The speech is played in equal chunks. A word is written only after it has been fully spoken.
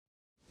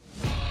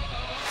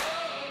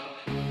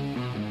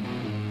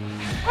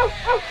Welcome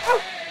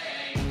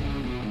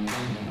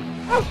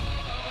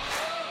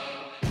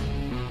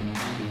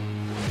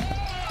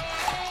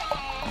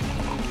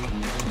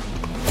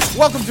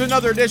to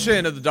another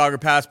edition of the Dogger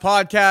Pass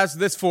podcast.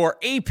 This for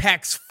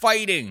Apex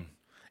Fighting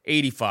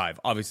 85.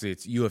 Obviously,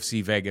 it's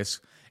UFC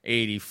Vegas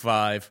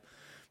 85.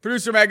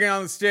 Producer Megan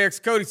on the sticks.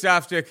 Cody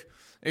Saftik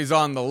is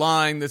on the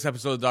line. This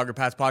episode of the Dogger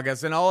Pass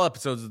podcast and all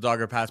episodes of the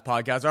Dogger Pass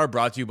podcast are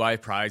brought to you by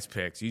Prize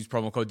Picks. Use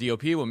promo code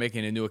DOP when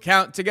making a new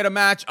account to get a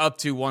match up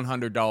to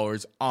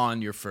 $100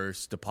 on your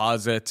first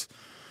deposit.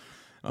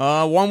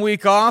 1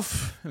 week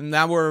off, and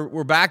now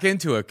we're back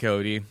into it,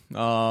 Cody.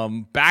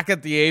 Back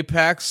at the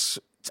Apex.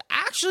 It's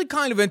actually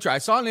kind of interesting. I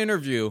saw an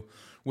interview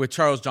with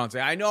Charles Johnson.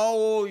 I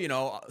know,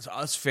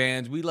 us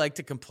fans, we like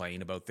to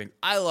complain about things.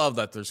 I love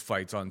that there's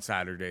fights on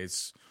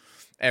Saturdays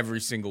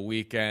every single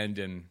weekend,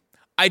 and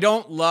I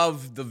don't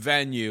love the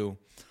venue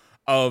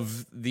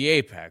of the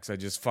Apex. I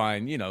just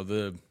find,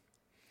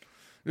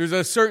 there's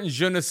a certain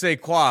je ne sais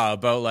quoi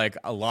about like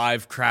a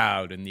live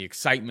crowd and the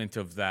excitement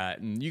of that,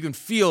 and you can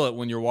feel it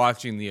when you're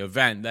watching the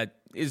event that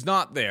is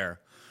not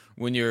there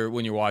when you're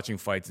watching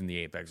fights in the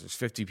Apex. There's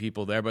 50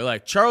 people there, but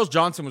like Charles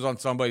Johnson was on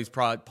somebody's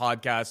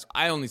podcast.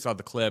 I only saw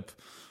the clip.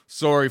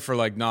 Sorry for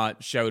like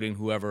not shouting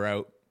whoever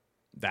out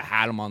that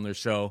had him on their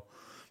show.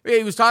 But yeah,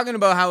 he was talking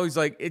about how he's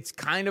like, it's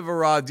kind of a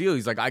raw deal.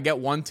 He's like, I get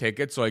one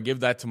ticket, so I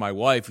give that to my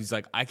wife. He's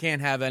like, I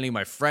can't have any of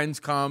my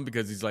friends come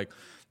because he's like,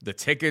 the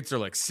tickets are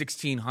like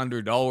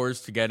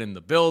 $1,600 to get in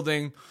the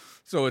building.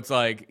 So it's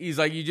like, he's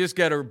like, you just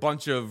get a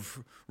bunch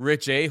of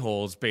rich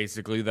a-holes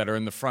basically that are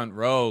in the front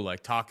row,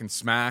 like talking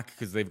smack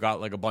because they've got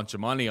like a bunch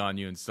of money on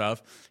you and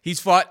stuff. He's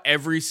fought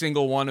every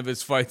single one of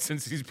his fights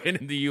since he's been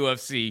in the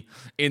UFC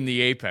in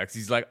the Apex.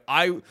 He's like,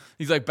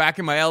 back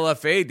in my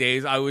LFA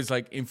days, I was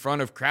like in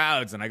front of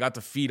crowds and I got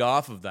to feed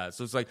off of that.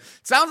 So it's like,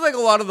 it sounds like a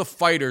lot of the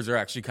fighters are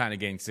actually kind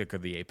of getting sick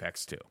of the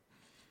Apex too.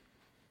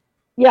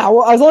 Yeah,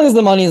 well, as long as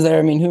the money's there,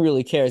 I mean, who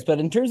really cares? But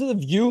in terms of the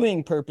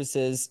viewing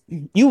purposes,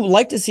 you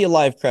like to see a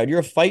live crowd.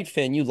 You're a fight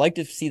fan. You like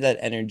to see that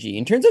energy.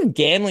 In terms of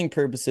gambling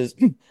purposes,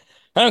 I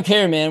don't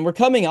care, man. We're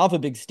coming off a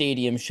big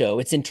stadium show.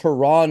 It's in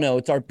Toronto.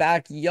 It's our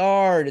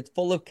backyard. It's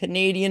full of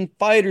Canadian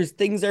fighters.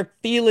 Things are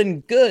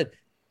feeling good.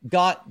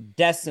 Got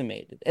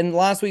decimated. And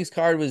last week's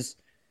card was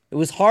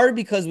hard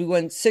because we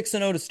went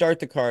 6-0 to start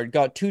the card.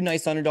 Got two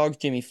nice underdogs,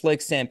 Jimmy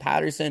Flick, Sam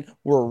Patterson.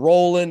 We're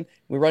rolling.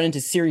 We run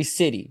into Series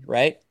City,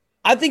 right?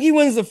 I think he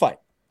wins the fight.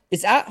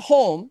 It's at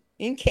home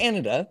in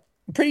Canada.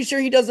 I'm pretty sure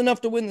he does enough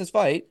to win this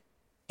fight.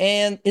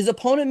 And his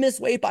opponent missed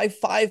weight by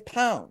 5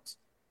 pounds.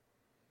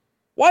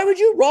 Why would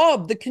you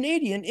rob the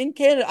Canadian in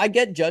Canada? I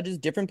get judges,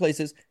 different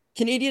places.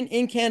 Canadian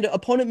in Canada,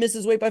 opponent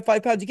misses weight by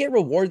 5 pounds. You can't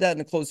reward that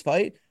in a close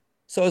fight.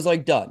 So I was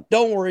like, done.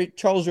 Don't worry.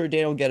 Charles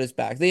Jourdain will get us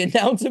back. They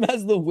announce him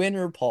as the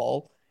winner,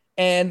 Paul.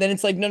 And then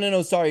it's like,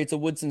 no, sorry. It's a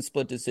Woodson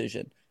split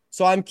decision.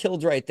 So I'm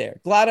killed right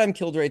there. Glad I'm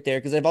killed right there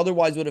because I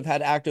otherwise would have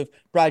had active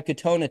Brad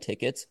Katona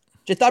tickets.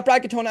 Just thought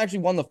Brad Katona actually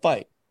won the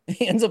fight.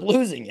 He ends up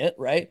losing it,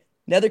 right?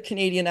 Another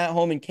Canadian at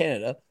home in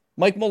Canada.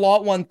 Mike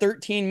Malott won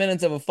 13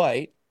 minutes of a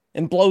fight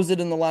and blows it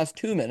in the last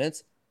 2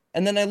 minutes.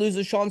 And then I lose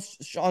to Sean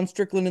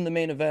Strickland in the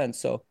main event.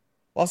 So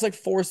lost like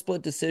 4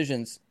 split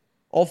decisions.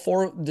 All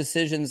 4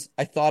 decisions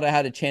I thought I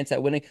had a chance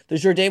at winning. The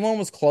Jourdain one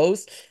was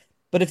close.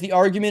 But if the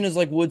argument is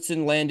like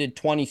Woodson landed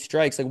 20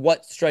 strikes, like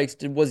what strikes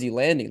was he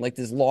landing? Like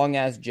this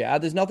long-ass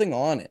jab? There's nothing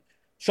on it.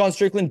 Sean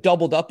Strickland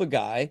doubled up a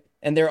guy,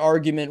 and their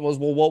argument was,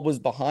 well, what was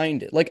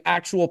behind it? Like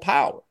actual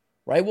power,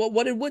 right? Well,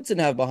 what did Woodson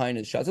have behind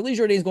his shots? At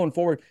least Jourdain's going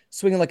forward,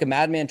 swinging like a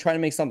madman, trying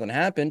to make something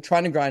happen,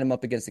 trying to grind him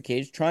up against the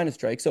cage, trying to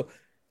strike. So it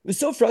was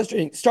so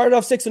frustrating. Started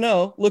off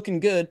 6-0, looking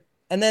good.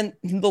 And then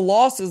the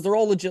losses, they're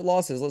all legit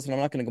losses. Listen, I'm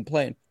not going to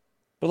complain.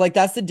 But like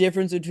that's the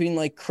difference between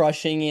like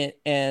crushing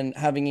it and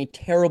having a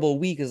terrible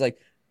week is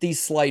like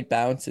these slight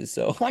bounces.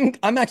 So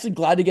I'm actually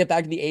glad to get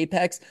back to the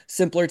Apex,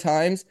 simpler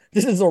times.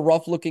 This is a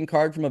rough looking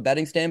card from a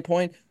betting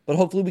standpoint, but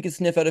hopefully we can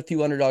sniff out a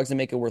few underdogs and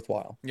make it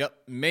worthwhile. Yep.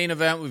 Main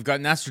event, we've got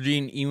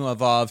Nasruddin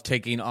Imavov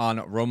taking on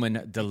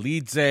Roman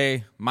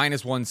Dolidze,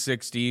 minus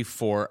 160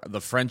 for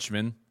the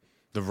Frenchman.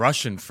 The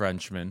Russian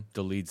Frenchman,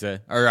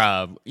 Dolidze, or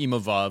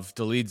Imavov.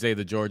 Dolidze,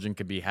 the Georgian,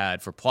 could be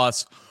had for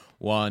plus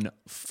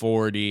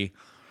 140.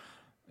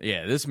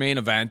 Yeah, this main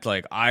event,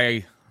 like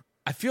I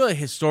feel like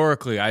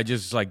historically I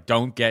just like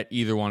don't get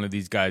either one of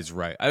these guys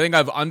right. I think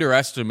I've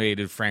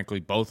underestimated, frankly,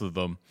 both of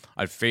them.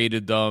 I've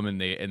faded them and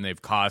they've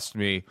cost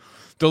me.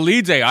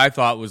 Dolidze I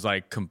thought was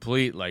like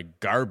complete like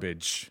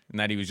garbage,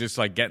 and that he was just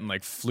like getting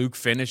like fluke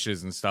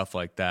finishes and stuff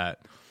like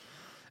that.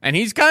 And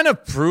he's kind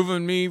of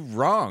proven me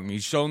wrong.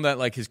 He's shown that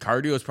like his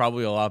cardio is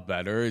probably a lot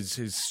better.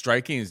 His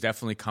striking is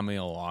definitely coming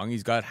along.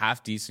 He's got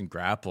half decent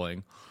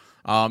grappling.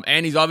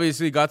 And he's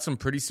obviously got some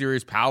pretty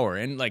serious power.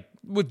 And like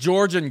with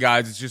Georgian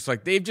guys, it's just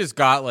like they've just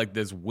got like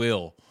this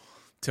will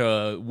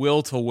to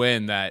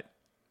win that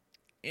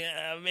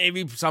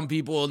maybe some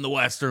people in the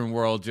Western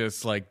world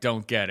just like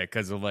don't get it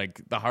because of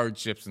like the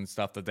hardships and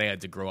stuff that they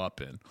had to grow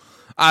up in.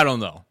 I don't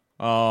know.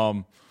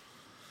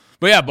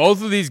 But yeah,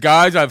 both of these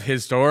guys I've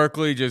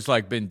historically just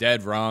like been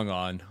dead wrong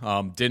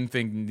on. Didn't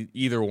think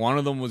either one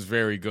of them was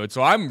very good.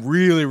 So I'm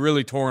really,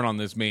 really torn on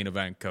this main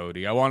event,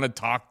 Cody. I want to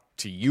talk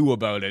to you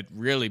about it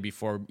really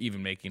before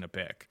even making a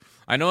pick.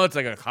 I know it's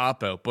like a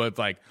cop-out, but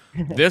like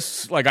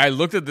this, like I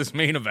looked at this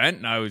main event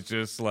and I was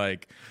just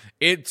like,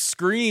 it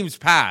screams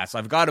pass.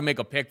 I've got to make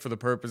a pick for the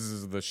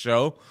purposes of the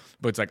show,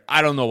 but it's like,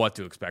 I don't know what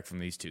to expect from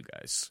these two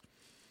guys.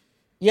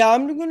 Yeah,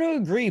 I'm going to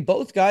agree.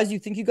 Both guys, you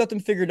think you got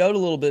them figured out a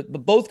little bit,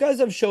 but both guys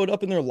have showed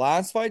up in their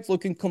last fights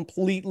looking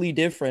completely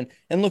different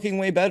and looking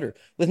way better.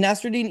 With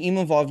Nasruddin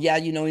Imavov, yeah,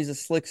 he's a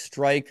slick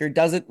striker,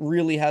 doesn't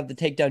really have the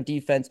takedown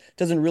defense,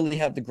 doesn't really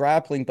have the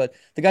grappling, but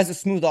the guy's a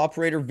smooth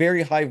operator,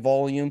 very high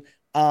volume.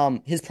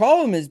 His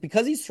problem is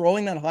because he's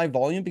throwing that high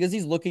volume, because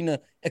he's looking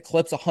to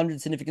eclipse 100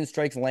 significant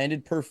strikes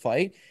landed per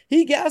fight,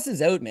 he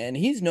gasses out, man.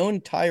 He's known to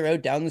tire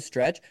out down the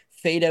stretch,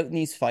 fade out in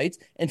these fights,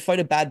 and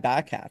fight a bad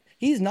back half.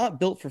 He's not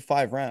built for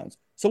 5 rounds.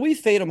 So we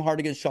fade him hard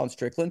against Sean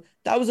Strickland.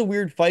 That was a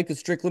weird fight because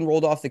Strickland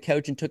rolled off the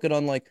couch and took it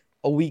on like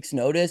a week's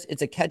notice.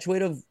 It's a catch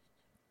weight of,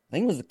 I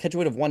think it was a catch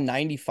weight of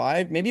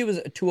 195. Maybe it was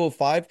a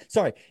 205.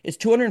 Sorry, it's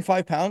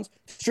 205 pounds.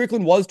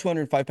 Strickland was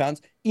 205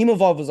 pounds.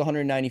 Imavov was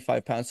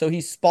 195 pounds. So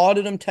he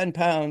spotted him 10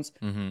 pounds,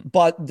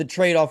 but the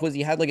trade-off was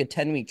he had like a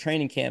 10-week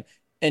training camp,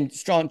 and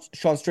Sean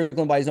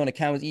Strickland, by his own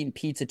account, was eating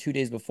pizza 2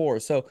 days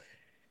before. So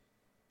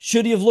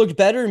should he have looked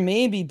better?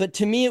 Maybe. But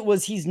to me, it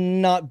was he's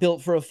not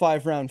built for a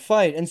 5-round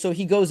fight. And so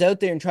he goes out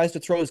there and tries to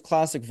throw his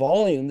classic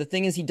volume. The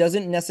thing is, he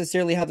doesn't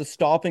necessarily have the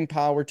stopping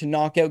power to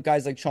knock out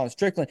guys like Sean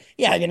Strickland.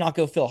 Yeah, you can knock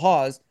out Phil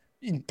Hawes.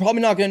 You're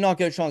probably not going to knock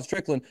out Sean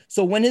Strickland.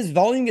 So when his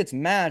volume gets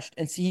matched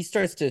and he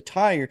starts to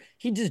tire,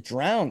 he just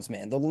drowns,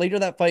 man. The later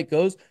that fight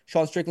goes,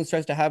 Sean Strickland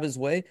starts to have his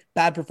way.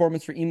 Bad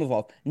performance for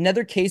Imavov.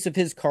 Another case of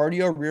his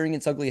cardio rearing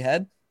its ugly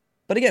head.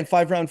 But again,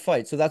 5-round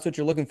fight, so that's what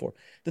you're looking for.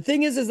 The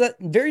thing is that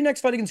very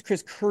next fight against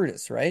Chris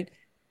Curtis, right?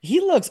 He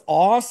looks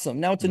awesome.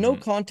 Now, it's a no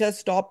contest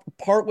stop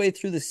partway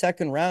through the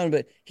second round,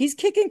 but he's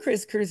kicking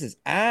Chris Curtis's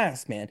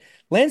ass, man.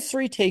 Lands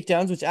 3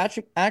 takedowns, which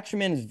Action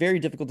Man is very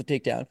difficult to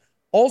take down.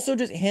 Also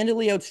just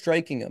handily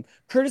outstriking him.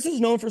 Curtis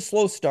is known for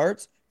slow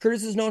starts.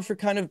 Curtis is known for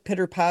kind of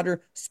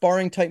pitter-patter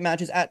sparring type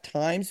matches at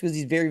times because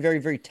he's very, very,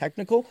 very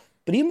technical.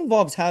 But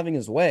Imavov's having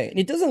his way. And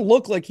it doesn't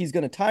look like he's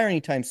going to tire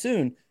anytime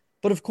soon.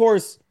 But of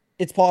course,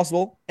 it's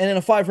possible. And in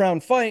a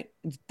 5-round fight,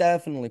 it's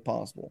definitely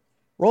possible.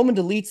 Roman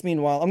Dolidze,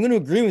 meanwhile, I'm going to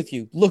agree with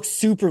you, looks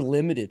super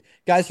limited.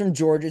 Guy's from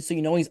Georgia, so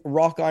he's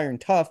rock iron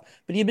tough.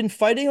 But he had been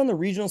fighting on the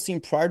regional scene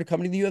prior to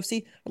coming to the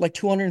UFC at like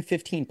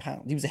 215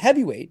 pounds. He was a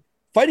heavyweight,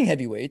 fighting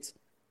heavyweights,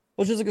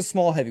 which is like a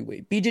small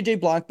heavyweight.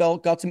 BJJ black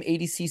belt, got some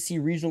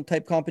 80cc regional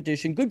type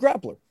competition, good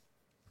grappler.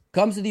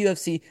 Comes to the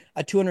UFC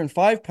at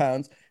 205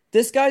 pounds.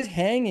 This guy's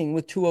hanging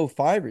with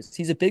 205ers.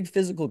 He's a big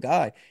physical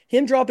guy.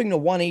 Him dropping to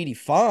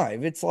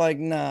 185, it's like,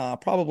 nah,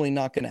 probably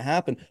not going to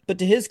happen. But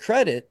to his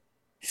credit,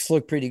 he's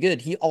looked pretty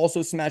good. He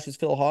also smashes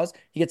Phil Hawes.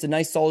 He gets a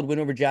nice solid win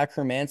over Jack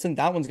Hermanson.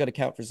 That one's got to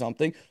count for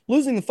something.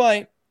 Losing the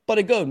fight, but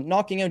a good.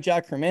 Knocking out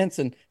Jack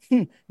Hermanson,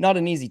 not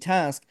an easy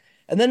task.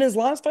 And then his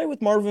last fight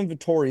with Marvin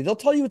Vettori, they'll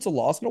tell you it's a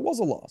loss, and it was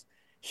a loss.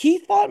 He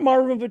fought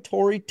Marvin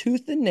Vettori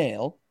tooth and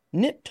nail,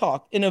 nip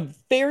tuck, in a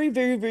very,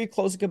 very, very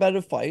close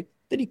competitive fight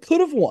that he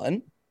could have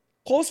won.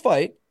 Close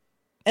fight.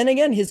 And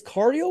again, his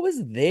cardio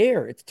was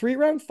there. It's a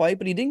 3-round fight,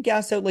 but he didn't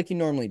gas out like he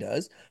normally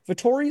does.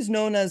 Vettori is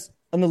known as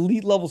an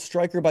elite level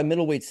striker by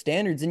middleweight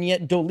standards, and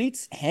yet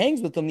Dolidze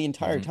hangs with him the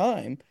entire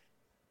time.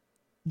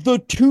 The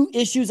 2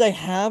 issues I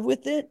have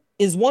with it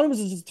is, one, it was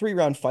just a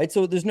 3-round fight,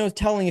 so there's no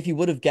telling if he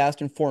would have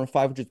gassed in 4 and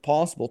 5, which is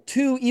possible.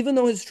 2, even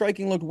though his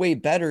striking looked way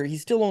better, he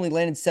still only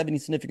landed 70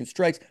 significant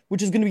strikes,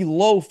 which is going to be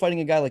low fighting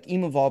a guy like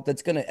Imavov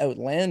that's going to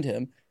outland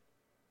him.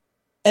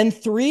 And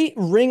 3,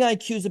 ring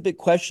IQ is a bit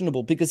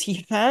questionable because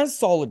he has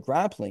solid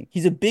grappling.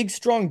 He's a big,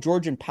 strong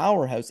Georgian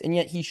powerhouse, and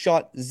yet he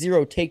shot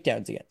 0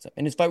 takedowns against him.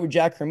 In his fight with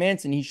Jack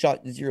Hermanson, he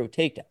shot 0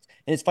 takedowns.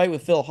 In his fight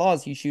with Phil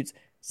Hawes, he shoots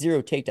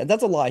 0 takedowns.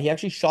 That's a lie. He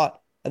actually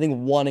shot, I think,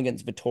 1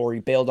 against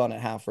Vettori, bailed on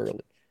it half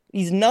early.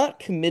 He's not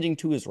committing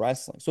to his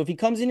wrestling. So if he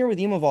comes in here with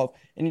Imavov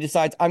and he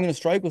decides, I'm going to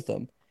strike with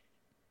him,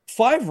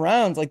 5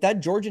 rounds, like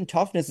that Georgian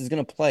toughness is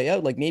going to play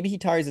out. Like maybe he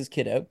tires his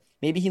kid out.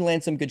 Maybe he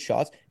lands some good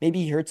shots.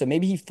 Maybe he hurts him.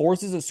 Maybe he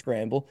forces a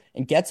scramble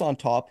and gets on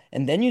top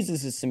and then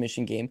uses his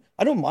submission game.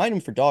 I don't mind him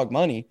for dog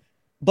money.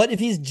 But if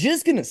he's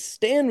just going to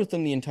stand with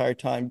them the entire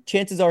time,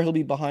 chances are he'll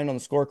be behind on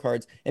the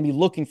scorecards and be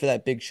looking for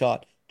that big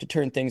shot to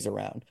turn things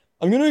around.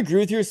 I'm going to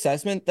agree with your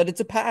assessment that it's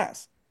a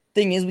pass.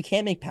 Thing is, we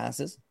can't make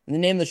passes. And the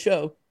name of the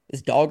show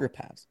is Dog or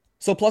Pass.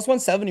 So plus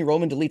 170,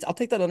 Roman Dolidze. I'll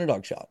take that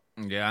underdog shot.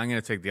 Yeah, I'm going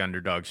to take the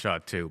underdog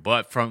shot too.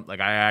 But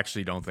I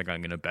actually don't think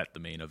I'm going to bet the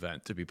main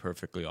event, to be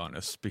perfectly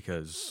honest,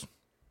 because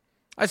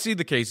I see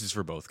the cases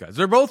for both guys.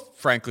 They're both,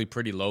 frankly,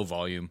 pretty low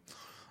volume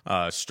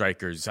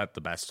strikers at the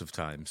best of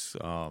times.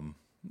 I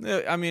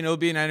mean, it'll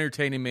be an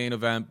entertaining main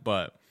event,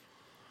 but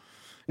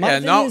yeah,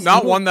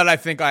 not one that I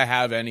think I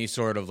have any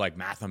sort of like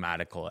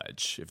mathematical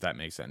edge, if that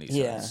makes any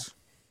sense.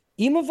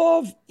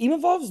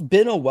 Imavov's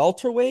been a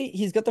welterweight.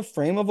 He's got the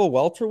frame of a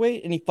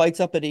welterweight, and he fights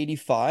up at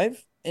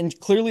 85. And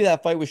clearly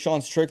that fight with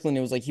Sean Strickland,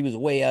 it was like he was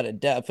way out of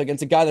depth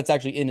against a guy that's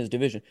actually in his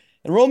division.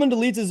 And Roman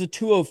Dolidze is a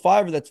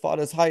 205er that's fought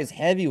as high as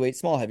heavyweight,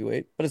 small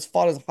heavyweight, but has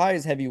fought as high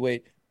as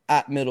heavyweight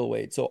at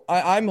middleweight. So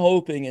I'm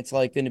hoping it's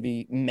like going to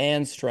be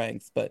man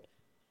strength, but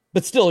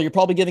still, you're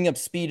probably giving up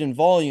speed and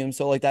volume.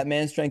 So like that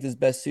man strength is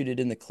best suited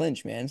in the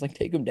clinch, man. It's like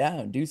take him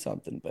down, do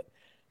something. But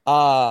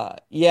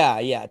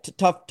yeah,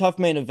 tough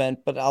main event,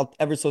 but I'll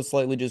ever so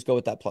slightly just go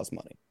with that plus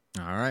money.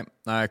 All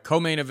right.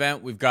 Co-main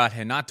event, we've got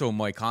Renato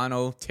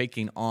Moicano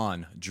taking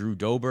on Drew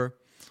Dober.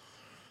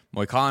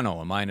 Moicano,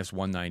 a minus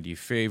 190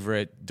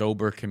 favorite.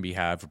 Dober can be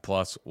had for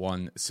plus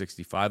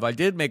 165. I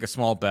did make a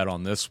small bet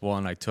on this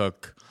one. I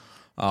took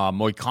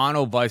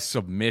Moicano by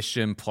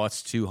submission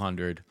plus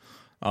 200.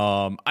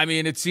 I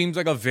mean, it seems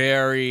like a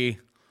very,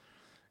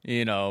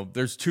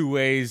 there's two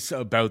ways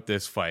about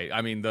this fight.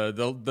 I mean,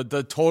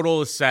 the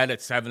total is set at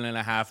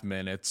 7.5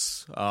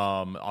 minutes.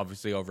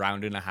 Obviously a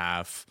round and a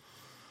half.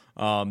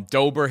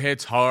 Dober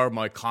hits hard.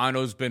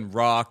 Moicano's been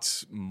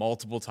rocked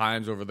multiple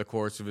times over the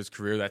course of his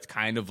career. That's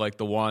kind of like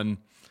the one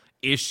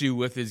issue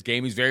with his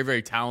game. He's very,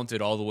 very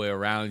talented all the way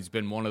around. He's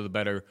been one of the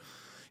better.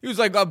 He was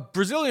like a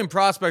Brazilian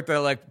prospect that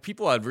like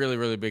people had really,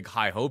 really big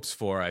high hopes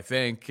for, I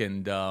think.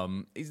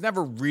 And he's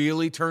never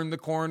really turned the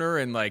corner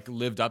and like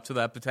lived up to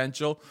that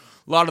potential.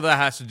 A lot of that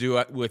has to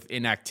do with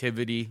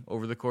inactivity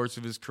over the course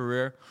of his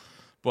career.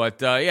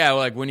 But yeah,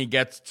 like when he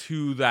gets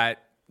to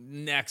that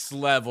next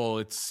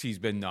level, he's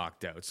been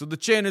knocked out. So the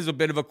chin is a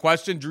bit of a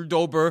question. Drew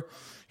Dober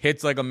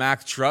hits like a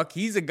Mack truck.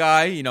 He's a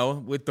guy,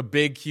 with the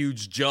big,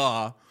 huge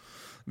jaw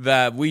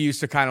that we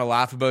used to kind of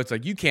laugh about. It's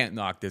like, you can't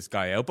knock this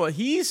guy out. But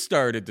he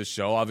started to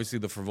show, obviously,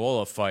 the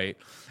Frivola fight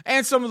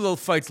and some of the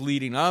fights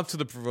leading up to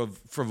the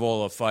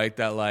Frivola fight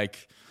that,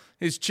 like,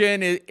 his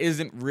chin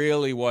isn't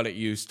really what it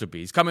used to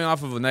be. He's coming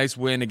off of a nice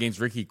win against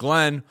Ricky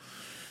Glenn,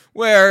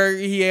 where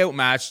he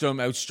outmatched him,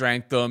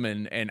 outstrengthed him,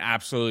 and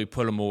absolutely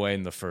put him away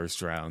in the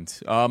first round.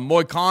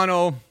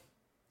 Moicano,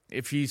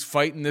 if he's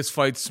fighting this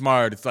fight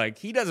smart, it's like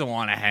he doesn't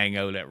want to hang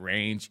out at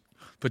range,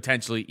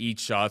 potentially eat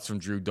shots from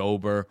Drew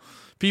Dober.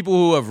 People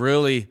who have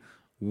really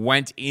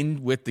went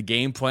in with the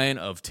game plan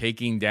of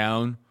taking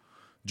down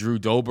Drew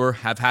Dober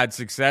have had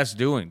success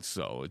doing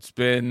so. It's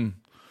been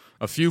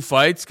a few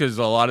fights because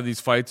a lot of these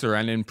fights are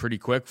ending pretty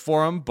quick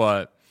for him,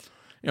 but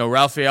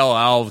Rafael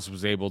Alves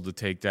was able to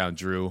take down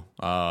Drew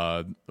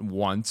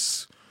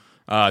once.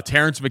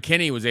 Terrence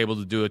McKinney was able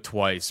to do it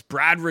twice.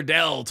 Brad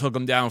Riddell took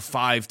him down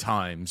 5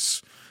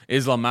 times.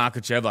 Islam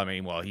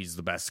Makhachev, he's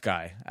the best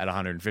guy at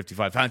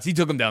 155 pounds. He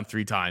took him down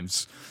 3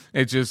 times.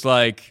 It's just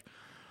like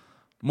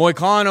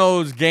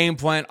Moicano's game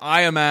plan,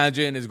 I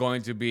imagine, is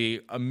going to be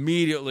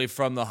immediately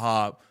from the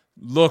hop,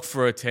 look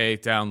for a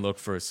takedown, look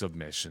for a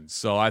submission.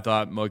 So I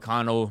thought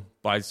Moicano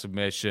by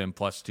submission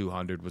plus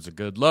 200 was a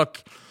good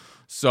look.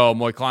 So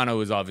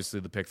Moicano is obviously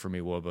the pick for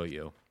me. What about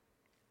you?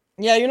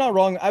 Yeah, you're not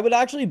wrong. I would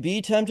actually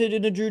be tempted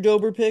in a Drew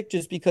Dober pick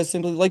just because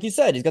simply, like you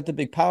said, he's got the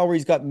big power.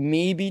 He's got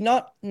maybe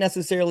not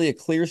necessarily a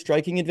clear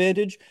striking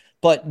advantage,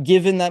 but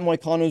given that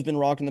Moicano's been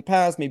rocked in the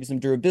past, maybe some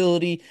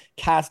durability,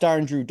 cast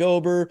iron Drew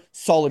Dober,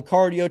 solid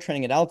cardio,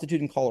 training at altitude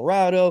in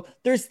Colorado.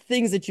 There's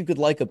things that you could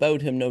like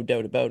about him, no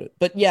doubt about it.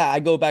 But yeah, I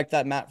go back to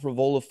that Matt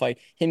Frivola fight,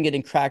 him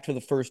getting cracked for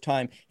the first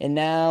time, and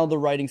now the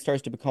writing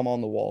starts to become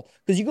on the wall.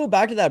 Because you go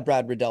back to that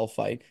Brad Riddell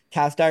fight,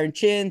 cast iron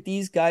chin,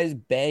 these guys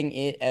bang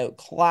it out.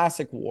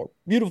 Classic war.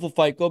 Beautiful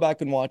fight. Go back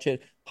and watch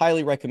it.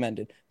 Highly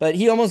recommended. But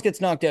he almost gets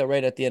knocked out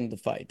right at the end of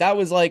the fight. That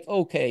was like,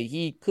 okay,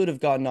 he could have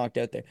gotten knocked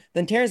out there.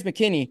 Then Terrence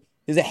McKinney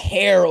is a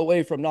hair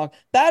away from knock.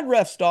 Bad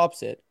ref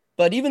stops it,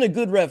 but even a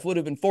good ref would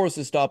have been forced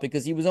to stop it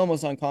because he was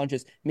almost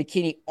unconscious.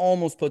 McKinney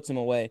almost puts him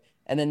away,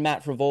 and then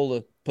Matt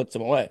Frivola puts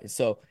him away.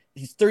 So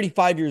he's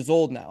 35 years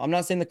old now. I'm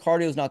not saying the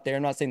cardio is not there.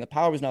 I'm not saying the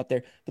power is not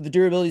there, but the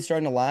durability is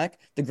starting to lack.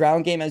 The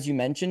ground game, as you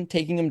mentioned,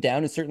 taking him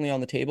down is certainly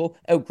on the table.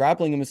 Out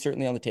grappling him is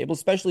certainly on the table,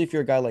 especially if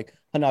you're a guy like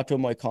Renato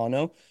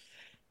Moicano.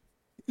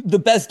 The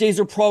best days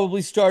are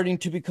probably starting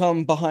to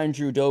become behind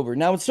Drew Dober.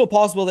 Now, it's still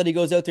possible that he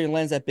goes out there and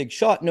lands that big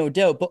shot, no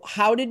doubt. But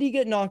how did he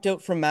get knocked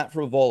out from Matt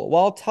Frivola?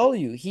 Well, I'll tell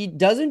you, he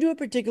doesn't do a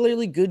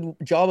particularly good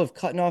job of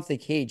cutting off the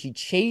cage. He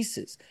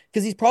chases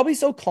because he's probably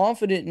so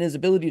confident in his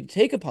ability to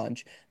take a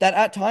punch that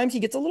at times he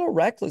gets a little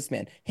reckless,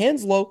 man.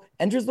 Hands low,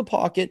 enters the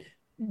pocket,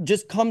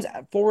 just comes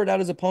forward at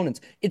his opponents.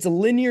 It's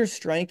linear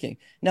striking.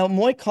 Now,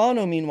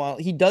 Moicano, meanwhile,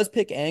 he does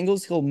pick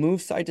angles. He'll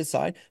move side to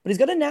side, but he's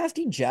got a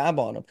nasty jab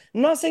on him.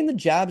 I'm not saying the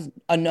jab's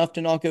enough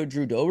to knock out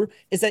Drew Dober.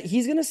 It's that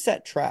he's going to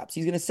set traps.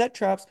 He's going to set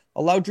traps,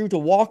 allow Drew to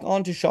walk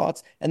onto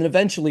shots, and then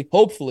eventually,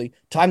 hopefully,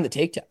 time the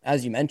takedown,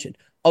 as you mentioned.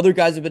 Other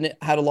guys have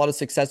had a lot of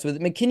success with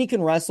it. McKinney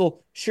can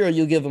wrestle. Sure,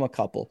 you'll give him a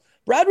couple.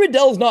 Brad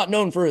Riddell's not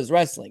known for his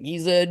wrestling.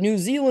 He's a New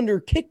Zealander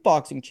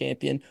kickboxing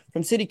champion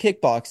from City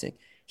Kickboxing.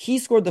 He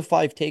scored the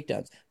 5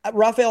 takedowns.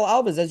 Rafael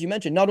Alves, as you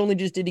mentioned, not only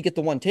just did he get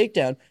the 1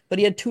 takedown, but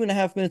he had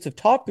 2.5 minutes of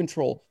top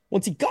control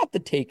once he got the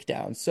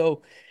takedown.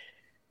 So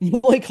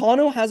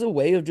Moicano has a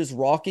way of just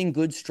rocking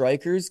good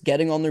strikers,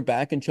 getting on their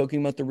back and choking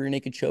them with the rear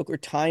naked choke, or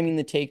timing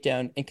the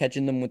takedown and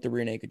catching them with the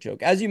rear naked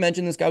choke. As you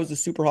mentioned, this guy was a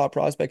super hot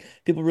prospect.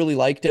 People really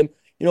liked him.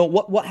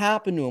 What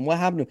happened to him? What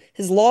happened to him?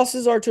 His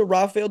losses are to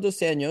Rafael dos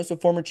Anjos, a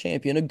former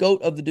champion, a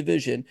GOAT of the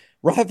division,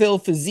 Rafael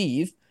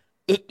Fiziev,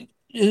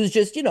 who's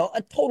just,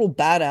 a total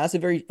badass,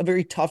 a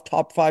very tough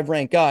top five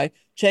ranked guy,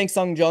 Chang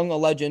Sung Jung, a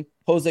legend,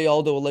 Jose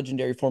Aldo, a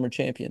legendary former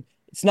champion.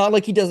 It's not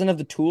like he doesn't have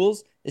the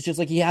tools. It's just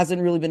like he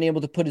hasn't really been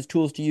able to put his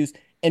tools to use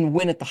and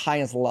win at the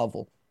highest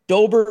level.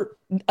 Dober,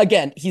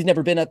 again, he's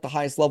never been at the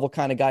highest level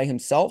kind of guy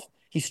himself.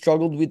 He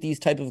struggled with these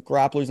type of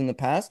grapplers in the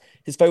past.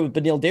 His fight with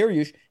Beneil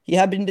Dariush, he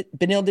had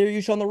Beneil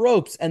Dariush on the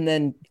ropes, and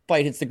then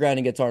fight hits the ground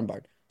and gets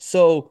armbarred.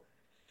 So,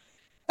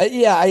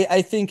 yeah,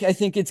 I think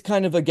it's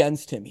kind of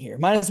against him here.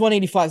 Minus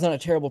 185 is not a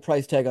terrible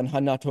price tag on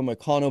Hanato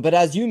Makano, but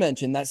as you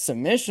mentioned, that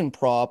submission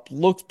prop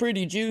looks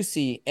pretty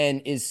juicy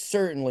and is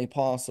certainly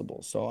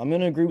possible. So I'm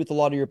going to agree with a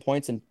lot of your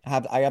points, and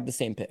I have the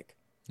same pick.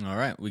 All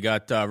right, we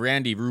got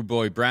Randy Rude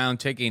Boy Brown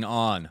taking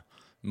on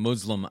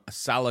Muslim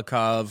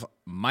Salikov,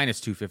 minus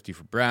 250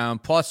 for Brown,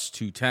 plus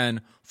 210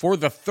 for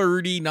the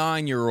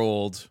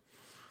 39-year-old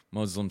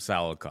Muslim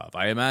Salikov.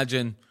 I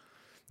imagine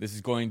this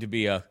is going to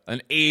be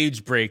an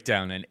age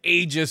breakdown, an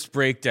ageist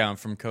breakdown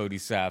from Cody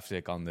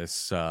Saftik on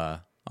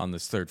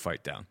this third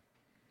fight down.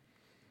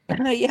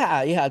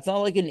 Yeah. It's not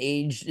like an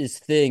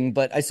ageist thing,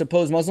 but I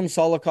suppose Muslim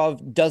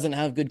Salikov doesn't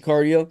have good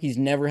cardio. He's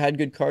never had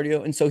good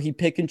cardio, and so he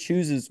pick and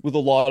chooses with a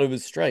lot of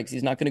his strikes.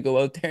 He's not going to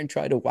go out there and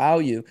try to wow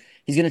you.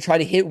 He's going to try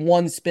to hit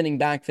one spinning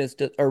back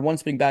fist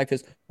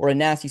or a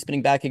nasty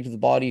spinning back kick to the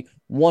body,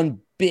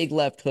 one big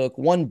left hook,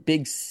 one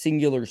big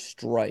singular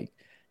strike.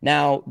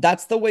 Now,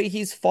 that's the way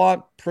he's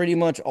fought pretty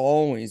much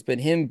always,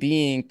 but him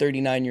being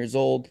 39 years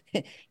old,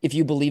 if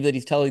you believe that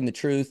he's telling the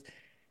truth,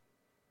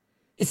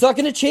 it's not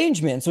going to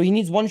change, man. So he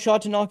needs one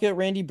shot to knock out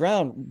Randy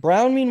Brown.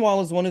 Brown,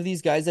 meanwhile, is one of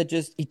these guys that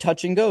just he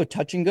touch and go,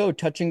 touch and go,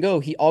 touch and go.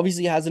 He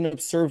obviously has an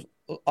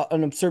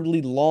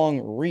absurdly long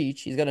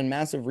reach. He's got a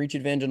massive reach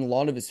advantage in a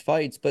lot of his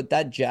fights, but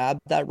that jab,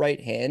 that right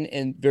hand,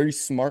 and very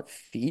smart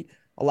feet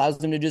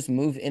allows him to just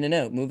move in and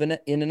out,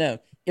 in and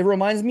out. It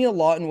reminds me a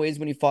lot in ways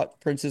when he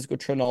fought Francisco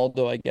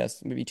Trinaldo, I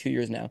guess, maybe 2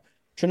 years now.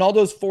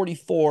 Trinaldo's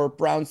 44,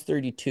 Brown's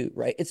 32,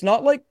 right? It's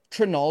not like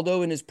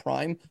Trinaldo in his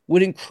prime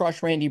wouldn't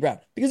crush Randy Brown,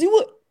 because he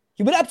would.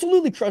 He would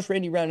absolutely crush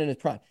Randy Brown in his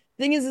prime.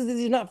 The thing is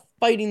he's not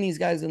fighting these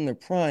guys in their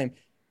prime.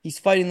 He's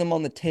fighting them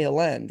on the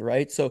tail end,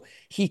 right? So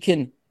he's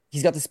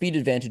got the speed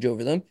advantage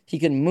over them. He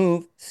can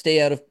move, stay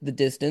out of the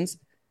distance,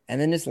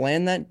 and then just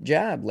land that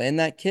jab, land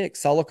that kick.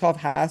 Salikov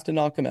has to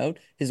knock him out.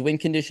 His win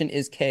condition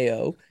is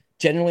KO.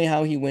 Generally,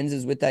 how he wins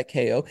is with that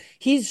KO.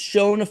 He's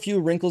shown a few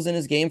wrinkles in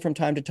his game from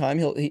time to time.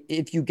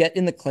 If you get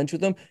in the clinch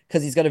with him,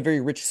 because he's got a very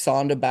rich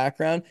Sonda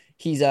background,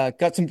 he's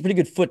got some pretty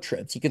good foot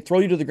trips. He can throw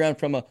you to the ground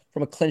from a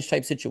clinch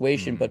type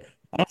situation, but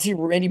I don't see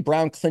Randy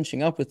Brown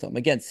clinching up with him.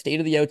 Again, stay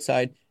to the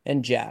outside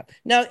and jab.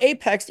 Now,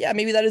 Apex, yeah,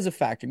 maybe that is a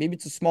factor. Maybe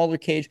it's a smaller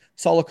cage.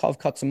 Salikov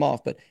cuts him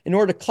off, but in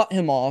order to cut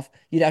him off,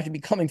 you'd have to be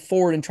coming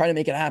forward and trying to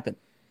make it happen.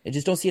 I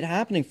just don't see it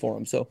happening for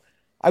him. So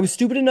I was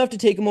stupid enough to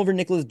take him over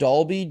Nicholas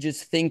Dalby,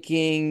 just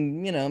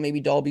thinking, maybe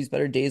Dalby's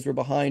better days were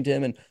behind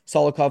him and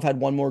Salikov had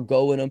one more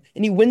go in him.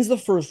 And he wins the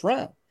first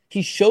round.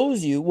 He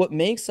shows you what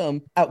makes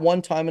him at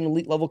one time an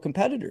elite level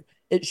competitor.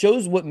 It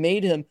shows what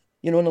made him,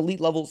 an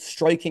elite level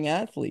striking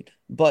athlete.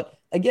 But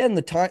again,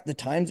 the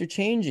times are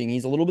changing.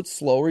 He's a little bit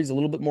slower. He's a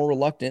little bit more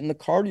reluctant, and the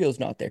cardio's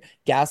not there.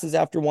 Gasses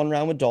after one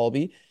round with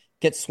Dalby,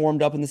 gets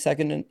swarmed up in the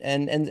second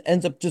and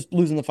ends up just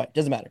losing the fight.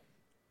 Doesn't matter.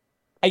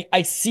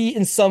 I see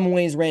in some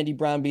ways Randy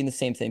Brown being the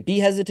same thing. Be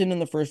hesitant in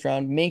the first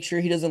round. Make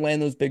sure he doesn't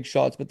land those big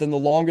shots. But then the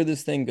longer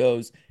this thing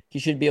goes, he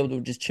should be able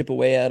to just chip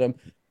away at him,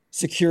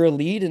 secure a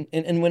lead,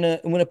 and win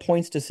a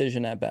points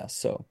decision at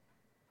best. So,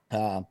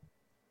 yeah,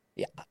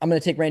 I'm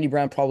going to take Randy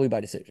Brown probably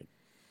by decision.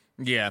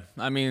 Yeah,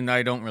 I mean,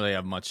 I don't really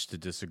have much to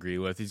disagree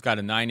with. He's got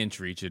a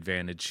 9-inch reach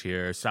advantage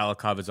here.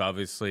 Salikov is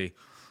obviously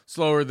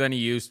slower than he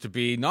used to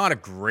be. Not a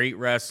great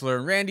wrestler.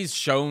 And Randy's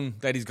shown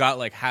that he's got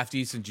like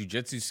half-decent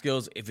jiu-jitsu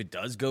skills if it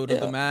does go to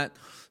the mat.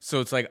 So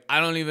it's like, I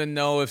don't even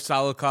know if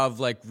Salikov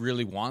like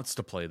really wants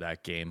to play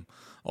that game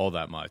all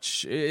that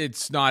much.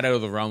 It's not out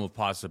of the realm of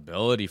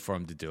possibility for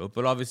him to do it.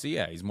 But obviously,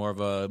 yeah, he's more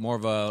of a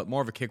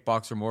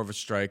kickboxer, more of a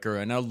striker,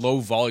 and a low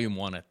volume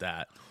one at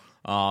that.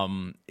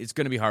 It's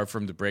going to be hard for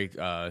him to break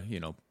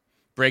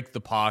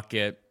the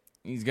pocket.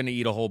 He's going to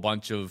eat a whole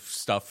bunch of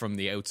stuff from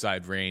the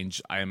outside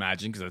range, I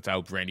imagine, because that's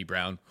how Randy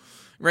Brown,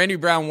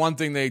 one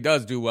thing that he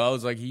does do well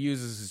is like he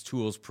uses his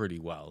tools pretty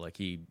well. Like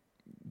he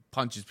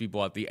punches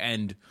people at the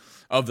end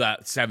of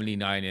that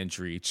 79-inch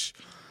reach.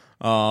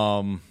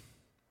 And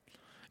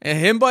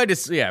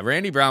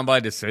Randy Brown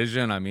by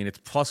decision, I mean, it's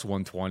plus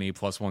 120,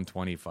 plus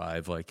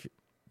 125. Like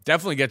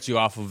definitely gets you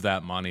off of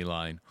that money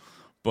line.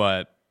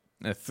 But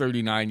a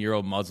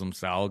 39-year-old Muslim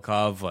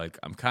Salikov, like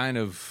I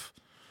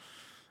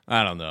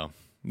don't know.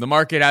 The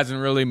market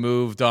hasn't really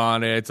moved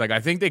on it. It's like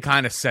I think they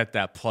kind of set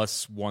that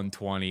plus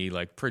 120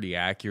 like pretty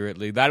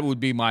accurately. That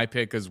would be my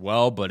pick as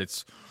well, but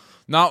it's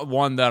not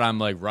one that I'm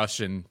like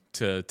rushing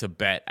to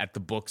bet at the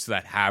books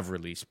that have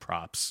released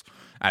props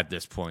at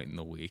this point in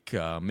the week.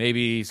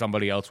 Maybe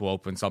somebody else will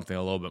open something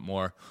a little bit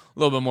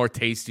more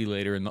tasty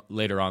later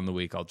on in the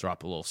week. I'll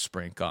drop a little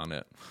sprink on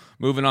it.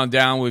 Moving on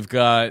down, we've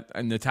got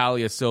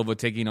Natalia Silva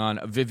taking on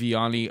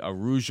Viviane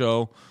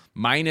Araújo,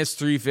 minus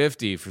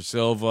 350 for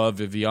Silva.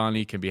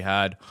 Viviane can be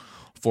had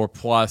for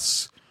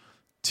plus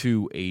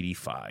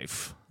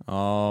 285.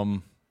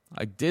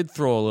 I did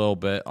throw a little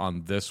bit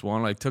on this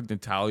one. I took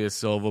Natalia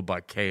Silva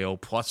by KO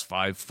plus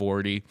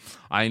 540.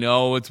 I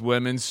know it's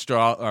women's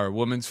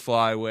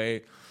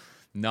flyweight,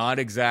 not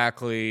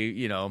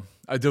exactly,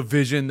 a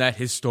division that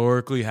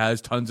historically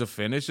has tons of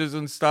finishes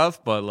and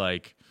stuff, but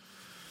like,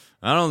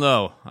 I don't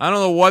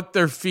know what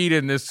they're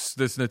feeding this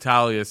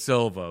Natalia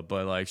Silva,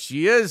 but like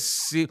she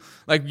is,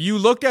 like you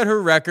looked at her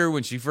record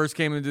when she first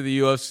came into the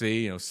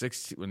UFC,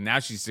 16, now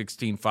she's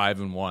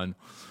 16-5-1,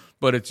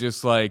 but it's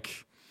just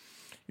like,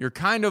 you're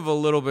kind of a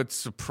little bit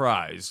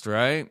surprised,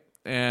 right?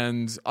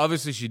 And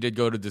obviously she did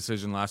go to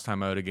decision last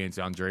time out against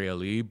Andrea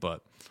Lee,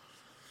 but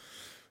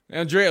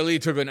Andrea Lee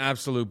took an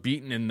absolute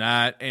beating in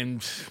that,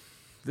 and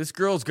this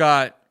girl's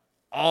got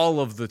all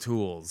of the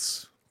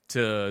tools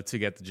to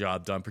get the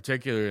job done,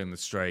 particularly in the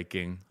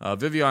striking.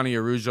 Viviane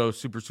Araújo,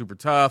 super, super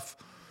tough.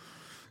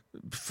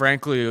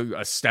 Frankly,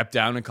 a step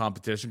down in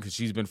competition because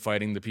she's been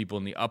fighting the people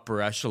in the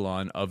upper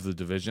echelon of the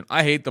division.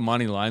 I hate the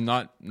money line.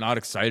 Not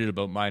excited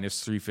about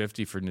minus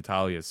 350 for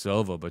Natalia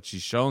Silva, but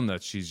she's shown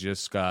that she's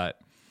just got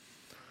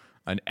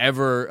an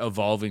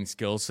ever-evolving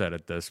skill set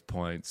at this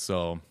point.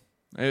 So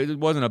it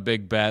wasn't a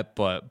big bet,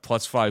 but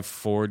plus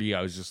 540,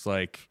 I was just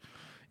like,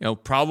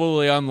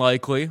 probably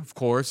unlikely, of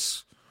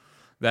course,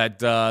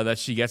 that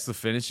she gets the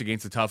finish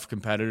against a tough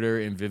competitor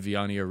in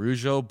Viviane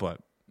Araújo, but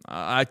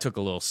I took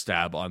a little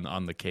stab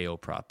on the KO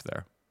prop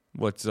there.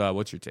 What's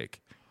your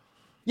take?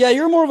 Yeah,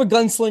 you're more of a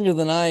gunslinger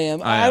than I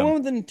am. I went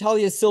with the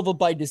Natalia Silva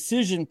by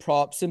decision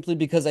prop simply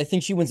because I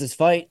think she wins this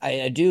fight.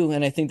 I do,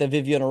 and I think that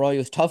Viviane Araújo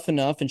is tough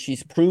enough, and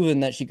she's proven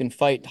that she can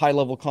fight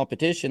high-level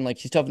competition. Like,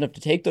 she's tough enough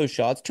to take those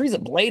shots. Teresa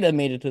Bleda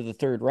made it to the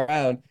third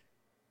round.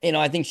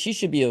 I think she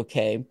should be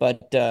okay,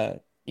 but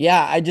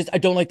yeah, I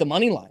don't like the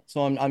money line.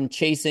 So I'm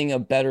chasing a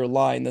better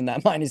line than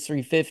that minus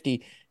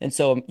 350. And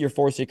so you're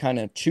forced to kind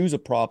of choose a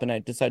prop, and I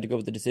decided to go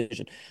with the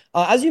decision.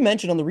 As you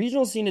mentioned, on the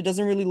regional scene, it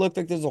doesn't really look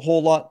like there's a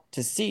whole lot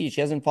to see.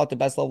 She hasn't fought the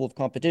best level of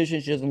competition.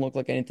 She doesn't look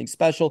like anything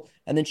special.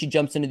 And then she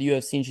jumps into the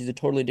UFC, and she's a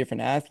totally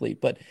different athlete.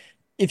 But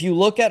if you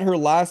look at her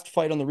last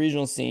fight on the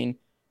regional scene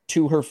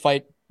to her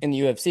fight in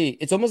the UFC,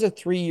 it's almost a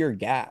 3-year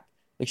gap.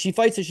 Like, she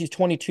fights as she's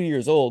 22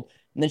 years old.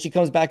 And then she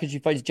comes back and she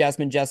fights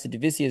Jasmine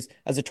Jasudavicius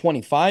as a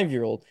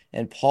 25-year-old.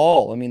 And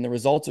Paul, the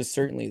results are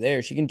certainly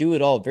there. She can do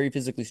it all. Very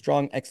physically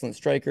strong, excellent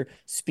striker,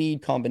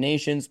 speed,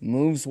 combinations,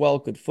 moves well,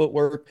 good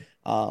footwork.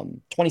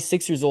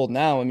 26 years old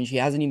now. She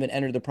hasn't even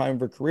entered the prime of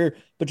her career,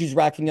 but she's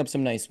racking up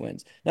some nice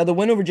wins. Now, the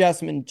win over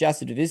Jasmine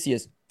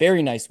Jasudavicius,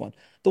 very nice one.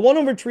 The one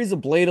over Teresa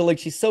Bleda, like,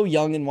 she's so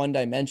young and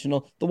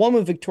one-dimensional. The one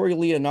with Victoria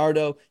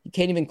Leonardo, you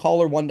can't even call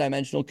her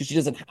one-dimensional because she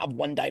doesn't have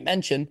one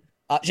dimension.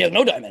 She has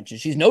no dimension.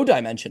 She's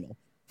no-dimensional.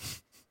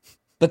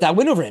 But that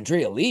win over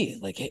Andrea Lee,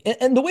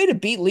 and the way to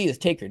beat Lee is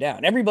take her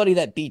down. Everybody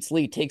that beats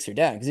Lee takes her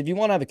down. Because if you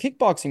want to have a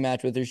kickboxing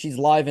match with her, she's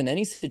live in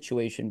any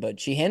situation, but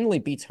she handily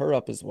beats her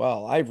up as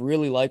well. I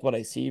really like what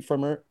I see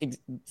from her.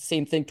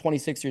 Same thing,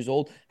 26 years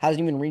old,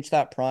 hasn't even reached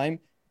that prime,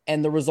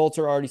 and the results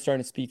are already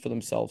starting to speak for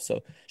themselves.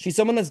 So she's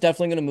someone that's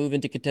definitely going to move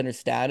into contender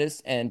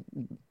status and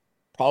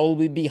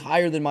probably be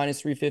higher than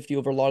minus 350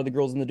 over a lot of the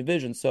girls in the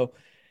division. So,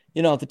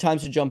 the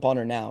time's to jump on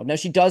her now. Now,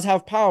 she does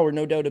have power,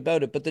 no doubt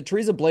about it. But the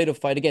Teresa Bleda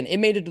fight, again, it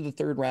made it to the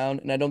third round,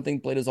 and I don't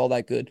think Bleda's all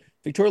that good.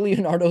 Victoria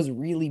Leonardo is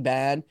really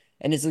bad,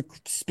 and it's a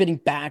spinning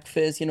back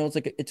fist.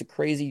 It's a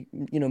crazy,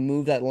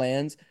 move that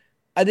lands.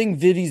 I think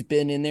Vivi's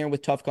been in there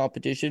with tough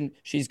competition.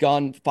 She's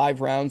gone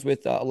 5 rounds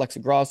with Alexa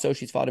Grasso.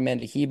 She's fought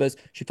Amanda Hebas.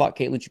 She fought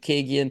Caitlin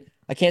Chukagian.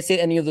 I can't say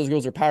any of those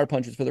girls are power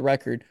punchers for the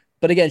record.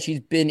 But again, she's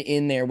been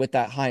in there with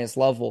that highest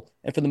level,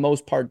 and for the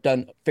most part,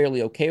 done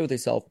fairly okay with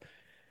herself.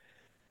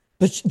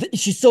 But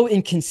she's so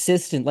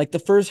inconsistent. Like, the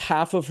first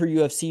half of her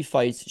UFC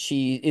fights,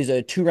 she is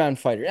a 2-round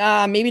fighter.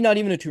 Maybe not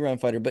even a 2-round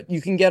fighter, but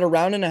you can get a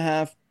round and a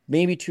half,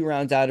 maybe 2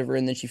 rounds out of her,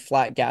 and then she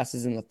flat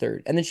gasses in the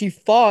third. And then she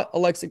fought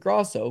Alexa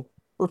Grasso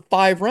for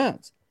 5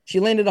 rounds. She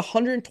landed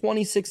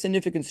 126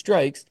 significant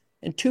strikes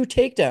and 2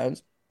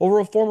 takedowns over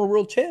a former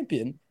world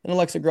champion. And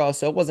Alexa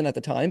Grasso wasn't at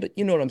the time, but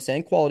you know what I'm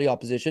saying, quality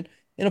opposition,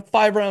 in a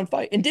 5-round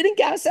fight, and didn't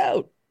gas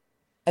out.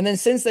 And then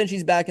since then,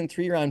 she's back in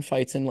 3-round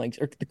fights, and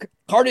the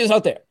cardio's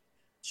out there.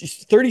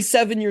 She's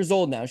 37 years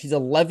old now. She's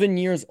 11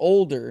 years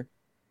older.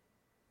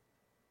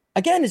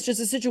 Again, it's just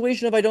a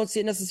situation of I don't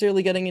see it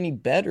necessarily getting any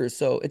better.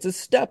 So it's a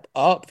step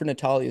up for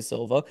Natalia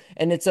Silva,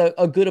 and it's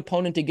a good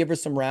opponent to give her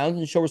some rounds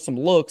and show her some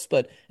looks,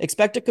 but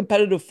expect a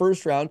competitive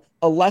first round,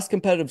 a less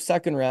competitive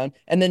second round,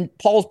 and then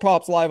Paul's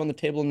props live on the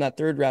table in that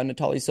third round.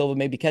 Natalia Silva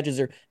maybe catches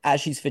her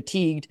as she's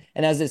fatigued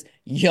and as this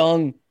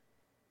young,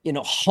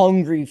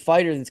 hungry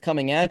fighter that's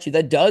coming at you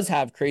that does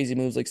have crazy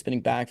moves like spinning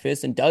back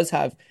fists and does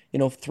have,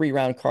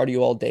 3-round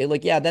cardio all day.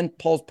 Then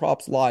Paul's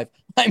props live.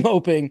 I'm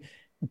hoping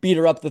beat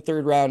her up the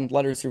third round,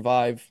 let her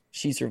survive.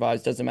 She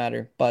survives, doesn't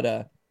matter.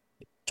 But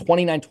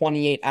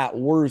 29-28 at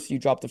worst. You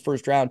drop the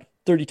first round,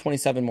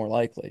 30-27 more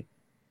likely.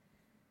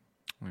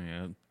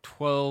 Yeah,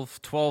 12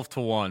 to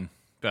 1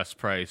 best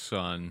price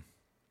on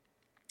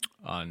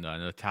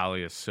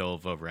Natalia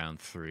Silva round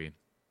 3.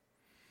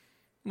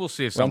 We'll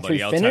see if Round 3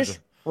 somebody else finish, has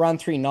a. round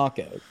 3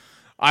 knockout.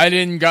 I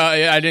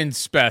didn't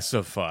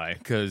specify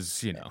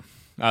because it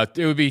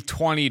would be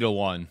 20 to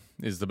 1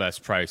 is the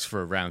best price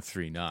for a round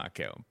 3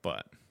 knockout,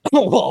 but.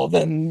 Well,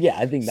 then, yeah,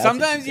 I think that's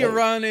Sometimes you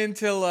run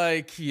into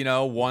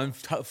one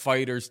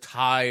fighter's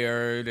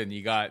tired and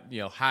you got,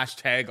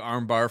 hashtag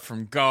armbar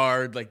from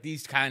guard. Like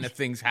these kind of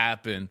things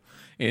happen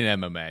in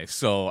MMA.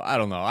 So I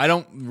don't know. I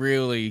don't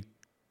really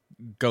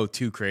go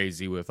too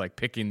crazy with like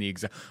picking the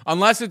exact,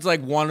 unless it's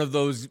like one of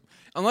those,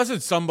 unless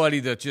it's somebody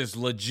that just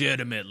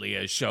legitimately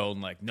has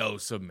shown like no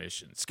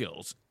submission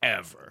skills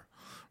ever.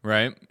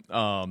 Right.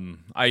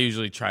 I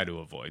usually try to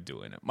avoid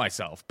doing it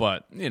myself,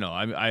 but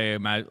I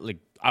imagine like,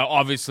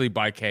 obviously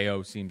by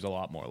KO seems a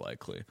lot more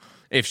likely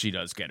if she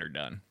does get her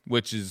done,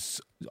 which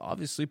is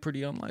obviously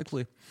pretty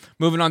unlikely.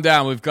 Moving on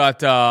down, we've got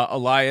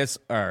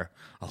Alishkrab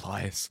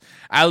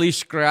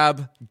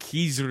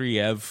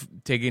Kizriev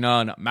taking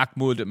on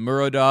Mahmoud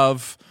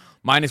Muradov,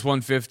 minus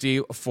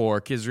 150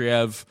 for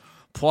Kizriev,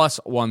 plus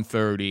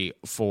 130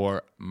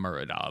 for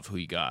Muradov. Who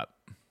you got?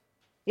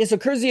 Yeah, so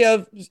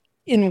Kizriev,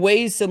 in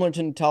ways similar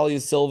to Natalia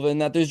Silva, in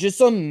that there's just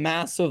some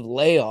massive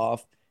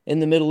layoff in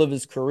the middle of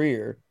his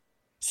career.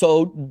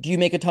 So do you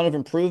make a ton of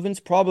improvements?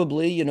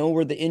 Probably,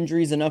 were the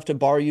injuries enough to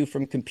bar you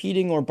from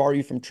competing or bar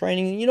you from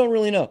training? You don't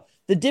really know.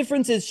 The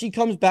difference is she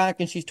comes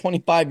back and she's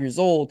 25 years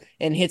old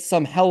and hits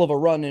some hell of a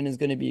run and is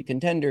going to be a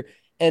contender.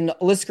 And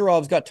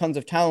Liskarov's got tons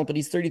of talent, but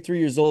he's 33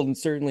 years old and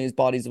certainly his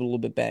body's a little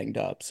bit banged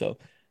up. So,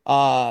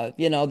 the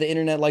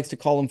internet likes to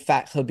call him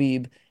Fat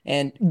Habib.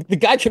 And the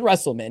guy can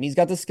wrestle, man. He's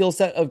got the skill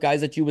set of guys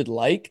that you would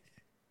like.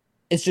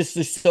 It's just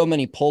there's so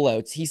many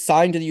pullouts. He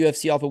signed to the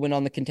UFC off a win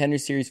on the Contender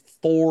Series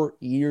 4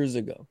 years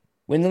ago.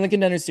 Wins on the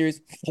Contender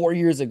Series 4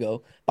 years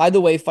ago. By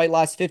the way, fight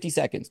lasts 50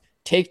 seconds.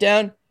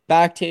 Takedown,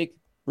 back take,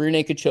 rear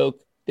naked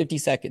choke, 50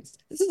 seconds.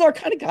 This is our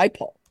kind of guy,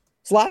 Paul.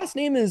 His last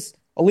name is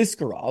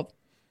Aliskerov.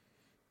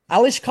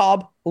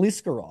 Alishkab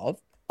Aliskerov.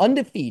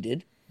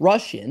 Undefeated.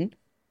 Russian.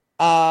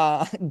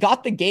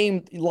 Got the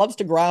game. He loves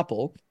to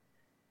grapple.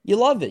 You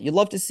love it. You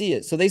love to see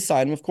it. So they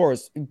sign him, of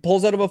course. He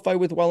pulls out of a fight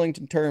with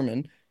Wellington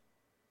Turman.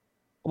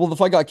 Well, the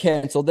fight got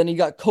canceled. Then he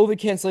got COVID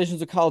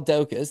cancellations with Kyle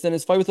Daukaus. Then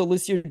his fight with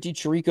Alicia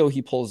DiChirico,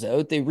 he pulls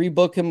out. They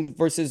rebook him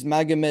versus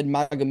Magomed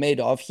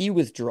Magomedov. He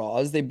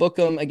withdraws. They book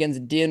him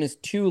against Denis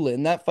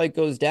Tulin. That fight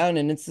goes down,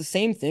 and it's the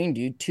same thing,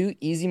 dude. 2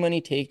 easy money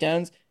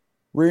takedowns,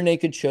 rear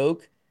naked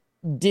choke.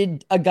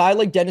 Did a guy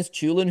like Denis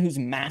Tulin, who's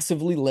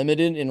massively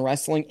limited in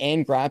wrestling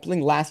and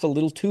grappling, last a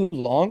little too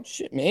long?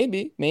 Shit,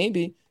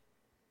 maybe.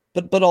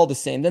 But all the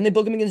same. Then they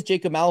book him against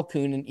Jacob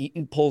Malkoun and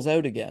he pulls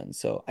out again.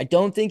 So I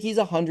don't think he's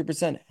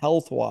 100%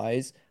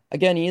 health-wise.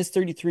 Again, he is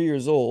 33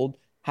 years old,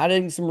 had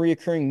some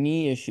reoccurring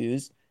knee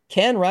issues,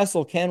 can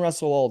wrestle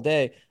all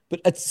day.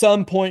 But at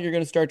some point, you're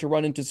going to start to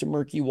run into some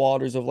murky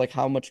waters of like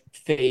how much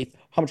faith,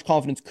 how much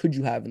confidence could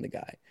you have in the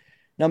guy?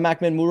 Now,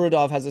 Makhmud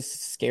Muradov has a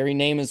scary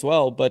name as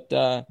well, but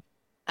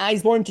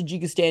he's born in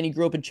Tajikistan. He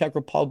grew up in Czech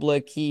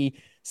Republic. He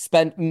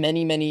spent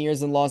many, many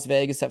years in Las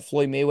Vegas at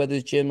Floyd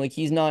Mayweather's gym. Like,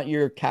 he's not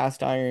your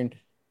cast iron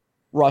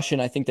Russian,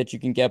 I think, that you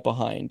can get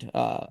behind.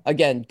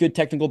 Again, good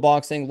technical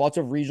boxing, lots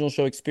of regional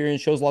show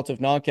experience, shows lots of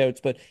knockouts.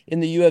 But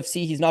in the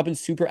UFC, he's not been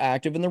super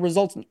active, and the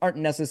results aren't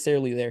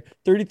necessarily there.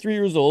 33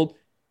 years old.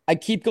 I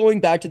keep going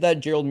back to that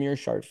Gerald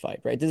Meerschaert fight,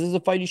 right? This is a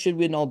fight he should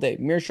win all day.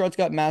 Meerschaert's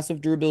got massive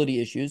durability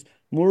issues.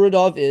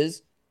 Muradov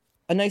is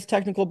a nice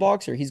technical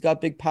boxer. He's got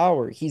big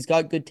power. He's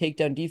got good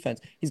takedown defense.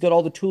 He's got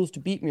all the tools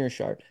to beat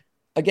Meerschaert.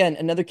 Again,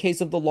 another case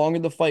of the longer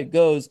the fight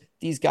goes,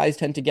 these guys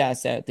tend to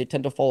gas out. They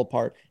tend to fall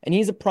apart. And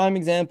he's a prime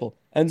example.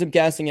 Ends up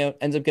gassing out,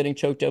 ends up getting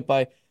choked out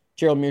by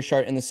Gerald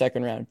Meerschaert in the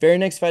second round. Very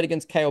next fight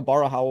against Caio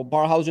Barahau.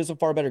 Barahau's just a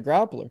far better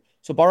grappler.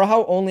 So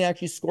Barahau only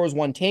actually scores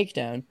 1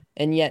 takedown,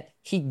 and yet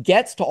he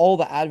gets to all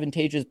the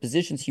advantageous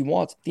positions he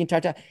wants the entire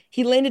time.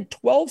 He landed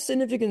 12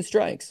 significant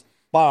strikes.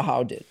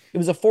 Barahau did. It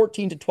was a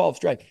 14-12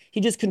 strike.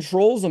 He just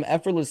controls them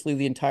effortlessly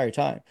the entire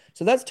time.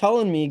 So that's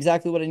telling me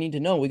exactly what I need to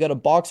know. We got a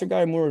boxer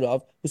guy,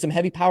 Muradov, with some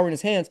heavy power in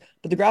his hands,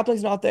 but the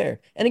grappling's not there.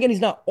 And again, he's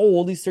not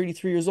old. He's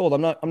 33 years old.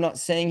 I'm not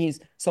saying he's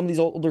some of these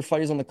older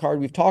fighters on the card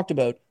we've talked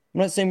about.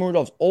 I'm not saying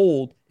Muradov's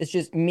old. It's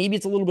just maybe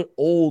it's a little bit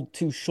old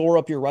to shore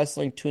up your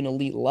wrestling to an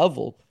elite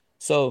level.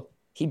 So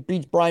he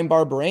beats Brian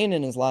Barberena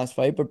in his last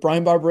fight, but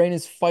Brian Barberena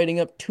is fighting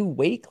up 2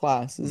 weight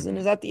classes and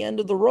is at the end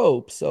of the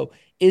rope. So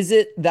is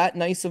it that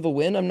nice of a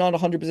win? I'm not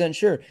 100%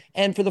 sure.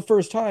 And for the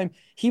first time,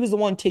 he was the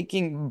one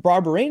taking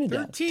Barberena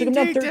down. Took him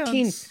down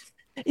 13.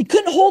 He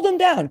couldn't hold him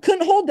down.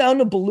 Couldn't hold down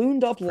a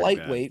ballooned up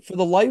lightweight for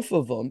the life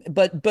of him.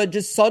 But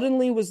just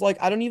suddenly was like,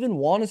 I don't even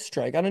want to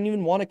strike. I don't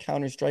even want to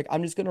counter strike.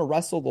 I'm just going to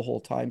wrestle the whole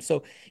time.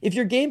 So if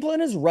your game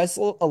plan is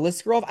wrestle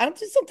Aliskerov, I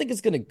just don't think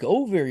it's going to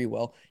go very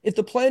well. If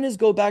the plan is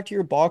go back to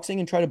your boxing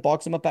and try to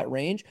box him up at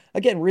range,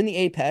 again, we're in the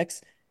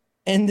apex.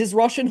 And this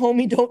Russian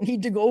homie don't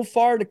need to go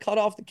far to cut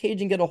off the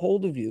cage and get a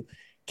hold of you.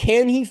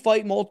 Can he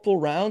fight multiple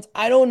rounds?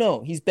 I don't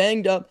know. He's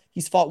banged up.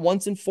 He's fought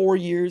once in 4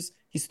 years.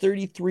 He's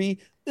 33.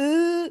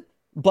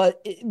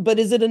 But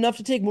is it enough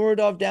to take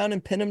Muradov down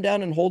and pin him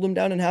down and hold him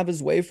down and have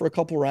his way for a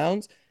couple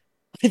rounds?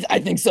 I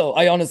think so.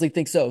 I honestly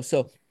think so.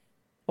 So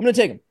I'm going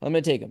to take him. I'm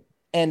going to take him.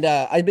 And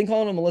I've been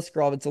calling him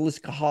Aliskerov. It's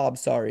Aliskerov,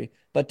 sorry.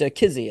 But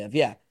Kiziev,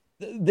 yeah.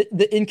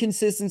 The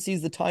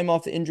inconsistencies, the time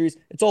off, the injuries,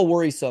 it's all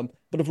worrisome.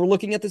 But if we're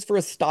looking at this for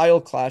a style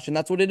clash, and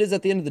that's what it is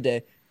at the end of the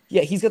day,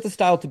 yeah, he's got the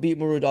style to beat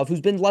Muradov, who's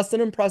been less than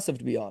impressive,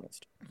 to be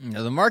honest.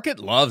 Yeah, the market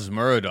loves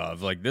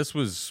Muradov. Like, this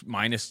was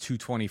minus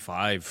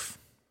 225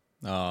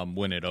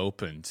 when it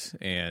opened,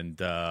 and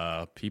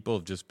people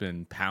have just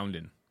been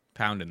pounding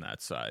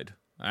that side.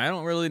 I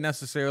don't really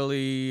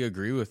necessarily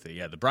agree with it.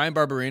 Yeah, the Brian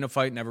Barberena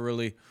fight never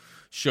really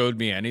showed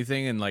me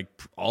anything, and like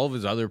all of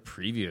his other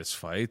previous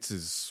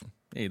fights,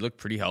 he looked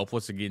pretty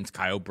helpless against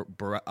Kyle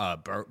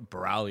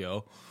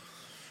Baralho,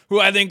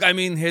 who I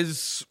mean,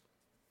 his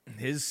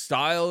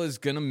style is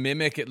going to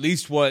mimic at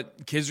least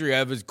what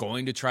Kizriev is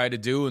going to try to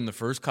do in the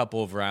first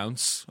couple of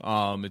rounds.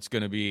 It's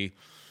going to be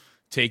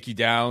take you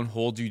down,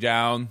 hold you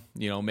down,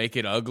 make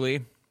it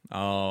ugly.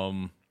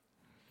 Yeah,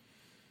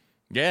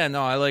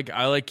 no, I like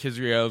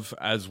Kizriev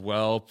as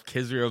well.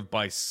 Kizriev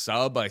by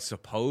sub, I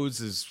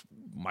suppose, is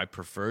my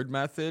preferred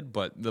method,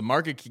 but the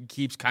market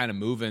keeps kind of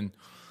moving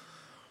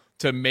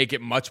to make it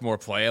much more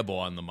playable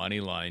on the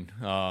money line.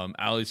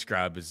 Ali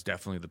Scrab is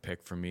definitely the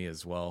pick for me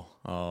as well.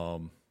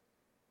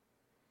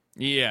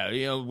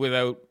 Yeah,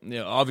 without,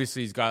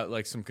 obviously he's got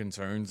like some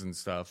concerns and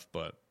stuff,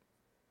 but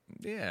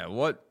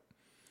yeah,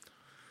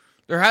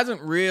 there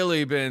hasn't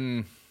really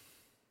been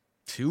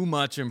too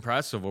much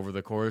impressive over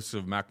the course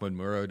of Makhmud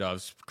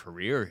Muradov's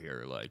career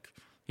here. Like,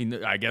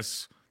 I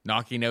guess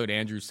knocking out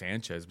Andrew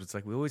Sanchez, but it's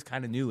like we always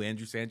kind of knew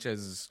Andrew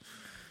Sanchez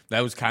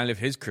that was kind of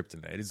his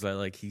kryptonite. Is that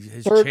like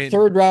his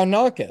third round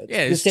knockout?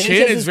 Yeah, his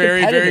chin is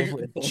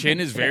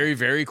very,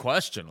 very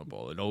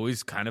questionable. It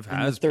always kind of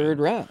has in the third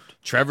round.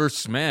 Trevor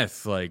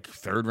Smith, like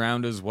third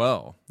round as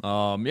well.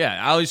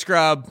 Yeah, Ali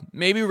Scrab,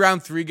 maybe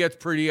round 3 gets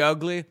pretty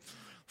ugly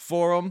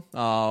for him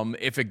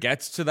if it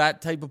gets to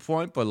that type of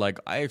point, but like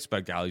I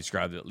expect Ali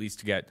Scrab at least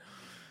to get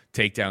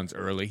takedowns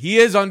early. He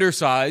is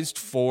undersized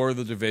for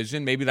the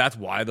division. Maybe that's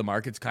why the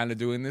market's kind of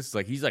doing this.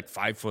 Like, he's like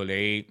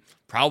 5'8",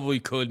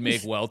 probably could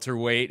make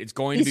welterweight. It's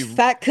going to be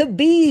fat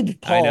Khabib,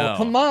 Paul.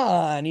 Come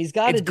on, he's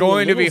got to. It's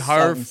going to be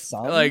hard.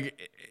 Something.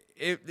 Like,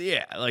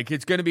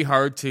 it's going to be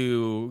hard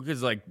to,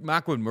 because like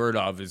Makhmud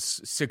Muradov is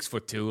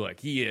 6'2".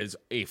 Like, he is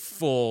a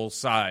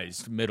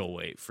full-sized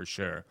middleweight for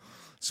sure.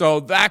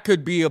 So that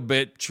could be a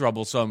bit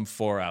troublesome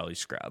for Ali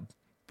Scrab.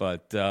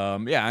 But yeah,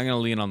 I'm going to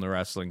lean on the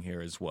wrestling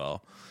here as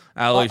well.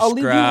 Ali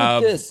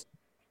Scrab,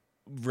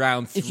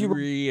 round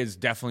 3 is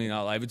definitely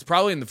not live. It's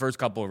probably in the first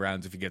couple of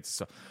rounds if he gets a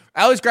sub.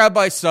 Ali Scrab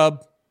by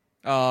sub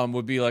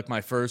would be like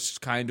my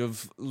first kind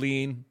of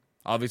lean,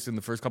 obviously in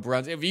the first couple of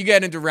rounds. If you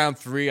get into round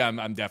 3,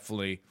 I'm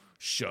definitely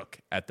shook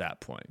at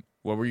that point.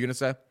 What were you going to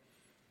say?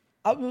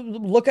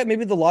 Look at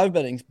maybe the live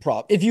betting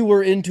prop. If you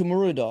were into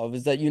Muradov,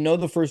 is that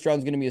the first round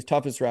is going to be his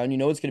toughest round.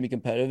 It's going to be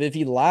competitive. If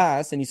he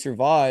lasts and he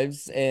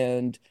survives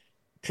and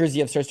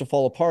Kurziev starts to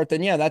fall apart,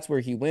 then yeah, that's where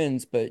he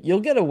wins. But you'll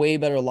get a way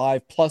better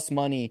live plus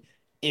money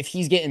if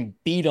he's getting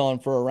beat on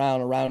for a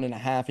round and a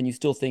half, and you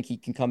still think he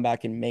can come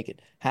back and make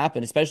it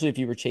happen, especially if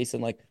you were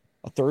chasing like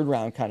a third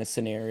round kind of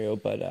scenario.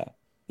 But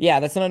yeah,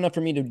 that's not enough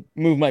for me to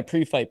move my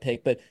pre-fight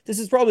pick. But this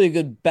is probably a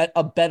good bet,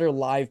 a better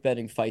live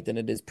betting fight than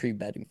it is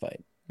pre-betting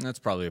fight. That's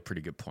probably a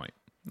pretty good point.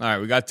 All right,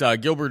 we got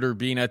Gilbert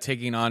Urbina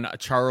taking on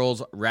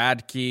Charles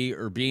Radke.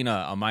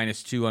 Urbina, a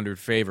minus 200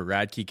 favor.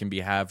 Radke can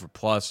be had for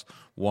plus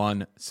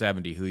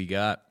 170. Who you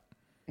got?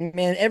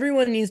 Man,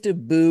 everyone needs to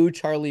boo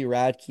Charlie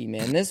Radke,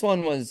 man. This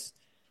one was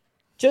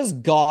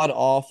just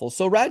god-awful.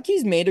 So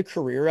Radke's made a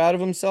career out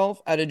of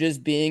himself out of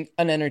just being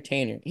an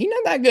entertainer. He's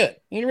not that good.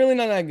 He's really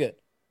not that good.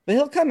 But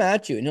he'll come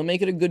at you, and he'll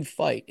make it a good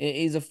fight.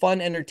 He's a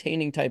fun,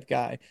 entertaining type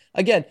guy.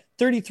 Again,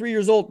 33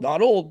 years old,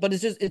 not old, but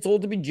it's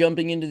old to be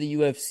jumping into the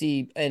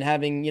UFC and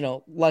having,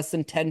 less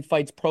than 10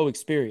 fights pro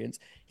experience.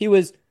 He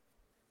was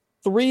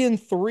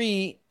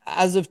 3-3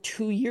 as of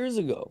 2 years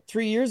ago.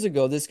 3 years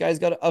ago, this guy's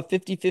got a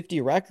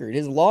 50-50 record.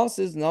 His loss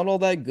is not all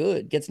that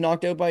good. Gets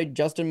knocked out by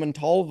Justin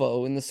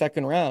Montalvo in the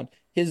second round.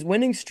 His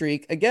winning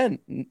streak, again,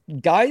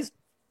 guys,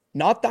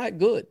 not that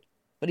good,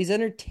 but he's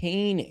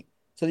entertaining.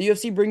 So the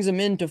UFC brings him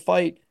in to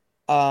fight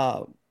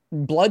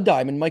Blood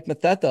Diamond, Mike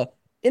Mathetha,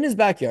 in his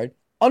backyard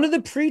under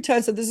the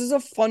pretense that this is a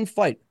fun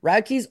fight.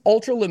 Radke's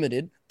ultra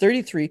limited,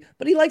 33,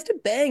 but he likes to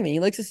bang, man. He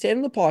likes to stand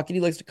in the pocket.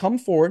 He likes to come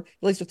forward.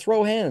 He likes to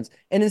throw hands.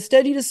 And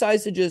instead he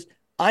decides to just,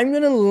 I'm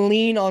going to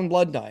lean on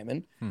Blood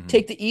Diamond,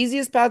 take the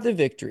easiest path to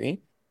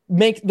victory,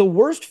 make the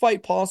worst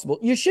fight possible.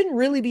 You shouldn't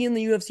really be in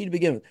the UFC to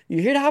begin with.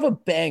 You're here to have a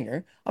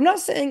banger. I'm not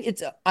saying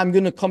I'm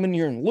going to come in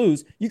here and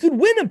lose. You could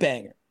win a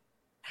banger.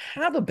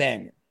 Have a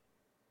banger.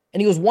 And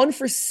he goes 1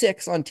 for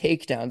 6 on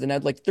takedowns and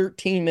had like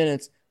 13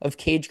 minutes of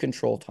cage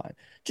control time.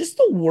 Just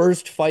the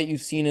worst fight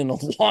you've seen in a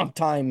long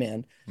time,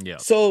 man. Yeah.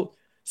 So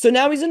So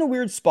now he's in a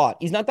weird spot.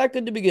 He's not that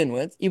good to begin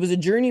with. He was a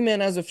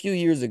journeyman as a few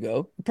years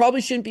ago.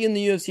 Probably shouldn't be in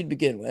the UFC to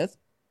begin with.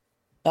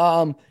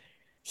 Um,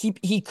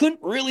 he couldn't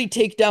really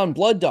take down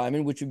Blood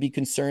Diamond, which would be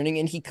concerning,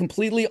 and he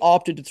completely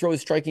opted to throw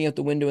his striking out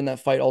the window in that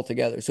fight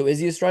altogether. So is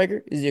he a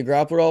striker? Is he a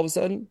grappler all of a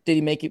sudden? Did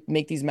he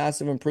make these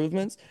massive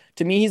improvements?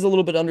 To me, he's a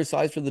little bit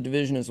undersized for the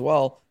division as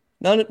well.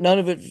 None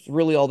of it's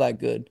really all that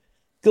good.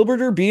 Gilbert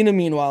Urbina,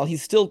 meanwhile,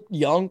 he's still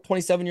young,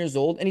 27 years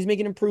old, and he's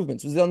making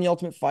improvements. Was on the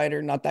Ultimate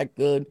Fighter, not that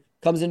good.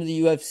 Comes into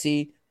the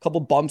UFC,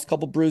 couple bumps,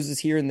 couple bruises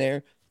here and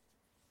there.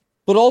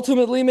 But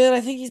ultimately, man, I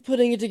think he's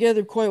putting it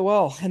together quite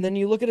well. And then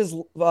you look at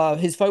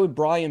his fight with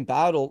Brian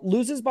Battle,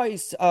 loses by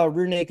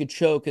rear naked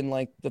choke in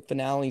like the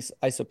finale,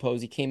 I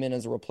suppose. He came in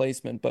as a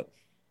replacement, but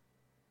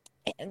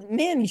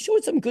man, he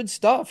showed some good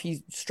stuff.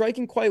 He's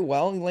striking quite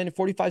well. He landed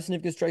 45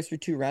 significant strikes through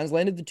 2 rounds,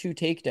 landed the 2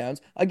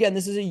 takedowns. Again,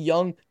 this is a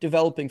young,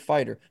 developing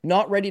fighter,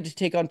 not ready to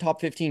take on top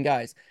 15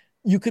 guys.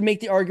 You could make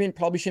the argument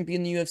probably shouldn't be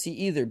in the UFC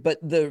either, but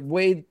the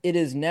way it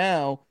is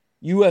now,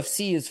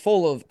 UFC is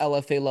full of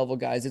LFA level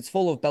guys. It's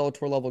full of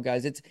Bellator level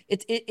guys.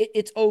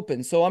 It's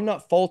open. So I'm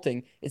not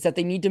faulting. It's that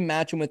they need to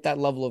match him with that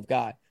level of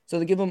guy. So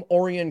they give him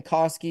Orion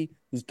Koski,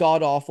 who's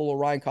god awful,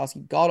 Orion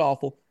Koski, god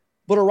awful.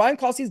 But Orion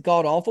Koski's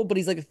god awful, but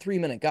he's like a 3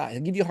 minute guy.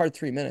 He'll give you a hard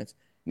 3 minutes.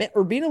 Man,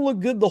 Urbina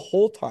looked good the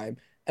whole time.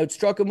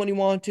 Outstruck him when he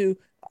wanted to,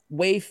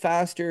 way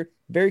faster,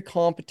 very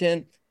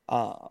competent.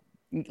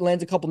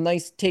 Lands a couple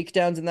nice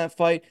takedowns in that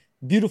fight.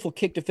 Beautiful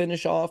kick to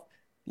finish off.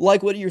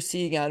 Like what you're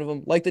seeing out of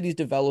him, like that he's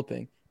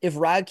developing. If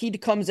Radke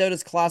comes out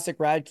as classic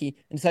Radke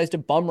and decides to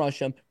bum rush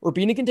him,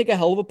 Urbina can take a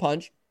hell of a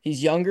punch.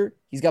 He's younger,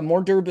 he's got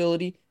more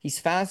durability, he's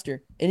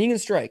faster, and he can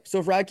strike. So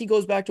if Radke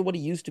goes back to what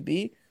he used to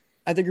be,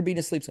 I think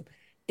Urbina sleeps him.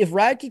 If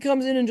Radke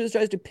comes in and just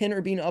tries to pin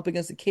Urbina up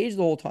against the cage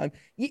the whole time,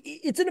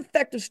 it's an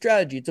effective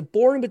strategy. It's a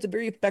boring, but it's a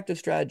very effective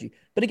strategy.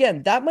 But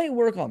again, that might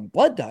work on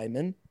Blood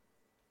Diamond.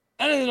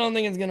 I don't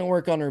think it's going to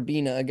work on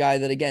Urbina, a guy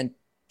that, again,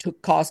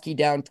 took Koski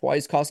down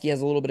twice. Koski has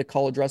a little bit of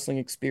college wrestling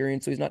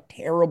experience, so he's not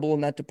terrible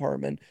in that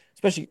department,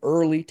 especially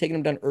early. Taking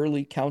him down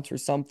early counts for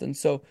something.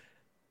 So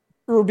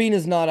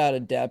Urbina's not out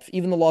of depth.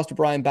 Even the loss to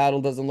Brian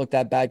Battle doesn't look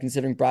that bad,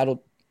 considering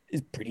Battle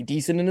is pretty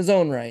decent in his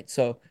own right.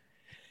 So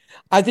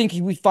I think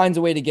he finds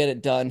a way to get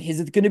it done. Is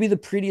it going to be the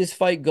prettiest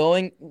fight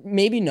going?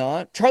 Maybe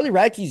not. Charlie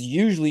Radke's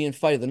usually in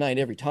fight of the night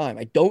every time.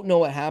 I don't know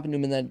what happened to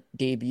him in that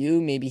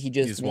debut. Maybe he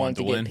just wanted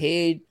to get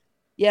paid.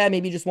 Yeah,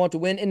 maybe you just want to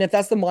win. And if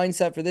that's the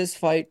mindset for this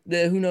fight,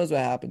 who knows what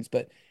happens.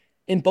 But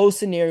in both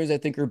scenarios, I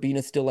think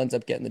Urbina still ends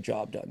up getting the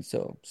job done.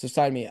 So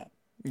sign me up.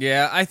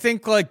 Yeah, I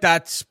think like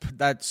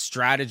that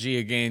strategy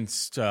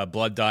against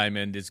Blood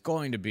Diamond is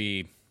going to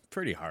be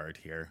pretty hard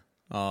here.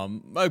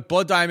 Like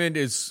Blood Diamond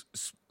is,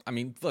 I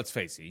mean, let's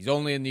face it, he's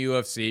only in the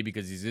UFC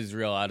because he's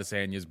Israel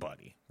Adesanya's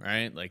buddy,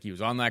 right? Like he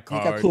was on that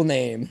card. He's got a cool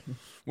name.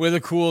 With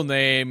a cool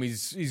name.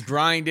 He's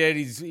grinded.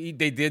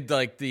 They did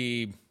like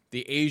the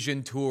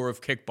Asian tour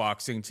of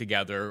kickboxing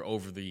together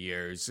over the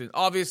years. And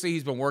obviously,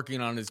 he's been working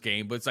on his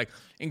game, but it's like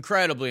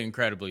incredibly,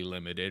 incredibly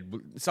limited.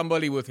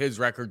 Somebody with his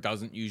record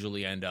doesn't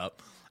usually end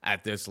up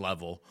at this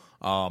level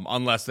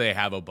unless they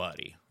have a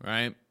buddy,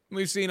 right?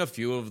 We've seen a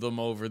few of them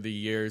over the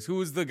years. Who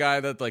was the guy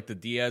that like the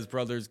Diaz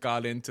brothers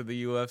got into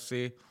the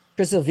UFC?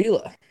 Chris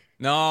Avila.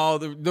 No,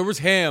 there was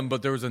him,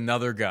 but there was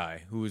another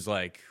guy who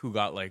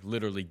got like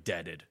literally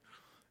deaded.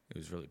 It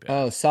was really bad.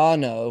 Oh,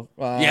 Sano.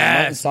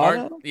 Yes.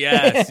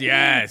 Yes.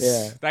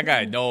 Yeah. That guy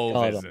had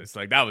no business.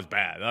 Like, that was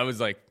bad. That was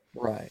like,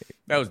 right.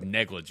 That was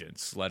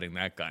negligence letting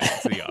that guy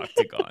into the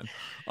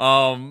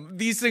octagon.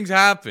 These things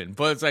happen,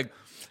 but it's like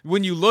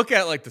when you look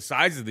at like the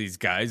size of these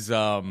guys,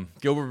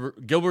 Gilbert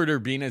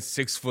Urbina is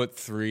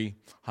 6'3",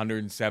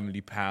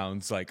 170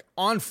 pounds. Like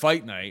on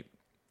fight night,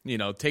 you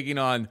know, taking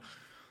on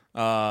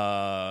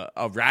a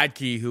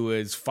Radke who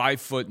is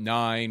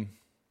 5'9",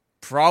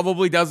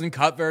 probably doesn't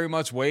cut very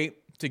much weight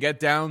to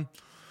get down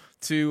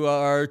to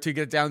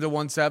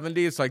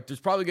 170. It's like there's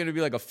probably going to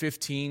be like a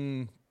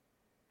 15,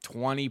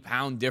 20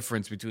 pound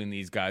difference between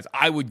these guys,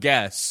 I would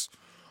guess,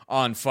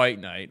 on fight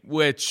night,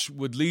 which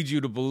would lead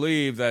you to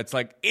believe that it's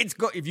like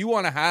if you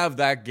want to have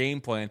that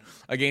game plan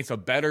against a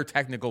better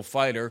technical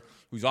fighter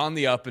who's on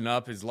the up and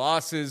up. His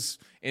losses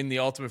in the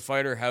Ultimate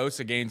Fighter house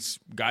against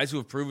guys who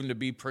have proven to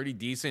be pretty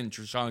decent,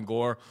 Trishan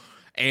Gore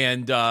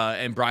and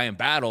Brian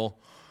Battle.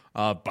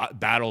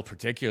 Battle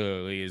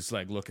particularly is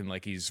like looking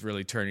like he's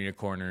really turning a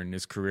corner in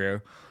his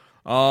career.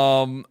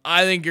 I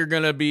think you're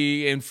going to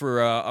be in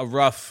for a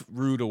rough,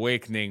 rude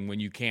awakening when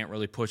you can't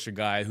really push a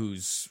guy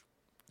who's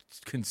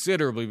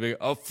considerably big,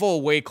 a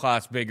full weight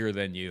class bigger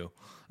than you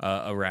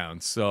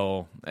around.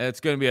 So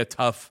it's going to be a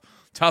tough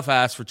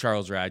ass for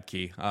Charles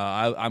Radke.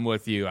 I'm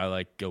with you. I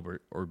like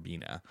Gilbert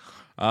Urbina.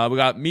 We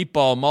got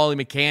Meatball Molly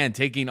McCann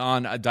taking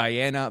on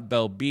Diana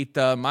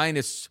Belbita,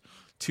 minus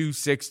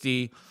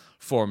 260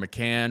 for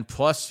McCann,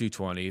 plus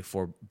 220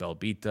 for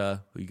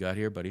Belbita. Who you got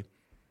here, buddy?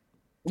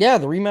 Yeah,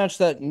 the rematch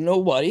that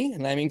nobody,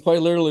 and I mean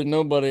quite literally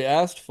nobody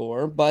asked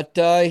for, but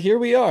here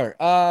we are.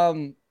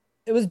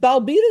 it was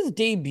Balbita's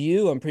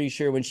debut, I'm pretty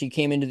sure, when she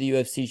came into the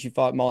UFC, she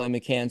fought Molly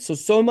McCann.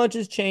 So much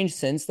has changed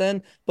since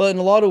then, but in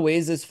a lot of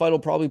ways, this fight will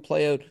probably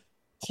play out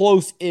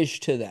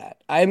close-ish to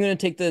that. I am going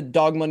to take the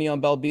dog money on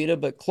Balbita,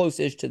 but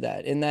close-ish to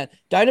that. In that,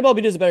 Dinah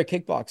Balbita is a better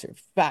kickboxer.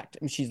 Fact.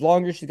 I mean, she's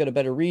longer, she's got a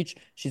better reach,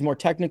 she's more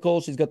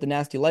technical, she's got the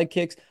nasty leg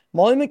kicks.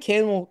 Molly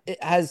McCann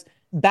has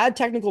bad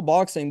technical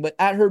boxing, but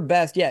at her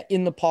best, yeah,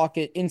 in the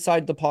pocket,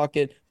 inside the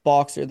pocket,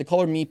 boxer. They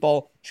call her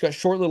Meatball. She's got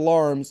short little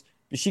arms.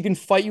 If she can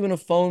fight you in a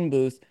phone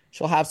booth,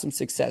 she'll have some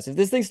success. If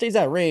this thing stays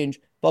at range,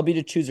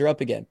 Balbita chews her up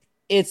again.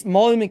 It's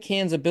Molly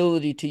McCann's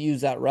ability to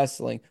use that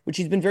wrestling, which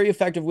she's been very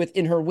effective with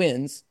in her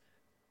wins.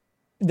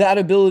 That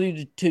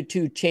ability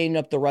to chain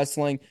up the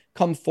wrestling,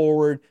 come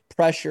forward,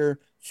 pressure,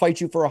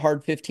 fight you for a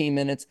hard 15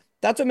 minutes.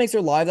 That's what makes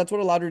her live. That's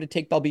what allowed her to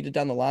take Balbita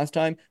down the last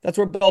time. That's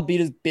where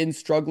Balbita's been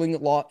struggling a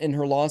lot in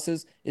her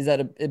losses, is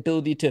that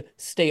ability to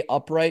stay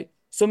upright.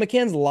 So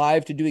McCann's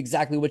live to do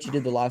exactly what she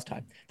did the last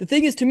time. The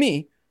thing is, to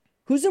me,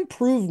 who's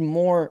improved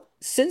more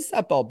since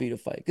that Balbita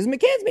fight? Because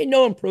McCann's made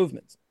no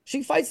improvements.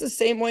 She fights the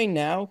same way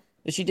now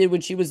as she did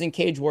when she was in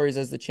Cage Warriors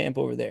as the champ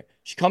over there.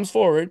 She comes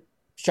forward,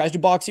 she tries to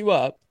box you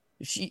up.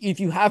 If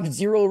you have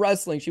zero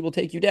wrestling, she will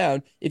take you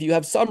down. If you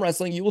have some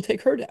wrestling, you will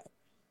take her down.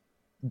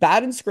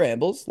 Bad in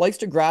scrambles, likes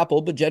to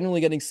grapple, but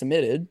generally getting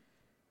submitted.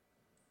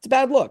 It's a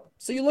bad look.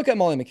 So you look at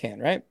Molly McCann,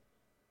 right?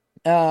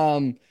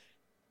 Kind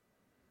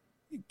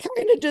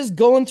of just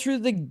going through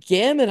the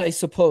gamut, I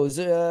suppose.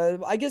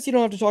 I guess you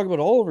don't have to talk about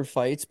all of her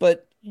fights,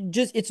 but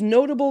just it's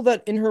notable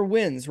that in her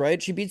wins,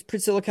 right? She beats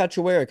Priscilla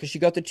Cachoeira because she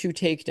got the 2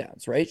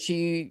 takedowns, right?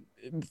 She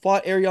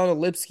fought Ariana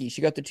Lipski.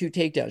 She got the 2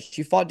 takedowns.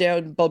 She fought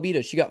down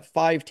Balbita. She got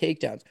 5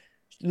 takedowns.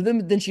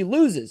 Then she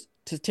loses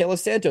to Taylor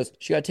Santos.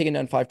 She got taken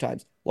down 5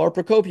 times. Laura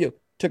Procopio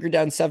took her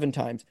down 7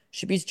 times.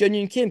 She beats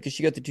Jeonyun Kim because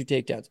she got the 2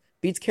 takedowns.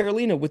 Beats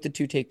Carolina with the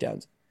 2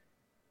 takedowns.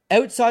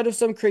 Outside of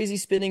some crazy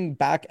spinning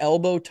back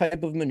elbow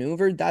type of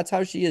maneuver, that's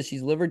how she is.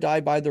 She's live or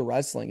die by the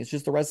wrestling. It's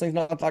just the wrestling's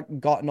not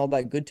gotten all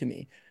that good to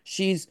me.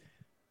 She's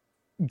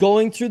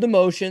going through the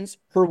motions.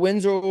 Her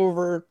wins are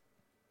over.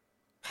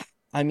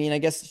 I mean, I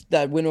guess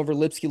that win over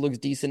Lipski looks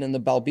decent in the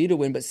Balbita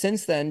win, but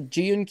since then,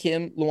 Jeonyun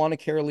Kim, Luana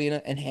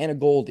Carolina, and Hannah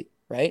Goldie,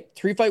 right?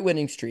 3-fight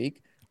winning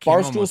streak. Kim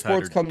Barstool almost had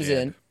Sports her comes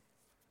dead. in.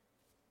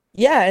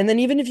 Yeah, and then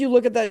even if you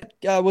look at that,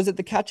 was it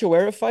the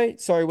Cachoeira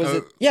fight? Sorry, was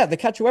it? Yeah, the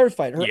Cachoeira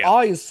fight. Her Yeah.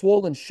 eye is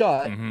swollen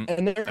shut, Mhm.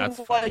 and they're That's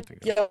the fight I'm like,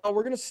 thinking of. "Yeah,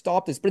 we're gonna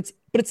stop this," but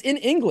it's in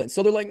England,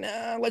 so they're like,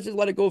 "Nah, let's just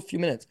let it go a few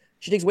minutes."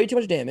 She takes way too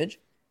much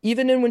damage.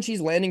 Even in when she's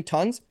landing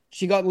tons,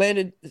 she got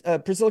landed.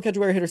 Priscilla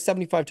Cachoeira hit her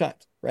 75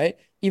 times, right?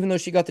 Even though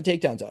she got the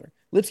takedowns on her.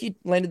 Lipski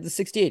landed the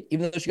 68,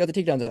 even though she got the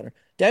takedowns on her.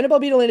 Diana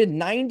Balbita landed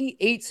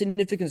 98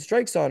 significant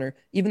strikes on her,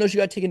 even though she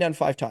got taken down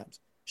 5 times.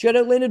 She got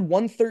outlanded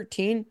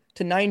 113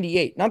 to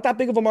 98. Not that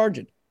big of a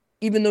margin,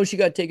 even though she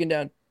got taken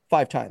down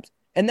 5 times.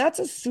 And that's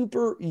a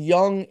super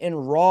young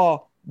and raw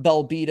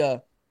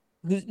Balbita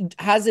who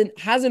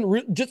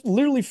just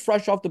literally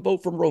fresh off the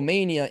boat from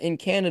Romania in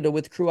Canada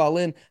with Crew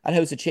Alin at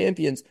House of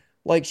Champions.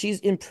 Like, she's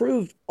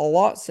improved a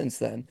lot since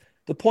then.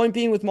 The point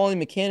being with Molly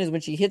McCann is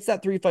when she hits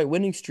that 3-fight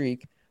winning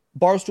streak,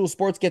 Barstool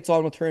Sports gets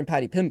on with her and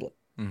Patty Pimblett,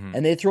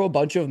 and they throw a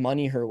bunch of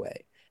money her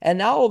way. And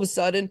now all of a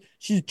sudden,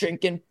 she's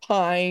drinking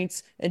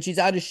pints and she's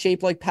out of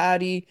shape like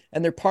Patty,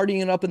 and they're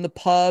partying up in the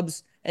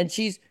pubs. And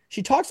she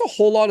talks a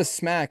whole lot of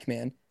smack,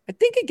 man. I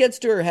think it gets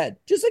to her head,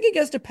 just like it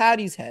gets to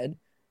Patty's head.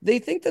 They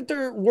think that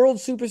they're world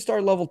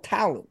superstar level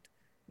talent,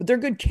 but they're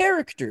good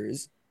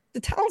characters.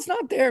 The talent's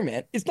not there,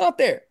 man. It's not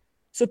there.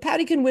 So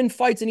Patty can win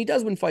fights, and he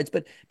does win fights,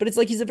 but it's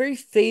like he's a very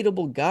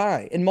fadeable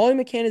guy. And Molly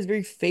McCann is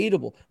very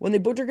fadeable. When they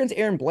booked her against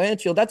Aaron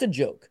Blanchfield, that's a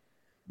joke.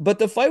 But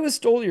the fight with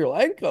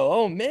Stoliarenko,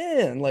 oh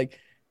man, like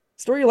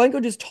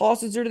Stoliarenko just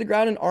tosses her to the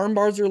ground and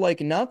armbars her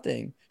like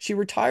nothing. She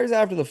retires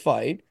after the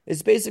fight.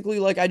 It's basically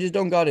like, I just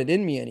don't got it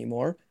in me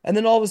anymore. And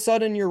then all of a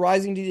sudden, you're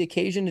rising to the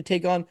occasion to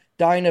take on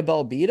Diana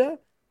Balbita.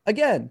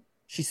 Again,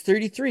 she's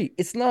 33.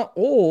 It's not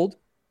old,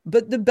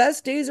 but the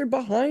best days are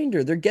behind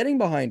her. They're getting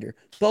behind her.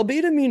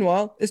 Balbita,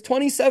 meanwhile, is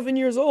 27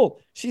 years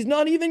old. She's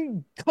not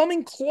even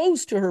coming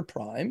close to her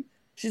prime.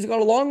 She's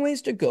got a long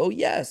ways to go,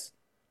 yes.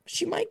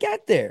 She might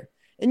get there.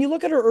 And you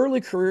look at her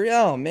early career,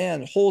 oh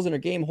man, holes in her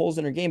game, holes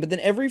in her game. But then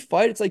every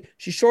fight, it's like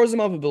she shores them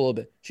up a little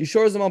bit. She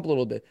shores them up a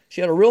little bit.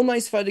 She had a real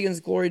nice fight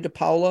against Gloria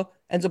DePaula,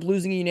 ends up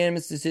losing a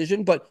unanimous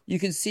decision, but you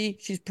can see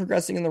she's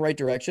progressing in the right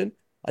direction.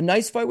 A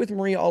nice fight with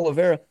Maria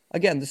Oliveira.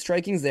 Again, the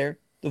striking's there,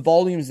 the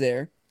volume's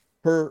there.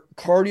 Her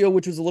cardio,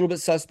 which was a little bit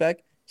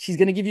suspect, she's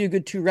going to give you a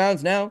good 2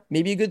 rounds now,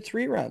 maybe a good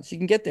 3 rounds. She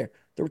can get there.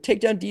 The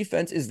takedown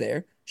defense is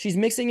there. She's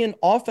mixing in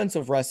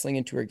offensive wrestling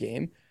into her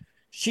game.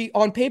 She,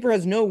 on paper,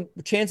 has no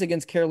chance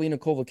against Karolina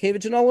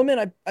Kowalkiewicz, and I'll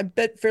admit, I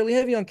bet fairly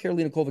heavy on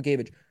Karolina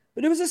Kowalkiewicz,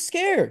 but it was a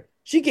scare.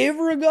 She gave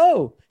her a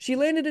go. She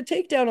landed a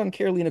takedown on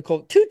Karolina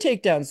Kowalkiewicz. 2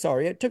 takedowns,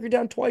 sorry. It took her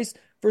down twice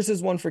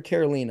versus 1 for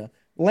Karolina.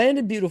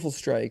 Landed beautiful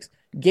strikes.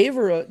 Gave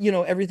her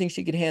everything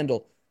she could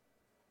handle.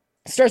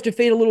 Starts to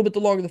fade a little bit the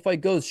longer the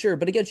fight goes, sure.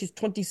 But again, she's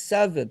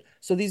 27.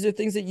 So these are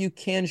things that you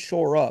can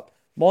shore up.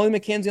 Molly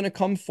McCann's going to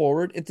come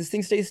forward. If this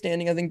thing stays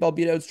standing, I think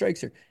Balbita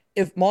outstrikes her.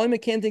 if Molly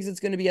McCann thinks it's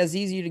going to be as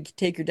easy to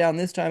take her down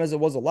this time as it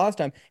was the last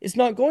time, it's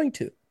not going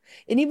to.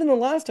 And even the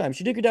last time,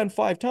 she took her down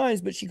 5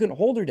 times, but she couldn't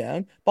hold her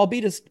down.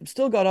 Balbita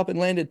still got up and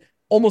landed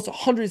almost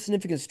 100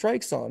 significant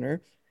strikes on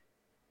her.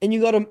 And you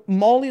got a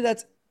Molly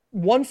that's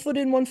 1 foot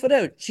in, 1 foot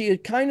out. She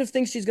kind of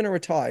thinks she's going to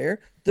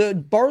retire. The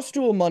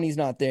Barstool money's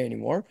not there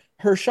anymore.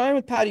 Her shine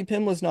with Patty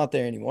Pimlett's not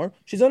there anymore.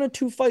 She's on a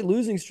 2-fight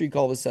losing streak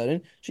all of a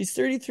sudden. She's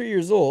 33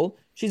 years old.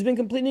 She's been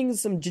completing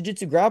some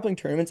jiu-jitsu grappling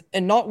tournaments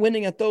and not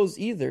winning at those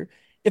either.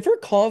 If her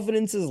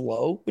confidence is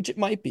low, which it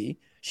might be,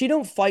 she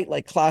don't fight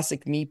like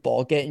classic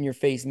meatball, get in your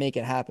face, make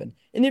it happen.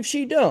 And if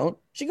she don't,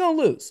 she gonna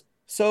lose.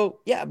 So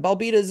yeah,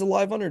 Balbita is a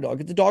live underdog.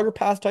 It's a dog or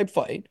pass type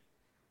fight.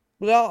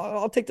 But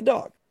I'll take the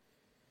dog.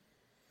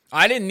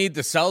 I didn't need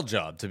the sell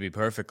job, to be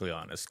perfectly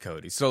honest,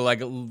 Cody. So,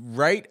 like,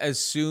 right as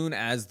soon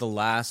as the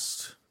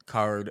last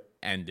card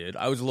ended,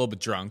 I was a little bit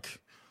drunk,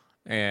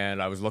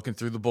 and I was looking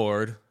through the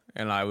board,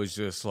 and I was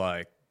just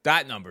like,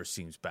 that number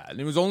seems bad.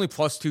 And it was only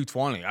plus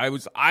 220.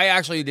 I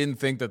actually didn't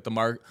think that the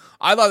mark.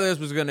 I thought this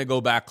was going to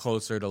go back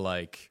closer to,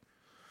 like,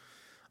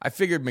 I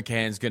figured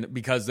McCann's going to,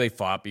 because they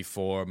fought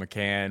before,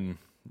 McCann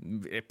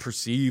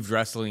perceived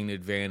wrestling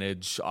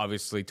advantage,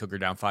 obviously took her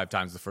down 5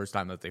 times the first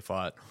time that they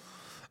fought.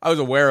 I was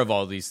aware of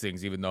all these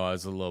things, even though I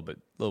was a little bit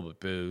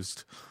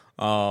boozed.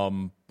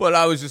 But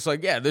I was just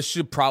like, yeah, this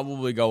should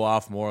probably go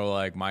off more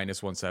like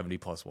minus 170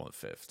 plus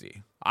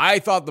 150. I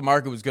thought the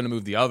market was going to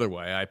move the other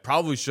way. I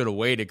probably should have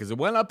waited because it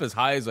went up as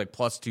high as like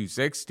plus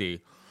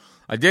 260.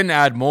 I didn't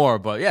add more,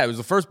 but yeah, it was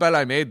the first bet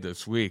I made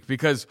this week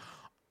because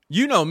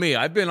you know me.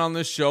 I've been on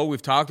this show.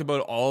 We've talked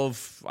about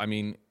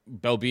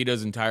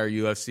Belbita's entire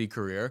UFC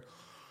career.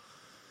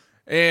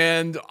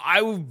 And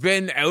I've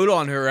been out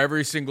on her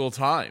every single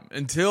time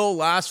until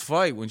last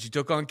fight when she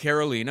took on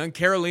Carolina. And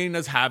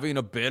Carolina's having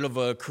a bit of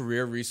a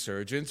career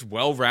resurgence,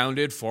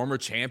 well-rounded, former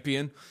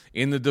champion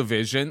in the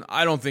division.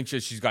 I don't think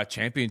that she's got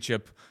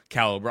championship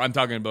caliber. I'm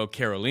talking about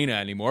Carolina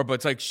anymore, but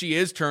it's like she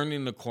is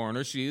turning the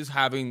corner. She is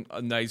having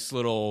a nice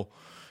little,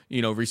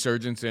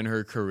 resurgence in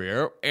her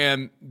career.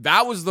 And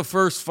that was the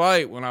first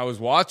fight when I was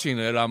watching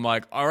it. I'm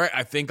like, all right,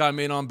 I think I'm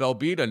in on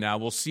Belbita now.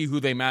 We'll see who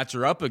they match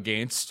her up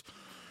against.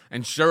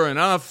 And sure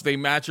enough, they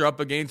match her up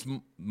against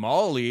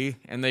Molly,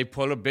 and they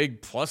put a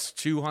big plus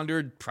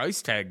 200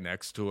 price tag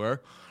next to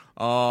her.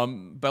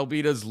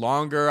 Belbita's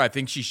longer. I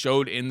think she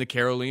showed in the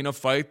Carolina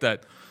fight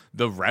that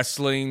the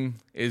wrestling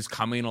is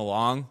coming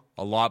along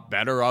a lot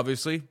better,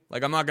 obviously.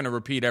 Like, I'm not going to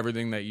repeat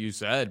everything that you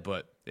said,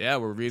 but yeah,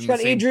 we're reading the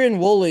same. Adrian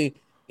Woolley.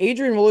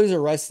 Adrian Woolley's a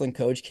wrestling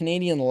coach,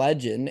 Canadian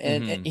legend,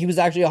 and he was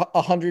actually a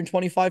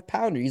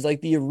 125-pounder. He's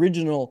like the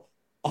original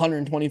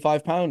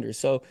 125-pounder.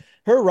 So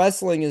her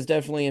wrestling is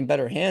definitely in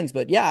better hands.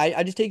 But yeah,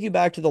 I just take you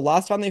back to the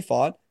last time they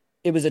fought.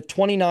 It was a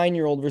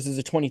 29-year-old versus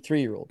a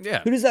 23-year-old.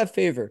 Yeah. Who does that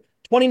favor?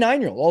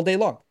 29-year-old all day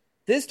long.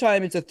 This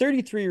time it's a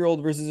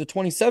 33-year-old versus a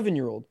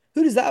 27-year-old.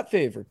 Who does that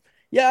favor?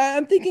 Yeah,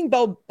 I'm thinking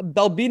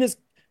Balbina's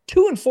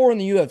 2-4 in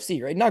the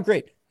UFC, right? Not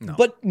great. No.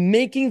 But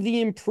making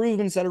the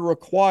improvements that are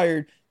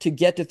required to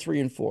get to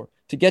 3-4,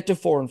 to get to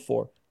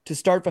 4-4, to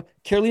start.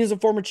 Carolina's a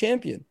former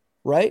champion.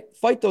 Right?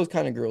 Fight those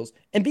kind of girls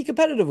and be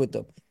competitive with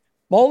them.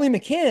 Molly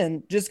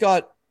McCann just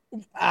got,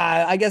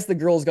 I guess the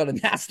girl's got a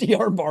nasty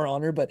armbar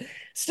on her, but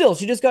still,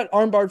 she just got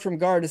armbarred from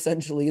guard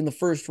essentially in the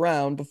first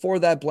round. Before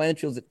that,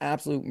 Blanchfield's an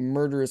absolute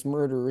murderous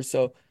murderer.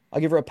 So I'll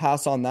give her a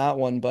pass on that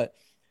one. But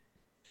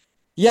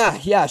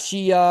yeah,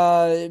 she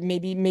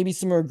maybe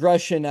some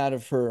regression out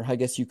of her, I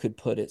guess you could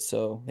put it.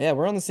 So yeah,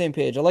 we're on the same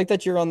page. I like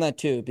that you're on that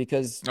too,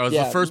 because that was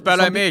the first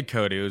bet I made,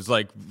 Cody. It was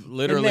like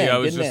literally I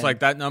was just like,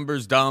 that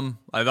number's dumb.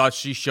 I thought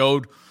she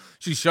showed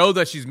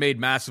that she's made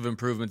massive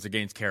improvements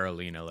against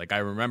Carolina. Like I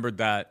remembered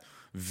that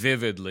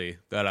vividly,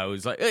 that I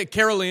was like, hey,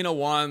 Carolina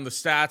won. The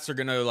stats are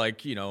gonna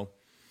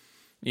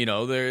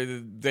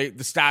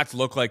the stats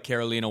look like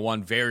Carolina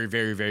won very,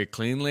 very, very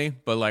cleanly,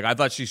 but like I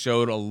thought she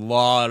showed a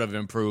lot of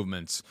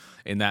improvements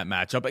in that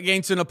matchup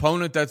against an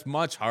opponent that's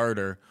much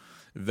harder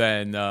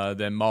than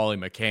Molly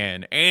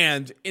McCann.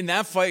 And in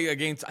that fight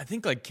against, I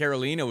think like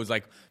Carolina was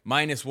like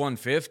minus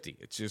 150.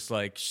 It's just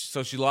like,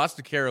 so she lost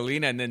to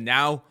Carolina, and then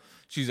now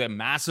she's a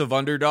massive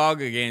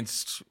underdog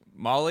against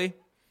Molly.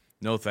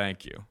 No,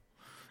 thank you.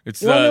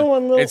 It's the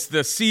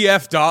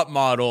CF dot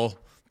model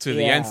to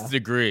the nth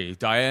degree.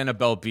 Diana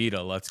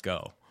Belbita, let's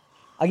go.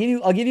 I'll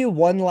give you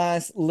one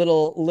last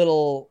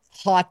little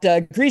hot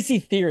greasy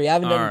theory. I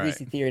haven't done a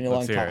greasy theory in a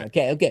long time.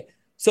 Okay.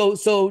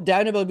 So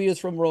Diana Belbita is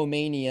from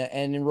Romania,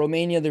 and in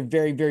Romania they're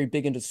very, very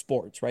big into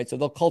sports, right? So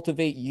they'll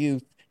cultivate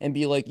youth and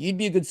be like, you'd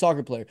be a good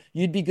soccer player,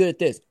 you'd be good at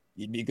this,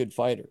 you'd be a good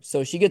fighter.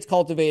 So she gets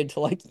cultivated to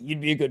like,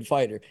 you'd be a good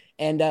fighter,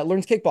 and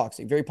learns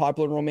kickboxing. Very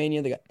popular in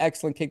Romania. They got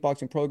excellent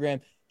kickboxing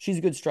program. She's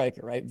a good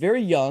striker, right?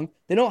 Very young.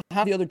 They don't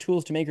have the other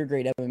tools to make her a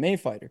great MMA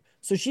fighter.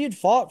 So she had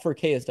fought for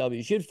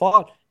KSW. She had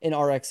fought in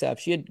RXF.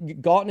 She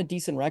had gotten a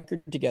decent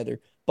record together.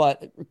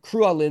 But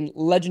Krualin,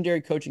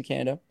 legendary coach in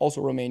Canada, also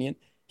Romanian,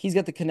 he's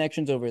got the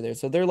connections over there.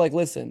 So they're like,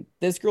 listen,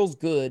 this girl's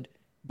good,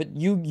 but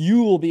you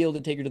will be able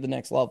to take her to the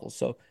next level.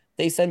 So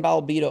they send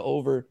Balbita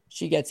over.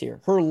 She gets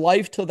here. Her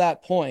life to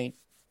that point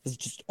has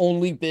just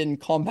only been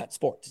combat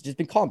sports. It's just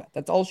been combat.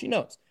 That's all she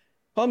knows.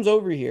 Comes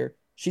over here.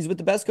 She's with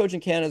the best coach in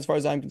Canada, as far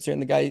as I'm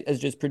concerned. The guy has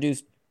just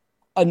produced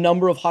a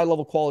number of high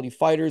level quality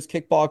fighters,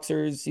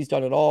 kickboxers. He's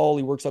done it all.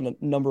 He works on a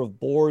number of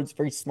boards.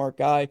 Very smart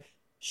guy.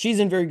 She's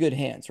in very good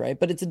hands, right?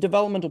 But it's a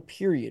developmental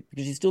period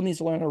because she still needs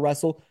to learn how to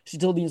wrestle. She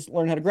still needs to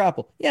learn how to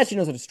grapple. Yeah, she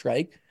knows how to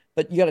strike,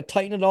 but you got to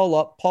tighten it all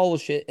up,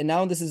 polish it. And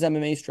now this is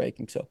MMA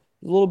striking. So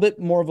a little bit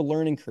more of a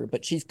learning curve.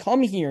 But she's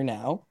come here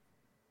now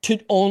to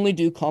only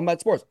do combat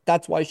sports.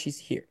 That's why she's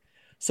here.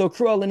 So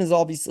Cruel Lin is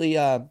obviously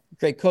a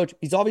great coach.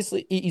 He's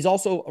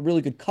also a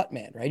really good cut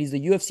man, right? He's a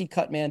UFC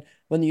cut man.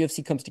 When the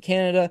UFC comes to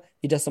Canada,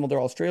 he does some of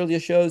their Australia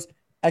shows.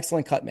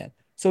 Excellent cut man.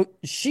 So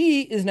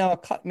she is now a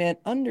cut man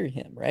under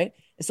him, right?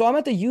 So I'm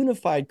at the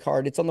Unified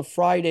card. It's on the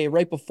Friday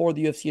right before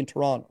the UFC in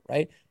Toronto,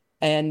 right?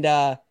 And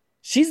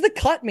she's the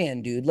cut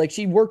man, dude. Like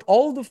she worked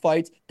all of the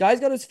fights. Guy's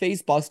got his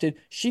face busted.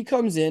 She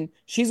comes in.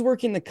 She's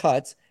working the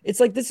cuts. It's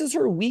like this is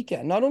her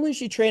weekend. Not only is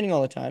she training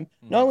all the time,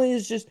 not only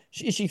is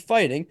she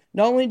fighting,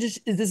 not only just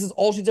is this is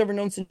all she's ever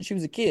known since she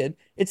was a kid.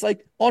 It's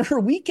like on her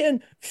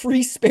weekend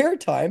free spare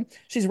time,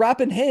 she's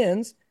wrapping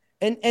hands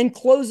and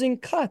closing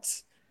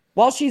cuts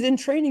while she's in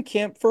training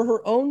camp for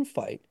her own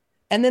fight.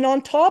 And then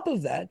on top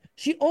of that,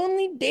 she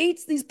only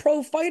dates these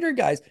pro fighter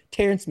guys,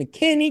 Terrence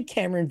McKinney,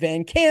 Cameron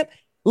Van Camp.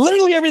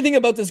 Literally everything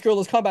about this girl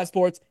is combat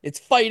sports. It's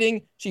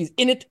fighting. She's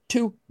in it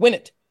to win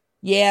it.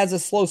 Yeah, it's a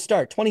slow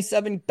start.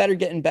 27, better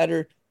getting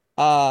better.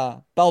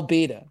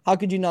 Balbita. How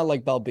could you not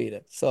like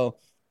Balbita? So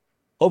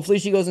hopefully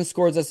she goes and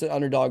scores us an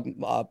underdog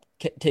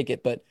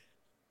ticket. But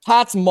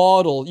Pat's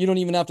model, you don't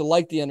even have to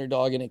like the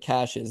underdog and it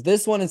cashes.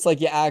 This one, it's like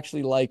you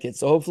actually like it.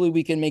 So hopefully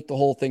we can make the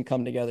whole thing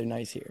come together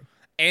nice here.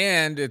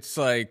 And it's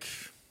like,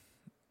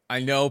 I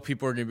know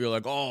people are going to be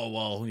like, oh,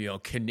 well,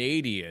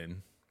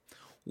 Canadian.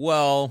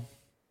 Well,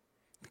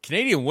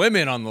 Canadian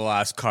women on the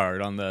last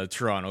card, on the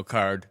Toronto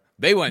card,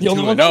 they went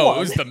 2-0. It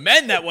was the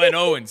men that went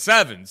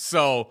 0-7.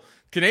 So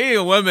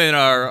Canadian women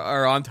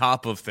are on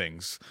top of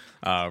things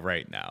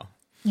right now.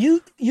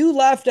 You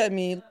laughed at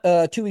me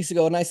 2 weeks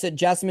ago, and I said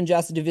Jasmine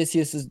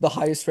Jasudavicius is the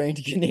highest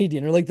ranked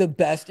Canadian, or like the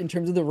best in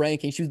terms of the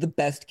ranking. She was the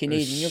best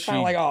Canadian. You're kind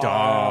of like, oh,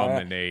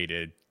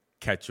 dominated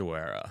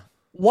Cachoeira.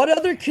 What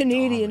other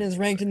Canadian is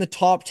ranked in the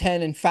top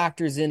 10 and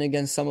factors in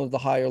against some of the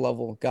higher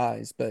level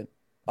guys? But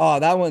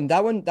that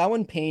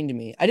one pained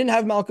me. I didn't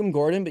have Malcolm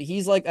Gordon, but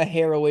he's like a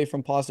hair away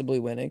from possibly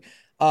winning.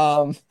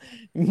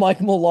 Mike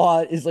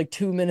Malott is like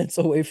 2 minutes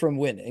away from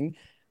winning.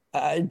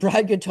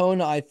 Brad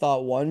Katona, I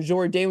thought won.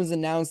 Jourdain was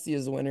announced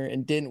as a winner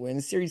and didn't win.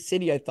 Series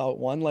City, I thought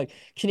won. Like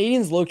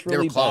Canadians looked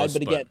really bad,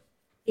 but again,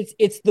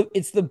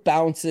 it's the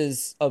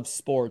bounces of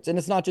sports, and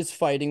it's not just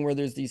fighting where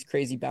there's these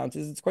crazy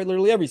bounces. It's quite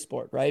literally every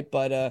sport, right?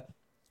 But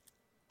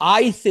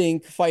I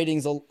think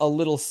fighting's a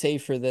little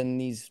safer than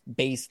these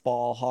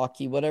baseball,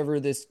 hockey, whatever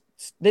this.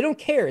 They don't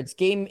care. It's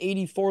game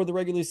 84 of the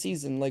regular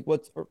season. Like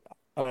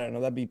I don't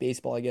know. That'd be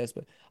baseball, I guess.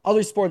 But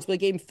other sports, like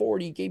game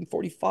 40, game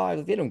 45,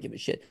 like, they don't give a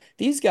shit.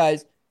 These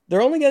guys,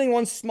 they're only getting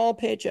one small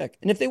paycheck,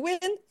 and if they win,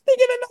 they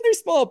get another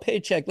small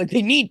paycheck. Like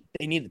they need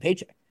the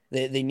paycheck.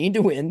 They need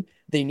to win.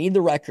 They need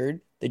the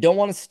record. They don't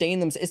want to stain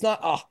them. It's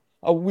not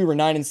we were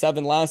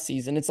 9-7 last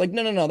season. It's like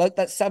no.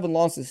 That 7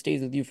 losses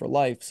stays with you for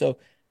life. So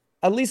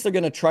at least they're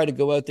going to try to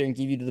go out there and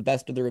give you to the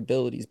best of their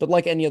abilities. But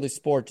like any other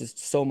sport, just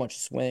so much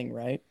swing,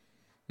 right?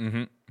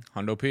 Mm-hmm.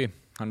 Hundo P.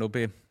 All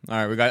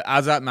right, we got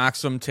Azat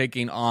Maxim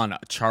taking on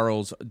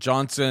Charles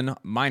Johnson.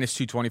 Minus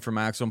 220 for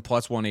Maxim,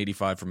 plus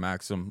 185 for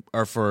Maxim,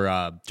 or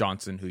for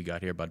Johnson, who you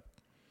got here, bud.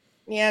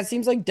 Yeah, it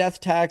seems like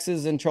death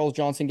taxes and Charles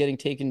Johnson getting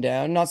taken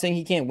down. I'm not saying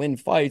he can't win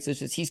fights. It's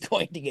just he's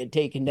going to get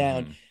taken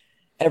down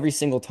every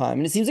single time.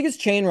 And it seems like it's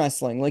chain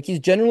wrestling. Like he's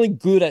generally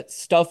good at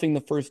stuffing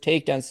the first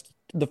takedowns,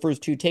 the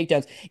first 2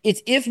 takedowns.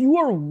 It's if you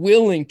are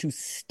willing to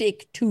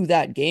stick to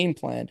that game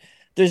plan,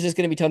 there's just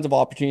going to be tons of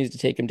opportunities to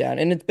take him down.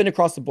 And it's been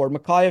across the board.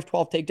 Makayev,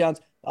 12 takedowns.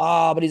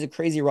 But he's a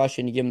crazy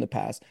Russian. You give him the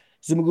pass.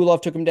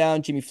 Zumagulov took him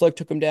down. Jimmy Flick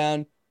took him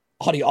down.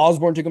 Audie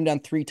Osborne took him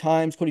down 3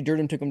 times. Cody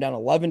Durden took him down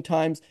 11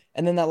 times.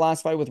 And then that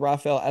last fight with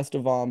Rafael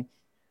Estevam,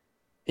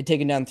 it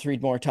taken down 3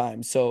 more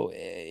times. So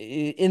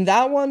in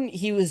that one,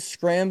 he was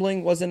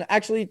scrambling.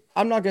 Actually,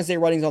 I'm not going to say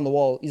writing's on the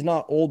wall. He's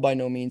not old by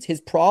no means. His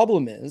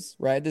problem is,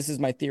 right? This is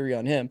my theory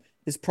on him.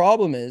 His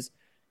problem is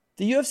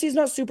the UFC is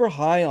not super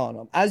high on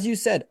him. As you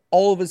said,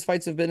 all of his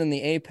fights have been in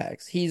the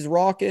Apex. He's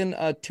rocking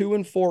a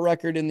 2-4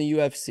 record in the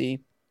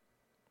UFC.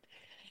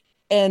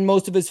 And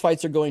most of his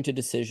fights are going to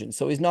decision.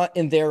 So he's not,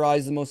 in their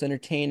eyes, the most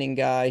entertaining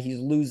guy. He's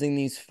losing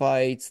these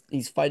fights.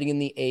 He's fighting in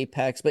the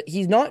Apex. But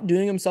he's not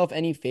doing himself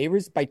any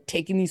favors by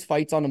taking these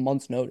fights on a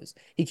month's notice.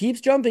 He keeps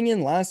jumping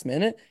in last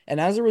minute. And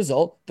as a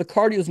result, the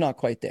cardio's not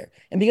quite there.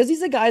 And because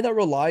he's a guy that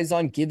relies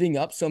on giving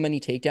up so many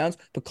takedowns,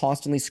 but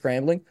constantly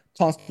scrambling,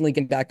 constantly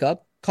getting back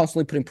up,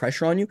 constantly putting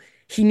pressure on you,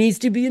 he needs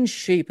to be in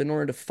shape in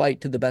order to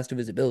fight to the best of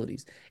his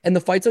abilities. And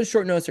the fights on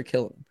short notice are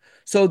killing him.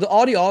 So the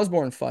Audie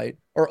Osborne fight,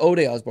 or Ode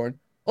Osborne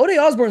Ode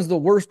Osborne's the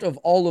worst of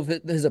all of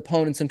his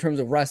opponents in terms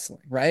of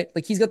wrestling, right?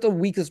 Like he's got the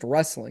weakest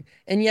wrestling.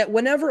 And yet,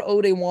 whenever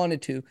Ode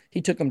wanted to,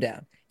 he took him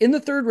down. In the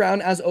third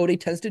round, as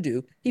Ode tends to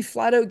do, he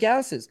flat out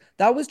gasses.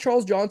 That was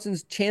Charles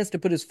Johnson's chance to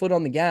put his foot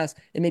on the gas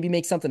and maybe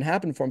make something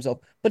happen for himself.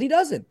 But he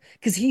doesn't,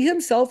 because he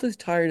himself is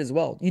tired as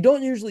well. You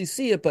don't usually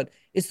see it, but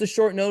it's the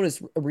short notice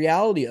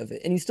reality of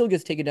it. And he still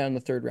gets taken down in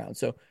the third round.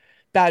 So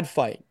bad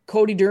fight.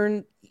 Cody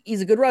Dern,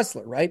 he's a good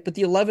wrestler, right? But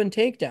the 11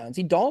 takedowns,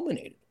 he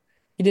dominated.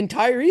 He didn't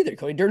tire either.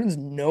 Cody Dern's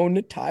known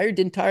to tire,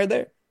 didn't tire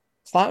there.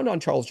 Clowned on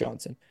Charles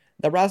Johnson.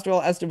 That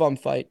Rafael Esteban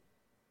fight,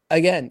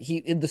 again,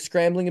 the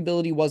scrambling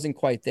ability wasn't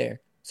quite there.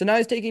 So now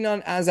he's taking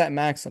on Azat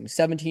Maxim,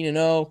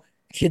 17-0.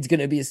 Kid's going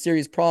to be a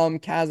serious problem.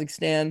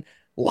 Kazakhstan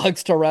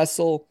likes to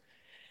wrestle.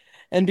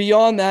 And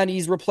beyond that,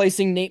 he's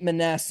replacing Nate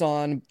Maness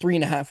on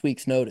 3.5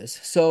 weeks' notice.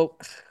 So,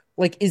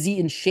 like, is he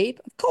in shape?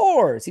 Of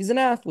course. He's an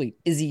athlete.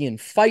 Is he in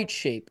fight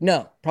shape?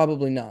 No,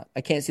 probably not. I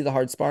can't see the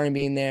hard sparring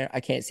being there. I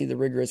can't see the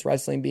rigorous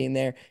wrestling being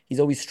there. He's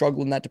always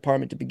struggled in that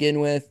department to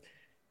begin with.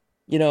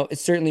 It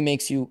certainly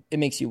makes you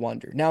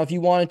wonder. Now, if you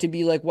wanted to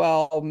be like,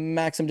 well,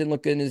 Maxim didn't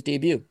look good in his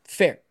debut.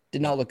 Fair.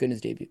 Did not look good in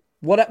his debut.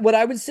 What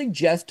I would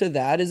suggest to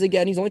that is,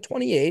 again, he's only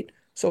 28,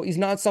 so he's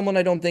not someone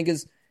I don't think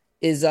is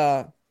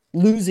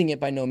losing it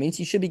by no means.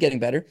 He should be getting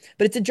better.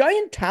 But it's a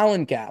giant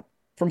talent gap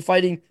from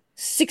fighting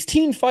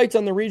 16 fights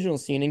on the regional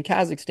scene in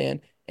Kazakhstan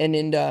and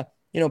in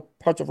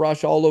parts of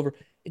Russia all over.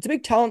 It's a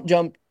big talent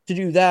jump to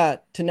do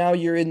that to now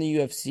you're in the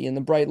UFC and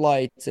the bright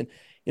lights and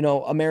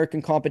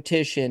American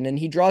competition, and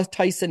he draws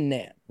Tyson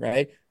Nam,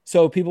 right?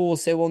 So people will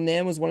say, well,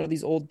 Nam was one of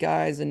these old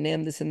guys and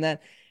Nam this and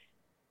that.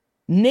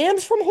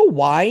 Nam's from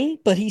Hawaii,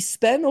 but he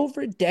spent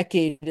over a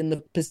decade in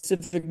the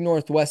Pacific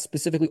Northwest,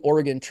 specifically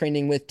Oregon,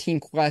 training with Team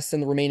Quest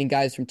and the remaining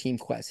guys from Team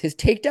Quest. His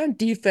takedown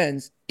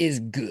defense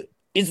is good.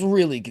 It's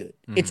really good.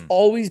 Mm-hmm. It's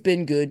always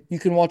been good. You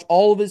can watch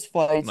all of his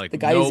fights. Like the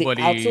guy is an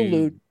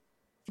absolute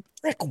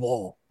brick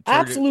wall.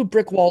 Absolute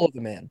brick wall of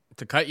a man.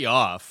 To cut you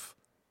off,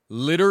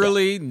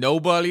 literally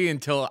nobody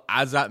until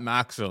Azat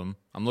Maxim,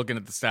 I'm looking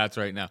at the stats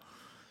right now,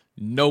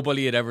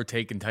 nobody had ever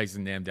taken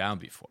Tyson Nam down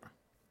before.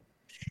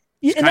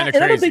 Yeah, and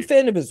I'm a big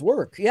fan of his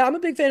work. Yeah, I'm a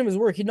big fan of his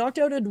work. He knocked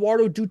out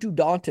Eduardo Dutu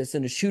Dantas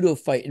in a Shudo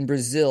fight in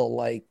Brazil,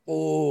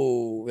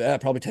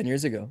 probably 10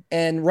 years ago.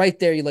 And right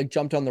there, he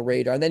jumped on the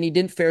radar. And then he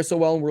didn't fare so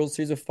well in World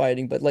Series of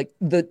Fighting. But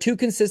the two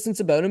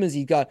consistents about him is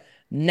he got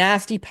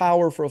nasty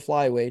power for a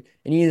flyweight,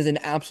 and he is an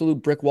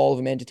absolute brick wall of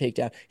a man to take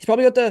down. He's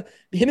probably got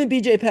him and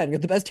BJ Penn got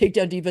the best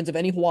takedown defense of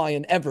any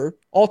Hawaiian ever,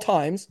 all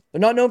times.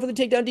 They're not known for the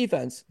takedown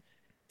defense.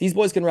 These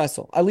boys can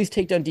wrestle. At least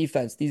takedown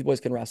defense, these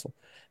boys can wrestle.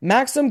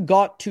 Maxim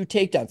got 2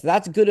 takedowns.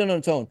 That's good on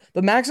its own.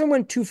 But Maxim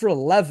went 2 for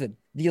 11.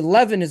 The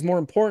 11 is more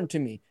important to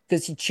me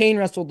because he chain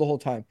wrestled the whole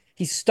time.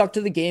 He stuck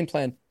to the game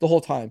plan the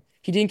whole time.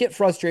 He didn't get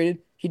frustrated.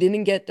 He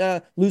didn't get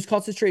lose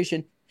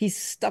concentration. He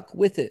stuck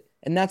with it.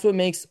 And that's what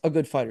makes a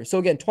good fighter. So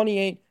again,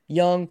 28,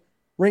 young,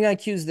 ring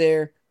IQ's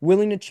there,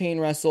 willing to chain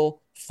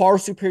wrestle, far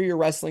superior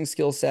wrestling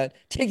skill set.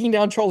 Taking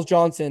down Charles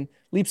Johnson,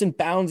 leaps and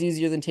bounds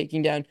easier than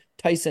taking down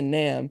Tyson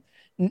Nam.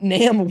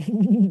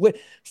 Nam with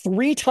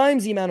 3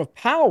 times the amount of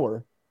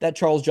power that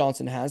Charles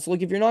Johnson has. So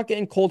if you're not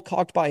getting cold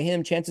cocked by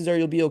him, chances are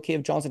you'll be okay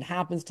if Johnson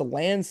happens to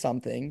land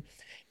something.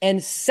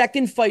 And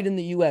second fight in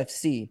the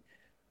UFC,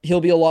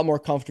 he'll be a lot more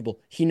comfortable.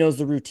 He knows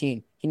the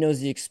routine. He knows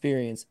the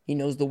experience. He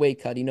knows the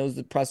weight cut. He knows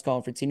the press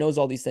conference. He knows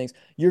all these things.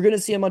 You're going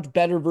to see a much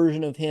better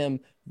version of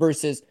him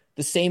versus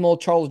the same old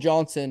Charles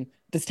Johnson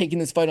that's taking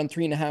this fight on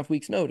 3.5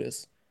 weeks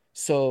notice.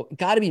 So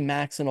got to be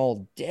Maxim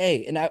all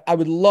day. And I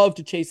would love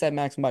to chase that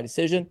Maxim by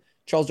decision.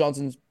 Charles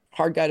Johnson's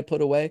hard guy to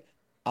put away.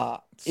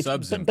 But is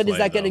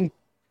that getting?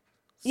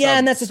 Yeah,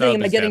 and that's the thing.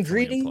 Am I getting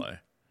greedy?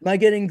 Am I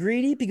getting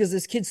greedy because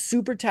this kid's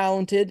super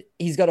talented?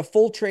 He's got a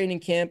full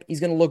training camp. He's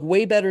going to look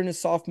way better in his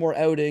sophomore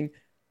outing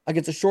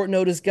against a short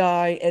notice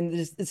guy, and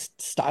his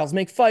styles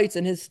make fights,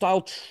 and his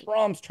style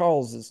trumps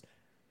Charles's.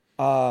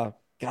 Got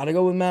to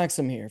go with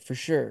Maxim here for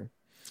sure.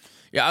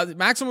 Yeah,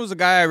 Maxim was a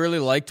guy I really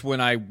liked when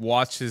I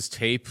watched his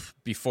tape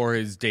before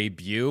his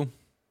debut.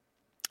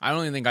 I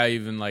don't even think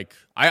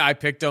I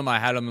picked him. I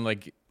had him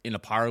in a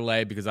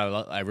parlay because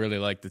I really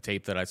liked the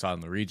tape that I saw in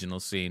the regional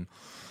scene.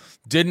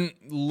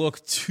 Didn't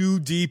look too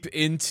deep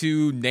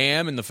into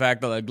Nam and the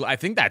fact that I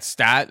think that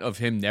stat of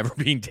him never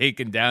being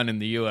taken down in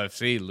the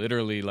UFC,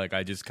 literally,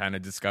 I just kind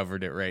of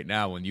discovered it right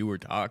now when you were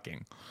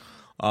talking.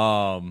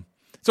 So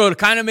it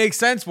kind of makes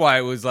sense why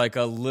it was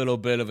a little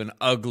bit of an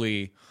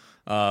ugly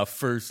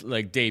first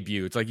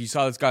debut. It's you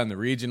saw this guy in the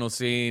regional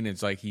scene.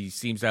 It's he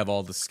seems to have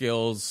all the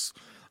skills.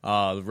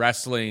 The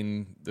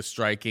wrestling, the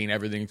striking,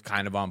 everything's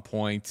kind of on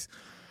point.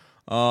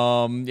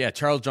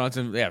 Charles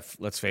Johnson,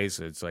 let's face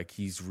it, it's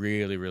he's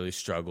really, really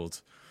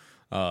struggled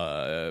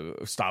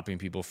stopping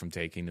people from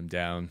taking him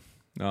down.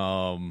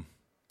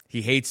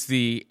 He hates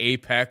the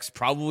apex,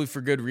 probably for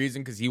good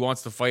reason, because he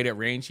wants to fight at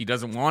range. He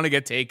doesn't want to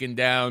get taken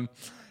down.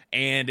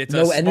 And it's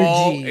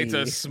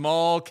a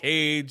small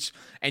cage,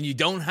 and you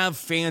don't have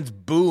fans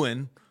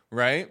booing,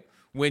 right?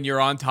 When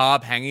you're on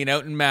top, hanging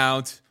out in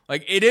mount.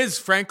 Like, it is,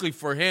 frankly,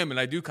 for him, and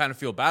I do kind of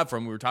feel bad for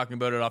him. We were talking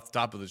about it off the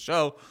top of the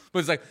show, but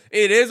it's like,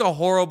 it is a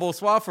horrible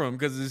spot for him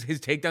because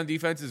his takedown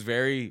defense is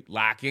very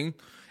lacking,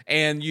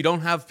 and you don't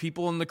have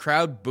people in the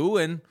crowd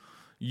booing,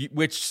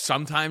 which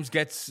sometimes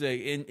gets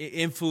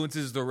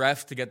influences the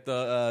ref to get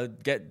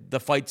the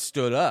fight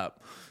stood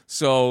up.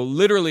 So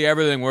literally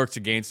everything works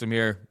against him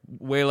here.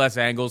 Way less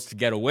angles to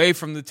get away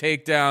from the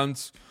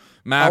takedowns.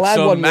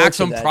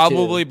 Maxim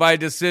probably by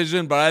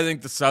decision, but I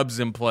think the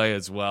sub's in play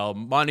as well.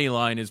 Money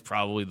line is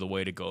probably the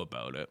way to go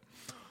about it.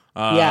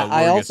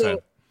 I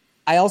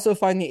also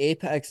find the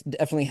Apex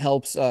definitely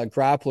helps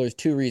grapplers.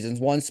 Two reasons: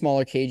 one,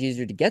 smaller cage,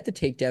 easier to get the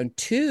takedown.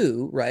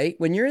 Two, right,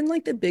 when you're in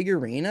like the big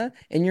arena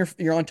and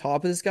you're on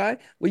top of this guy,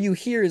 what you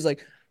hear is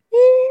like, woo!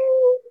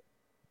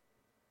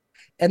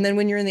 And then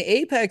when you're in the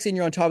Apex and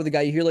you're on top of the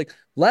guy, you hear like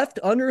left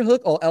underhook,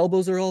 all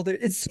elbows are all there.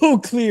 It's so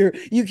clear.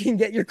 You can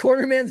get your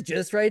corner man's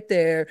just right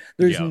there.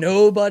 There's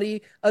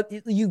nobody.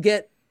 You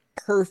get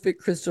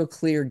perfect, crystal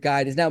clear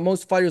guidance. Now,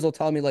 most fighters will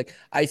tell me like,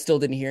 I still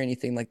didn't hear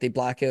anything. Like they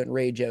black out and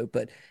rage out.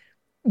 But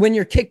when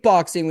you're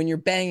kickboxing, when you're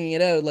banging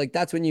it out, like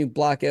that's when you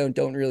black out and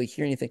don't really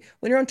hear anything.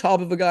 When you're on top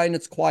of a guy in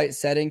its quiet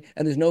setting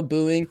and there's no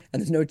booing and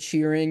there's no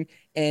cheering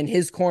and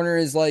his corner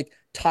is like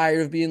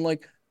tired of being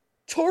like,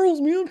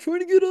 Charles, me, I'm trying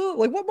to get up.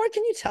 Like, why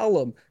can you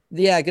tell him?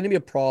 Yeah, going to be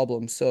a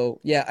problem. So,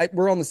 yeah,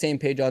 we're on the same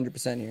page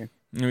 100% here.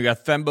 And we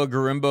got Themba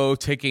Gorimbo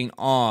taking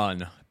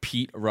on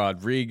Pete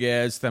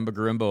Rodriguez. Themba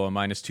Gorimbo, a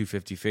minus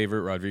 250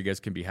 favorite. Rodriguez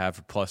can be had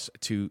for plus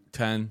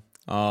 210.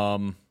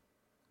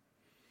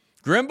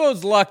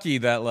 Gorimbo's lucky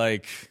that,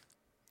 like,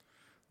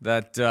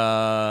 that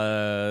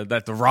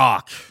The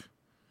Rock,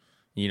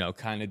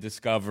 kind of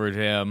discovered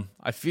him.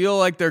 I feel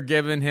like they're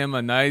giving him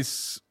a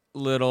nice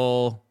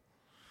little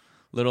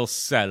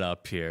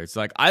setup here. It's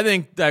like, I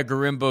think that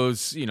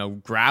Gorimbo's,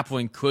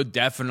 grappling could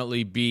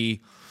definitely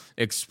be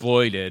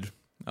exploited.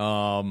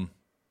 But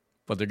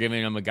they're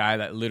giving him a guy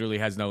that literally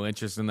has no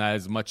interest in that,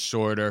 is much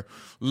shorter.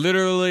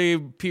 Literally,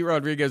 Pete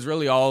Rodriguez,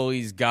 really all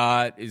he's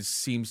got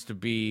seems to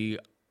be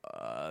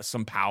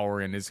some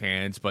power in his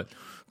hands, but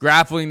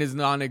grappling is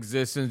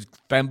non-existent.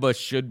 Themba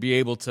should be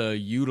able to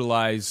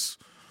utilize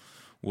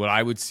what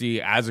I would see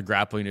as a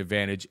grappling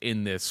advantage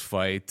in this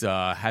fight.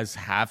 Has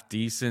half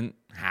decent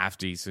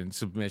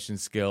submission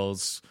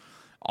skills.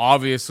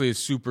 Obviously is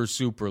super,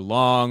 super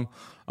long.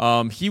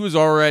 He was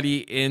already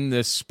in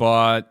this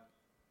spot.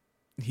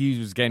 He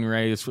was getting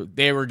ready.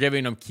 They were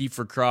giving him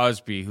Kiefer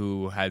Crosby,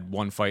 who had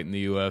one fight in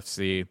the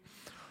UFC.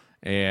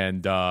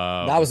 And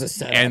that was a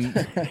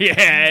setup.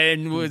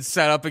 and was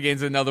set up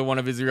against another one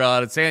of Israel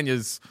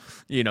Adesanya's,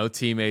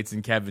 teammates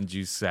in Kevin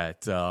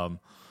Jousset.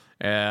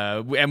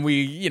 And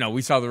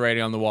we saw the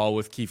writing on the wall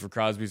with Kiefer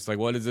Crosby. It's like,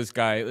 what is this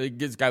guy? Like,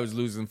 this guy was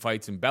losing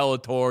fights in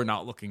Bellator,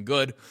 not looking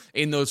good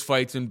in those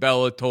fights in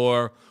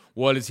Bellator.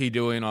 What is he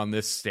doing on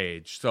this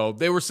stage? So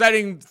they were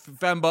setting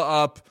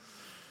Themba up,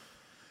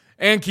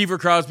 and Kiefer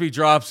Crosby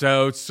drops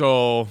out.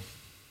 So,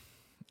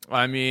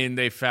 I mean,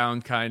 they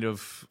found kind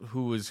of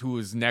who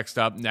was next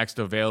up, next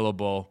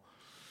available.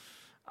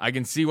 I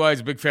can see why he's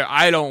a big fan.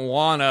 I don't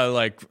want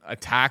to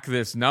attack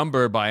this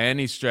number by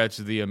any stretch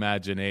of the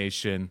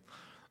imagination.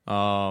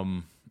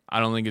 I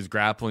don't think his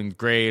grappling's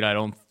great. I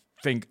don't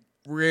think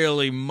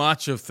really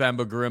much of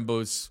Themba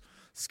Gorimbo's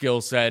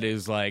skill set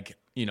is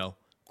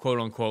quote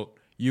unquote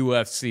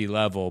UFC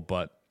level,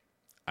 but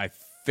I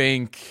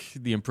think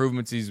the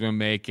improvements he's been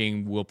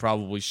making will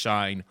probably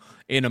shine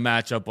in a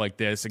matchup like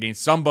this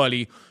against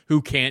somebody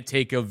who can't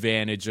take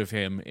advantage of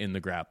him in the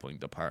grappling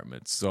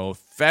department. So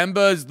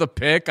Themba is the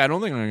pick. I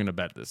don't think I'm going to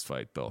bet this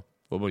fight though.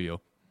 What about you?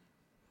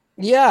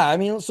 Yeah, I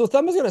mean, so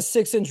Themba's got a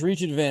 6-inch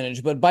reach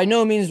advantage, but by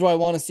no means do I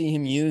want to see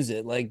him use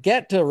it. Like,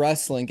 get to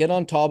wrestling, get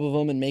on top of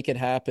him and make it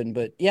happen.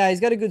 But yeah, he's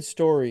got a good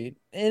story.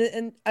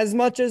 And as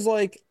much as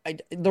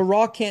The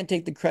Rock can't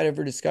take the credit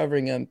for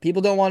discovering him,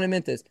 people don't want to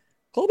admit this.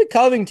 Colby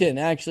Covington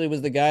actually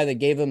was the guy that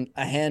gave him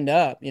a hand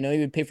up. He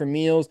would pay for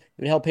meals,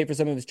 he would help pay for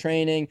some of his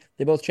training.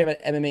 They both trained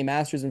at MMA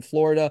Masters in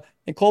Florida.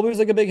 And Colby was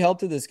like a big help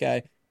to this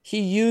guy.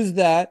 He used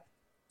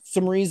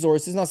some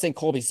resources, not saying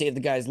Colby saved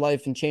the guy's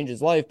life and changed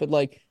his life, but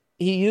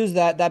he used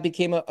that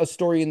became a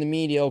story in the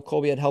media. Oh,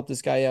 Colby had helped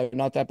this guy out.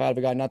 Not that bad of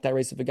a guy, not that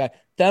racist of a guy.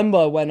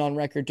 Themba went on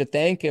record to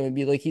thank him and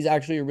be like, he's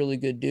actually a really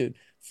good dude.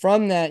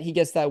 From that, he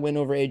gets that win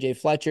over AJ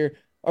Fletcher.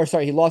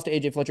 He lost to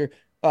AJ Fletcher.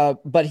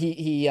 But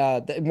he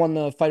won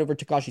the fight over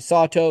Takashi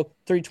Sato,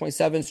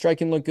 30-27.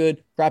 Striking looked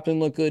good, grappling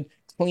looked good,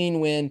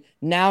 clean win.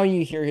 Now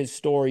you hear his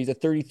story. He's a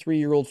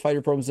 33-year-old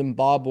fighter from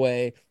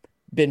Zimbabwe,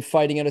 been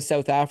fighting out of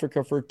South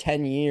Africa for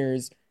 10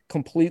 years,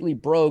 completely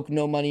broke,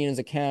 no money in his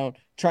account,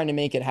 trying to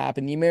make it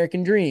happen, the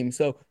American dream.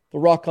 So The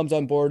Rock comes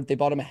on board. They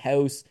bought him a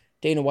house.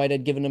 Dana White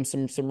had given him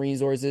some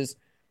resources.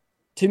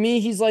 To me,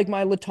 he's like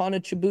my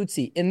Latana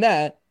Chibuzi in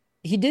that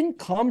he didn't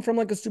come from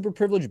a super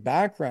privileged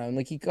background.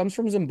 He comes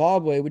from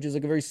Zimbabwe, which is a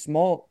very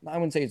small, I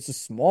wouldn't say it's a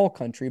small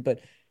country, but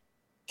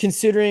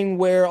considering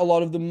where a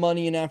lot of the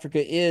money in Africa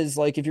is,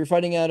 if you're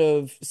fighting out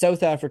of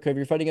South Africa, if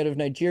you're fighting out of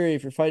Nigeria,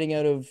 if you're fighting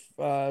out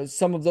of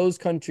some of those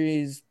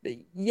countries,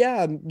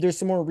 yeah, there's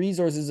some more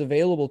resources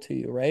available to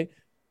you, right?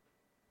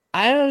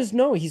 I don't just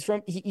know.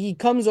 He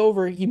comes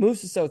over, he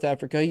moves to South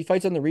Africa, he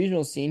fights on the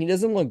regional scene. He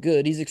doesn't look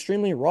good. He's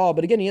extremely raw,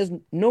 but again, he has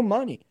no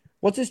money.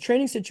 What's his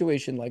training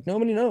situation like?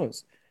 Nobody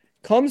knows.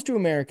 Comes to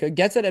America,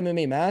 gets at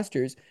MMA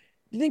Masters. Do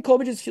you think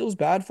Colby just feels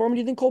bad for him? Do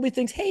you think Colby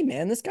thinks, hey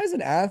man, this guy's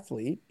an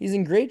athlete. He's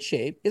in great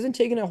shape. He hasn't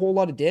taken a whole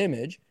lot of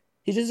damage.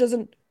 He just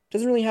doesn't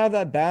really have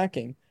that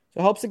backing. So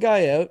it helps the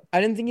guy out. I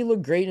didn't think he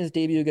looked great in his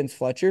debut against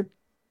Fletcher,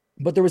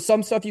 but there was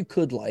some stuff you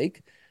could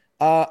like.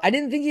 I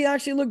didn't think he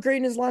actually looked great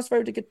in his last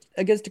fight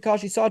against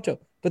Takashi Sato,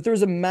 but there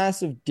was a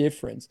massive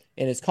difference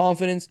in his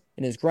confidence,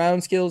 in his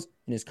ground skills,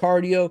 in his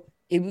cardio,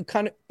 in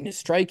his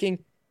striking.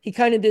 He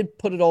kind of did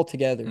put it all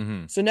together.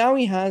 Mm-hmm. So now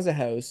he has a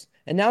house,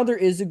 and now there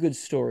is a good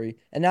story,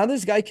 and now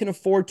this guy can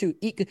afford to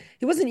eat.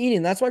 He wasn't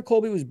eating. That's why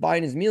Colby was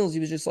buying his meals. He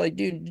was just like,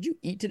 dude, did you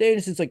eat today? And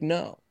it's just like,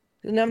 no,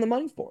 he didn't have the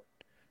money for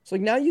it. So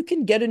like now you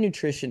can get a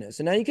nutritionist,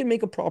 and now you can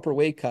make a proper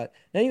weight cut.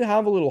 Now you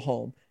have a little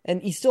home,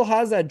 and he still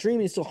has that dream.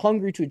 He's still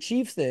hungry to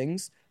achieve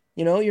things.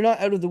 You know, you're not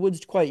out of the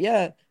woods quite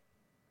yet,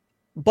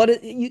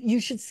 but you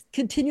should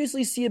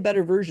continuously see a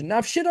better version. Now,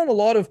 I've shit on a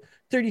lot of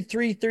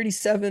 33,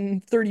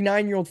 37,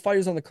 39-year-old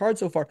fighters on the card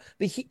so far,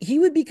 but he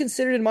would be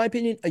considered, in my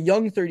opinion, a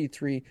young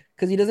 33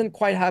 because he doesn't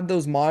quite have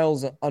those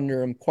miles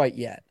under him quite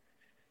yet.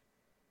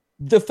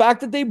 The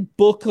fact that they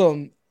book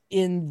him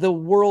in the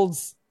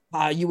world's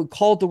you would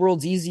call it the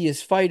world's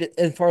easiest fight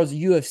as far as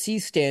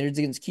UFC standards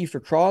against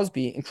Kiefer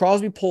Crosby, and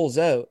Crosby pulls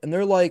out, and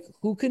they're like,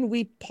 who can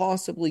we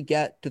possibly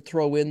get to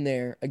throw in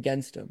there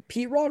against him?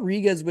 Pete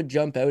Rodriguez would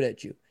jump out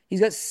at you. He's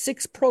got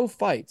 6 pro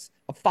fights,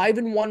 a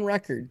 5-1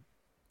 record,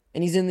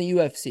 and he's in the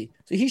UFC.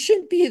 So he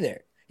shouldn't be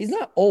there. He's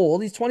not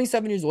old. He's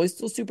 27 years old. He's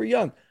still super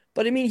young.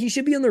 But I mean, he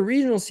should be in the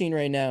regional scene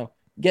right now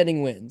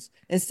getting wins.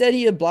 Instead,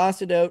 he had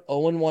blasted out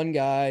 0-1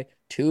 guy,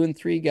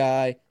 2-3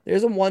 guy.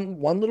 There's a one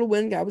little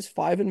win guy was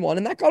 5-1,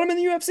 and that got him in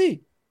the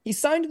UFC. He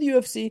signed to the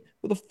UFC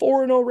with a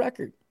 4-0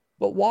 record.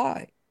 But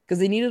why? Because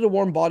they needed a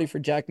warm body for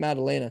Jack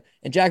Maddalena,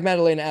 and Jack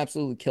Maddalena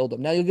absolutely killed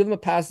him. Now you'll give him a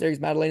pass there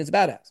because Maddalena's a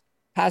badass.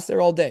 Pass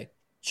there all day.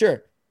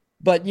 Sure.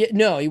 But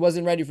no, he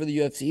wasn't ready for the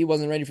UFC. He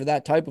wasn't ready for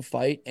that type of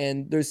fight,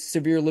 and there's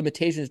severe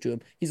limitations to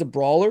him. He's a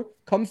brawler,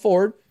 come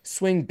forward,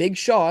 swing big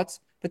shots,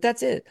 but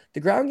that's it. The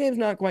ground game's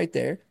not quite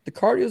there. The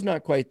cardio's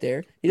not quite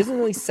there. He doesn't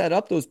really set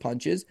up those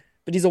punches,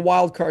 but he's a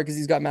wild card because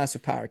he's got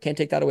massive power. Can't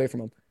take that away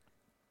from him.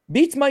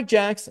 Beats Mike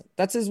Jackson.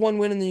 That's his one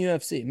win in the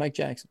UFC, Mike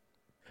Jackson,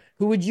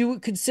 who would you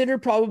consider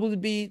probably to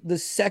be the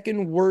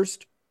second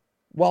worst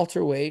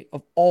welterweight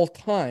of all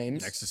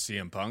times. Next to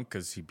CM Punk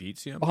because he beat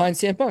CM Punk. Behind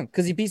CM Punk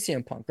because he beat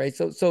CM Punk, right?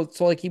 So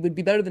like he would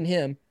be better than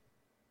him.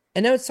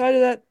 And outside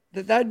of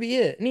that'd be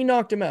it. And he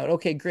knocked him out.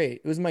 Okay,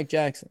 great. It was Mike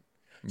Jackson.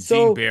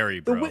 So Dean Barry,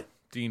 bro.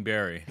 Dean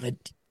Barry.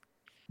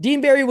 Dean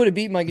Barry would have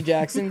beat Mike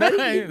Jackson. But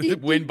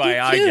win by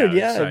eye gouge.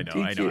 Yeah,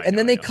 I know. And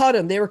then they cut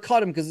him. They were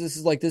cut him because this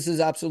is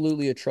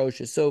absolutely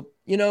atrocious. So,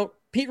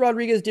 Pete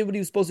Rodriguez did what he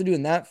was supposed to do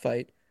in that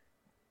fight.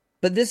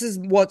 But this is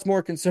what's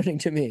more concerning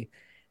to me.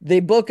 They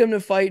book him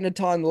to fight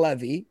Natan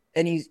Levy,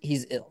 and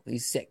he's ill.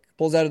 He's sick.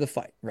 Pulls out of the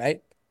fight,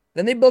 right?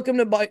 Then they book him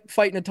to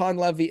fight Natan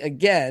Levy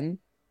again,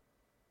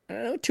 I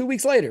don't know, 2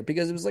 weeks later,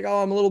 because it was like,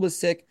 oh, I'm a little bit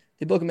sick.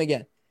 They book him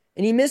again.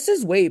 And he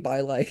misses weight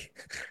by like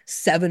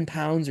 7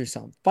 pounds or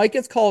something. Fight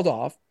gets called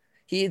off.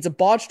 It's a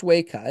botched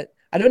weight cut.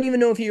 I don't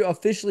even know if he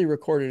officially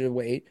recorded a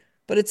weight,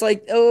 but it's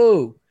like,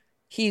 oh,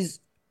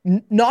 he's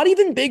not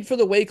even big for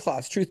the weight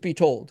class, truth be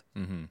told.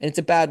 Mm-hmm. And it's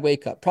a bad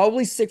weight cut.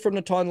 Probably sick from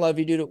Natan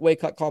Levy due to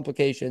weight cut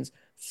complications.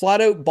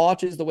 Flat out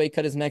botches the weight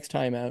cut his next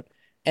time out.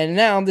 And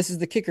now this is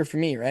the kicker for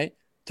me, right?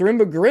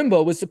 Tarimba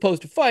Garimbo was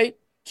supposed to fight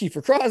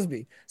Kiefer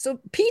Crosby. So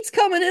Pete's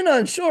coming in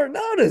on short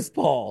notice,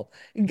 Paul.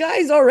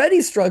 Guy's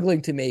already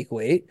struggling to make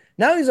weight.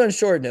 Now he's on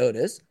short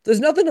notice. There's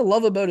nothing to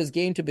love about his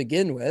game to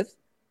begin with.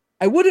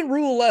 I wouldn't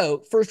rule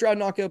out first round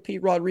knockout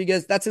Pete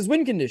Rodriguez. That's his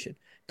win condition.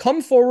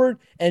 Come forward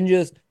and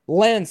just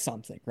land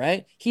something,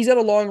 right? He's at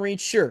a long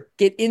reach. Sure.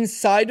 Get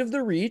inside of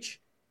the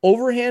reach,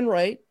 overhand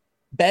right,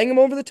 bang him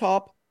over the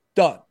top,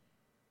 done.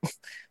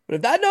 But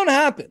if that don't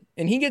happen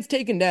and he gets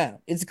taken down,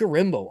 it's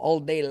Garimbo all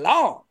day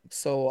long.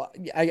 So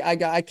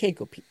I can't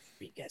go Pete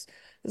Rodriguez.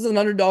 This is an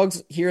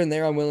underdogs here and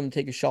there I'm willing to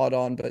take a shot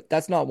on, but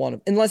that's not one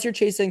of them. Unless you're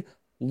chasing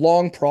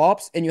long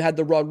props and you had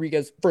the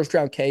Rodriguez first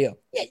round KO.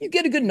 Yeah, you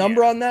get a good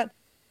number on that.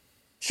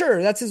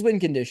 Sure, that's his win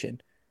condition.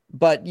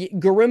 But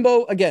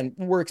Garimbo, again,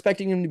 we're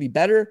expecting him to be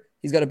better.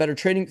 He's got a better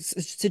training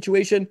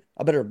situation,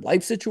 a better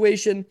life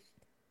situation,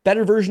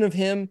 better version of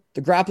him.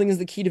 The grappling is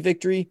the key to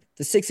victory.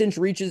 The 6-inch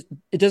reaches,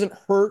 it doesn't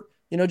hurt,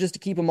 just to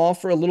keep him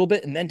off for a little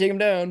bit and then take him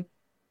down.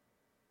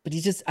 But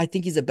I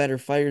think he's a better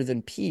fighter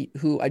than Pete,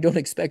 who I don't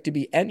expect to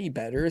be any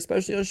better,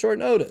 especially on short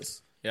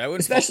notice. Yeah,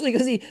 especially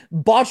because he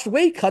botched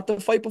weight cut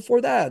the fight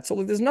before that.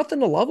 So there's nothing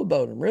to love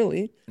about him,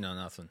 really. No,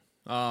 nothing.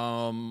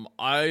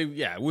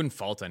 I wouldn't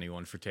fault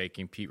anyone for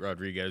taking Pete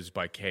Rodriguez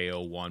by KO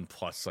 1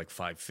 plus like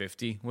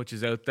 550, which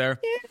is out there.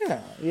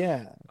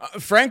 Yeah.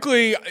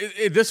 Frankly,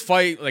 this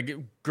fight, like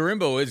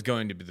Garimbo is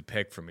going to be the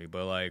pick for me,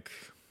 but like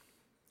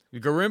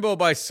Garimbo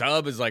by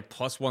sub is like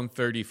plus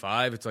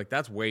 135. It's like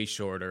that's way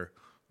shorter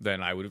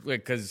than I would have,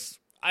 because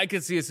I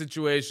could see a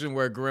situation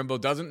where Garimbo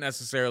doesn't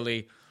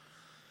necessarily.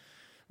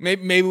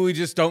 Maybe we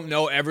just don't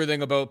know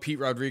everything about Pete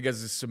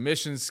Rodriguez's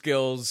submission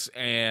skills,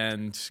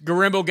 and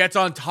Garimbo gets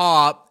on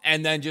top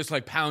and then just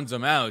like pounds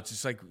him out. It's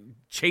just like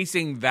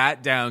chasing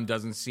that down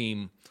doesn't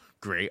seem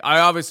great. I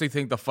obviously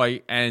think the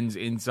fight ends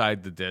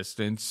inside the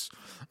distance.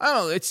 I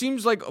don't know. It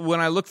seems like when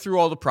I look through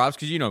all the props,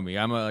 because you know me,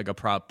 I'm like a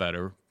prop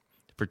better,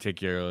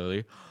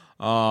 particularly.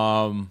 When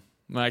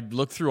I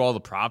look through all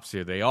the props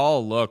here, they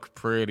all look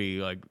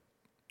pretty like.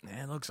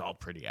 It looks all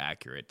pretty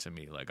accurate to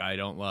me. Like I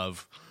don't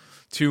love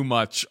too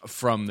much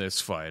from this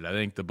fight. I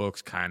think the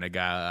books kind of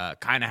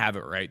have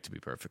it right, to be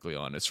perfectly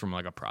honest, from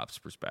like a props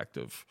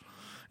perspective.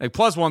 Like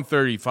plus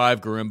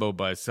 135 Garimbo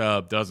by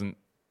sub doesn't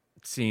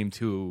seem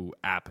too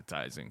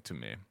appetizing to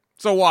me.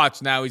 So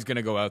watch, now he's going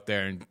to go out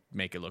there and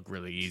make it look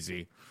really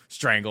easy.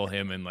 Strangle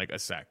him in like a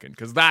second,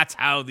 because that's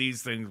how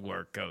these things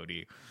work,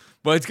 Cody.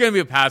 But it's going to be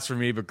a pass for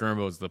me, but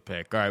Garimbo's the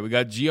pick. All right, we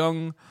got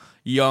Jiyoung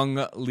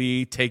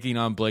Lee taking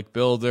on Blake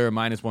Bilder,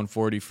 minus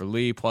 140 for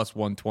Lee, plus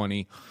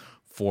 120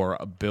 for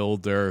a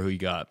Bilder. Who you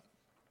got?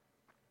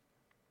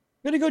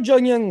 I'm gonna go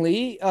Young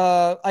Lee.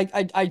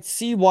 I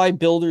see why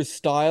Bilder's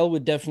style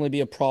would definitely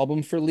be a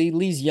problem for Lee.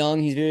 Lee's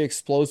young, he's very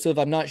explosive.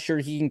 I'm not sure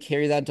he can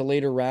carry that into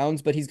later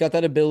rounds, but he's got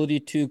that ability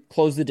to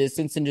close the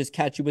distance and just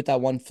catch you with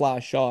that one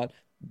flash shot.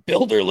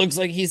 Bilder looks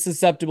like he's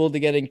susceptible to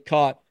getting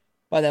caught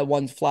by that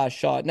one flash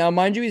shot. Now,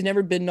 mind you, he's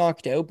never been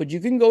knocked out, but you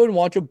can go and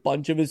watch a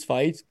bunch of his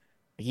fights.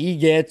 He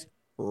gets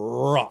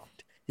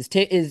rocked.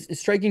 His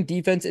striking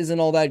defense isn't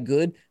all that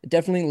good,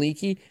 definitely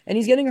leaky, and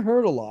he's getting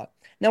hurt a lot.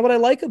 Now, what I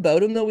like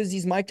about him, though, is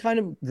he's my kind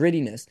of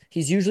grittiness.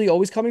 He's usually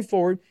always coming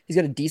forward. He's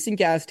got a decent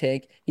gas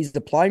tank. He's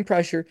applying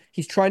pressure.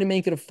 He's trying to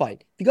make it a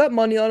fight. If you got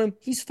money on him,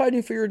 he's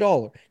fighting for your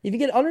dollar. If you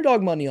get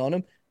underdog money on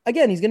him,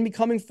 again, he's going to be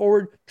coming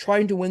forward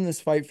trying to win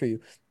this fight for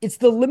you. It's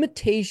the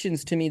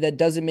limitations to me that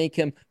doesn't make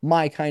him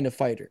my kind of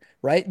fighter,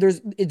 right?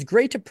 It's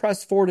great to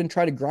press forward and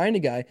try to grind a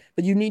guy,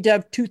 but you need to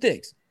have two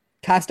things.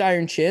 Cast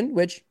iron chin,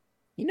 which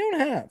he don't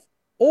have,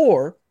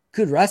 or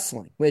good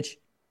wrestling, which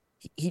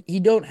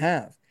he don't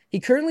have. He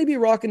currently be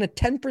rocking a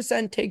 10%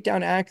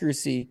 takedown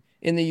accuracy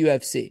in the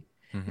UFC.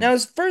 Mm-hmm. Now,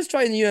 his first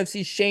fight in the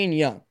UFC, Shane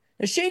Young.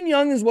 Now, Shane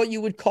Young is what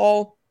you would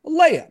call a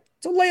layup.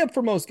 It's a layup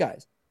for most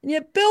guys. And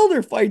yet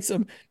Bilder fights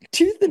him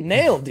tooth and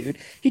nail, dude.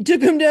 He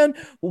took him down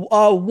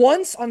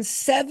once on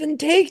 7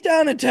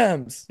 takedown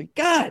attempts.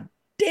 God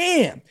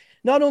damn.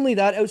 Not only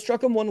that,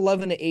 outstruck him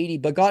 111 to 80,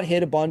 but got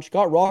hit a bunch,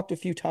 got rocked a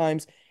few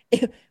times.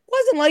 It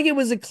wasn't like it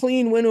was a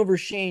clean win over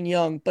Shane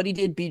Young, but he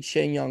did beat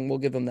Shane Young. We'll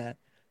give him that.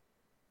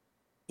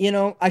 You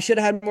know, I should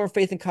have had more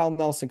faith in Kyle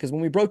Nelson, because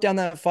when we broke down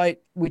that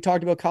fight, we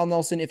talked about Kyle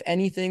Nelson, if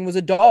anything, was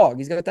a dog.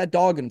 He's got that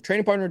dog in him.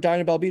 Training partner,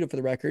 Diana Balbito, for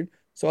the record.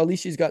 So at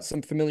least she's got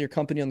some familiar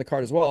company on the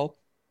card as well.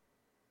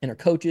 And her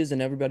coaches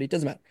and everybody. It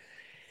doesn't matter.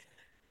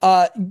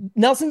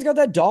 Nelson's got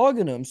that dog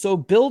in him. So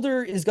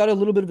Bilder has got a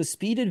little bit of a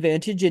speed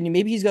advantage, and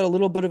maybe he's got a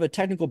little bit of a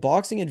technical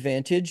boxing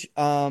advantage.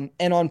 And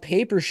on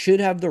paper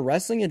should have the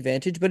wrestling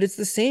advantage, but it's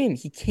the same.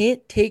 He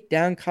can't take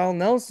down Kyle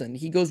Nelson.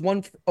 He goes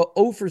 0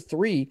 for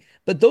 3,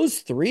 but those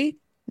 3,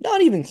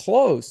 not even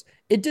close.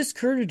 It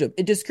discouraged him.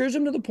 It discouraged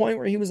him to the point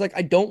where he was like,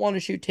 I don't want to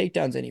shoot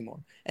takedowns anymore.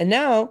 And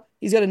now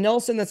he's got a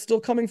Nelson that's still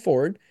coming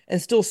forward and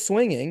still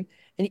swinging.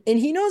 And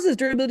he knows his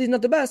durability is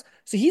not the best.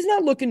 So he's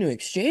not looking to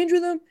exchange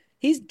with him.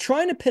 He's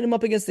trying to pin him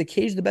up against the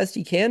cage the best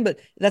he can, but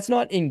that's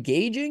not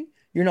engaging.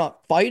 You're not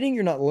fighting.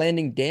 You're not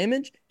landing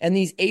damage. And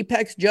these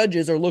Apex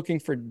judges are looking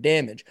for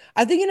damage.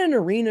 I think in an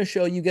arena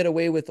show, you get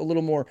away with a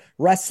little more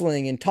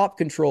wrestling and top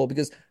control,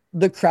 because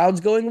the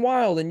crowd's going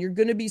wild and you're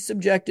going to be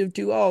subjective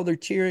to, oh, they're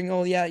cheering.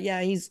 Oh,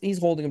 yeah, he's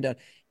holding him down.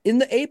 In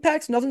the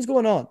Apex, nothing's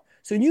going on.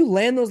 So when you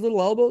land those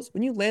little elbows,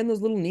 when you land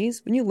those little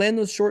knees, when you land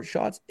those short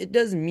shots, it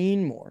does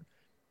mean more.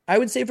 I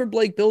would say for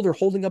Blake Bilder,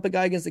 holding up a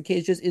guy against the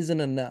cage just isn't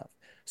enough.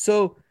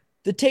 So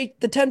the 10%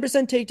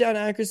 takedown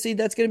accuracy,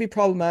 that's going to be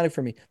problematic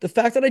for me. The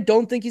fact that I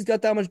don't think he's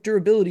got that much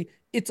durability,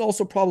 it's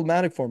also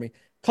problematic for me.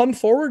 Come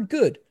forward,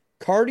 good.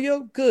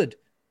 Cardio, good.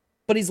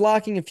 But he's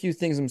lacking a few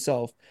things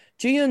himself.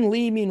 Jiyoung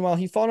Lee, meanwhile,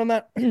 he fought on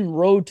that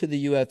road to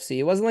the UFC.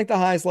 It wasn't like the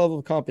highest level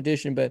of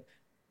competition, but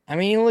I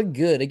mean, he looked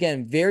good.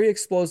 Again, very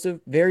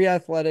explosive, very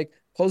athletic,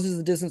 closes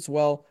the distance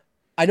well.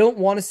 I don't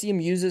want to see him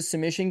use his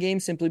submission game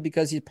simply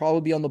because he'd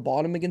probably be on the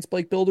bottom against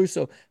Blake Bilder.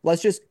 So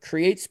let's just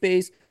create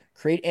space,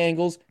 create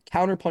angles,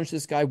 counterpunch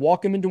this guy,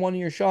 walk him into one of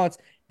your shots,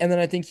 and then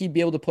I think he'd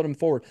be able to put him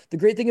forward. The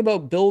great thing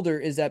about Bilder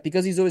is that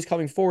because he's always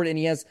coming forward and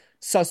he has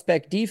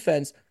suspect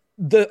defense,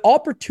 the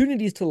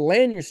opportunities to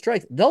land your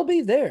strikes, they'll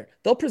be there.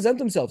 They'll present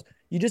themselves.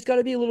 You just got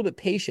to be a little bit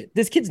patient.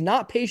 This kid's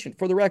not patient,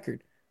 for the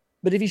record.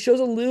 But if he shows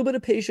a little bit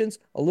of patience,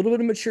 a little bit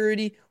of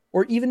maturity,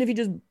 or even if he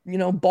just,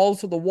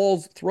 balls to the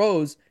walls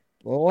throws,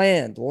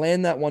 land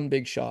that one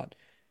big shot.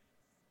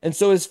 And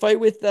so his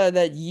fight with that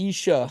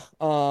Yisha,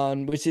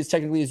 which is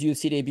technically his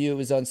UFC debut,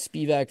 was on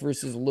Spivak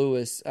versus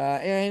Lewis.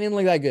 And he didn't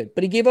look that good.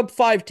 But he gave up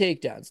 5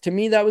 takedowns. To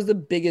me, that was the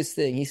biggest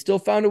thing. He still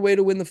found a way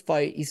to win the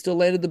fight. He still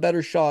landed the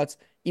better shots,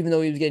 even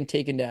though he was getting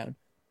taken down.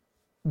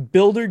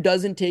 Builder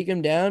doesn't take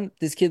him down.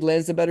 This kid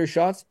lands the better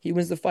shots. He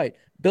wins the fight.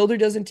 Builder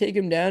doesn't take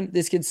him down.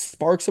 This kid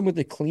sparks him with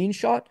a clean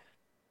shot.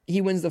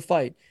 He wins the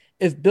fight.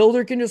 If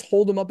Builder can just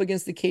hold him up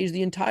against the cage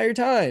the entire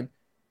time,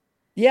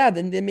 yeah,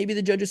 then maybe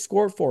the judges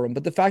score for him.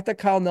 But the fact that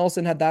Kyle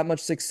Nelson had that much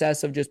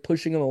success of just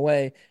pushing him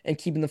away and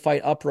keeping the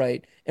fight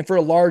upright, and for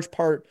a large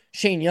part,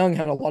 Shane Young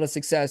had a lot of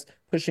success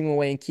pushing him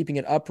away and keeping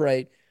it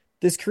upright.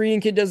 This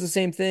Korean kid does the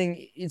same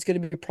thing. It's going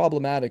to be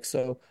problematic.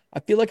 So I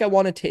feel like I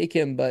want to take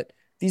him, but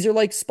these are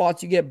like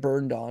spots you get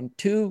burned on.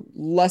 Two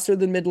lesser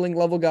than middling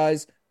level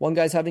guys. One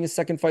guy's having a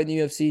second fight in the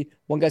UFC.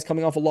 One guy's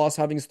coming off a loss,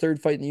 having his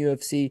third fight in the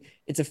UFC.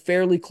 It's a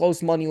fairly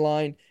close money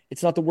line.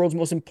 It's not the world's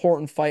most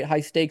important fight,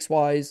 high stakes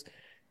wise.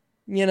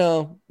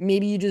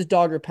 Maybe you just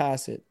dog or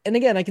pass it. And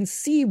again, I can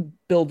see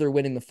Builder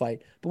winning the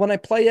fight. But when I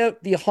play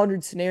out the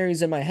 100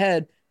 scenarios in my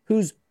head,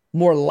 who's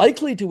more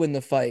likely to win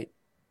the fight?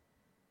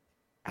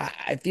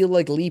 I feel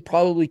like Lee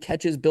probably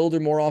catches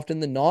Builder more often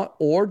than not,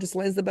 or just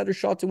lands the better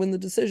shot to win the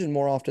decision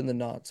more often than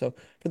not. So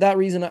for that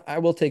reason, I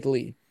will take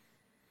Lee.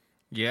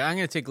 Yeah, I'm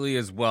going to take Lee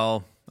as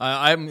well.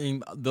 I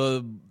mean,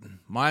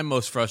 my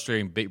most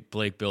frustrating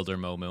Blake Builder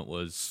moment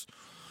was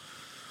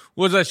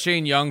that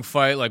Shane Young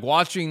fight. Like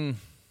watching,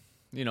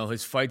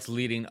 his fights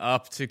leading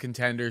up to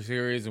Contender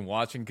Series and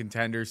watching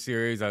Contender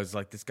Series, I was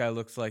like, this guy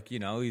looks like,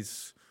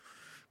 he's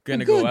going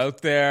to go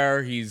out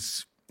there.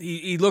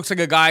 He looks like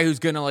a guy who's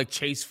going to like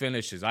chase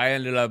finishes. I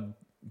ended up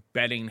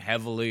betting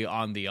heavily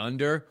on the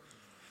under.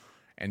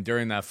 And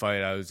during that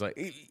fight, I was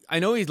like, I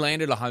know he's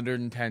landed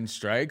 110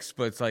 strikes,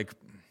 but it's like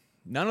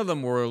none of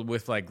them were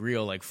with like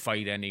real like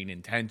fight ending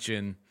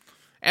intention.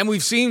 And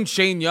we've seen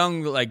Shane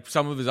Young, like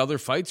some of his other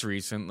fights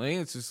recently.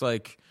 It's just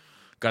like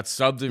got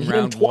subbed in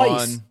round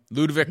one.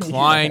 Ludwig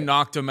Klein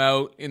knocked him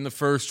out in the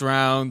first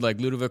round. Like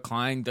Ludwig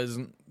Klein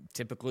doesn't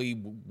typically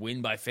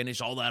win by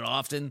finish all that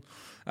often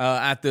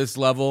at this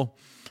level.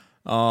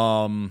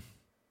 So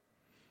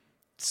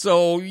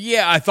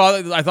yeah, I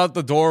thought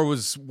the door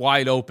was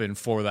wide open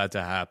for that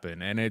to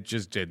happen, and it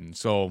just didn't.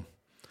 So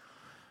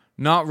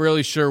not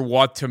really sure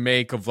what to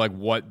make of like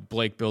what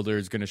Blake Builder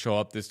is going to show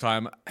up this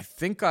time. I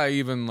think I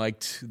even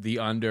liked the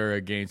under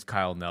against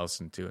Kyle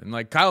Nelson too. And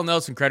like Kyle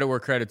Nelson, credit where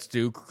credit's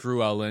due.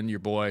 Crew Lin, your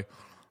boy,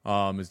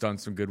 has done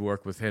some good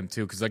work with him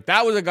too. Cause like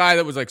that was a guy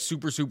that was like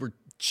super, super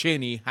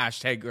chinny,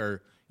 hashtag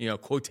or,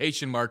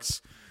 quotation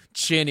marks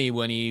chinny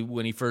when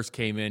he first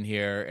came in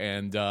here.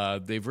 And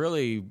they've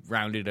really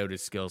rounded out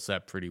his skill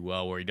set pretty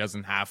well where he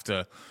doesn't have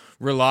to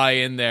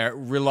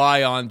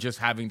rely on just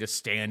having to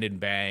stand and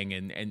bang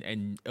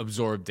and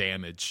absorb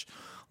damage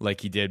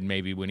like he did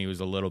maybe when he was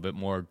a little bit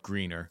more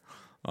greener.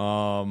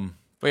 But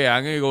yeah,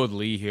 I'm going to go with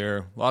Lee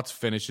here. Lots of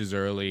finishes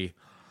early.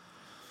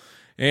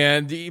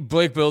 And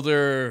Blake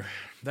Builder,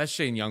 that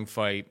Shane Young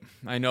fight,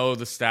 I know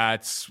the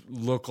stats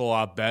look a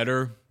lot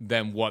better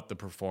than what the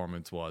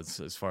performance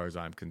was as far as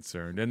I'm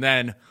concerned. And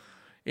then,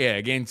 yeah,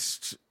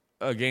 against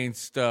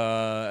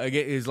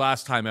his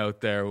last time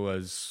out there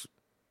was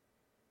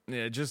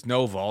just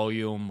no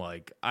volume.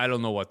 Like, I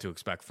don't know what to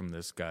expect from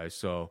this guy.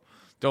 So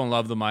don't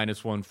love the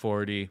minus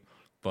 140.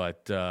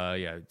 But,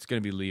 yeah, it's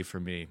going to be Lee for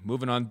me.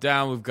 Moving on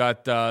down, we've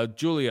got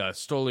Julia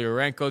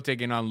Stoliarenko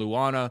taking on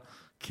Luana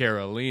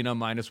Carolina,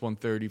 minus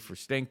 130 for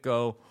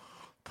Stinko,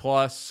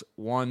 plus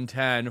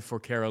 110 for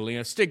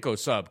Carolina. Stinko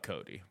sub,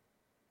 Cody.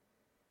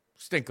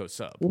 Stinko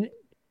sub.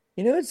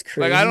 It's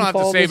crazy. Like, I don't have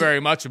to say very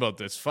much about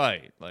this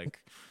fight.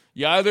 Like,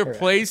 you either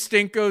play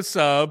Stinko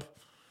sub,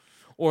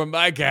 or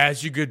my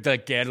gosh, you could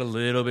like get a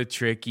little bit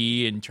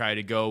tricky and try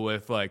to go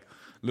with like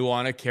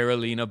Luana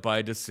Carolina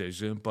by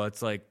decision. But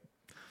it's like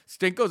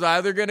Stinko's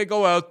either going to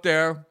go out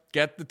there,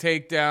 get the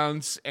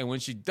takedowns, and when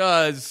she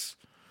does,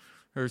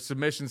 her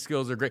submission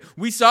skills are great.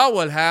 We saw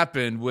what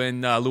happened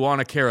when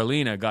Luana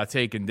Carolina got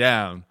taken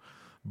down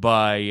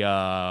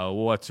by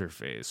what's her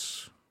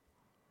face?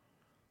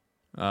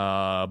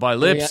 By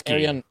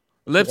Lipsky.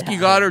 Lipsky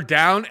got her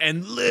down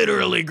and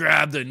literally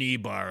grabbed the knee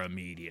bar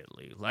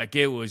immediately. Like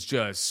it was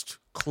just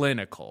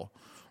clinical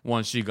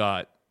once she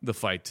got the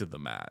fight to the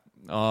mat.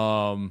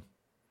 Yeah,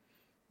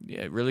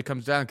 it really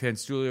comes down. Can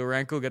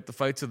Stoliarenko get the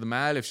fight to the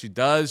mat? If she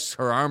does,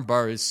 her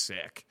armbar is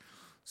sick.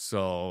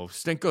 So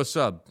Stinko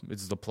sub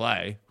is the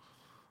play.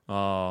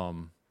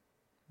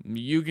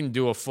 You can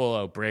do a full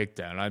out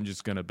breakdown. I'm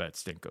just gonna bet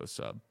Stinko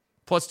sub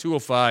plus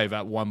 205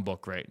 at one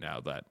book right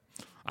now. That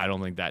I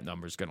don't think that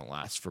number is gonna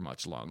last for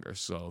much longer.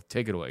 So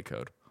take it away,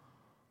 Code.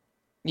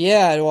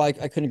 Yeah, well, I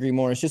couldn't agree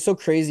more. It's just so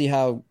crazy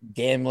how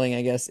gambling,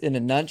 I guess, in a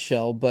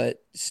nutshell.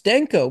 But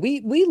Stenko,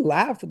 we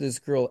laugh at this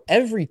girl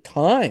every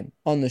time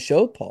on the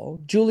show,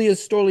 Paul. Julia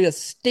Storlia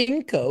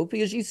Stinko,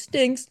 because she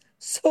stinks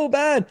so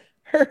bad.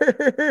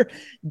 Her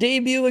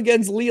debut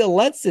against Leah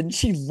Letson,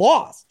 she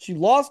lost. She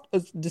lost a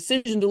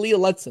decision to Leah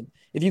Letson,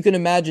 if you can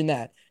imagine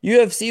that.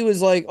 UFC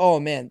was like, oh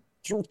man,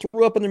 threw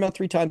up in their mouth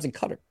 3 times and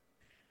cut her.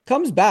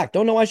 Comes back.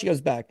 Don't know why she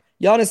goes back.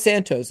 Yana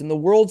Santos, in the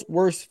world's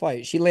worst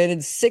fight, she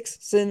landed 6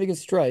 significant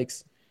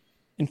strikes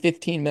in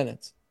 15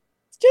 minutes.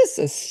 It's just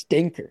a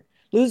stinker.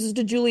 Loses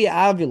to Julia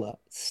Avila.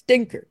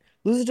 Stinker.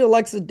 Loses to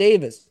Alexa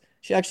Davis.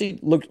 She actually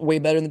looked way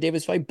better in the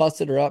Davis fight,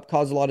 busted her up,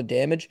 caused a lot of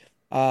damage.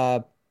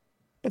 But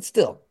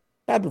still,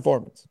 bad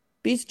performance.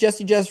 Beats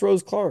Jess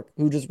Rose Clark,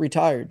 who just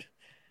retired.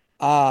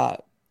 Uh,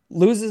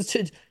 Loses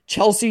to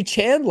Chelsea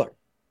Chandler,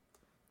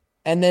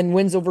 and then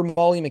wins over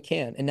Molly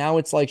McCann. And now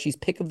it's like she's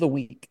pick of the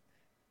week.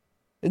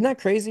 Isn't that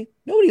crazy?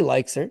 Nobody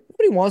likes her.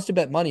 Nobody wants to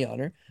bet money on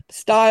her.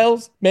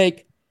 Styles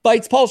make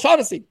fights Paul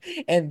Shaughnessy.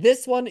 And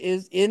this one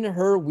is in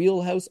her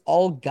wheelhouse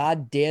all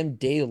goddamn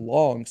day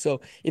long.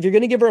 So if you're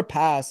going to give her a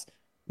pass,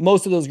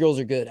 most of those girls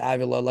are good.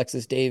 Avila,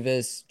 Alexis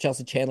Davis,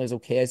 Chelsea Chandler's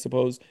okay, I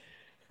suppose.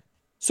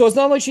 So it's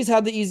not like she's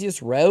had the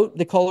easiest route.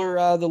 They call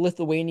her the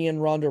Lithuanian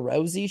Ronda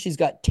Rousey. She's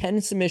got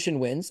 10 submission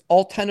wins.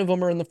 All 10 of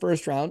them are in the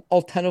first round.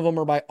 All 10 of them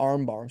are by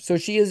armbar. So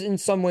she is in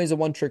some ways a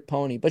one-trick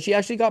pony. But she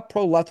actually got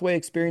pro Lethwei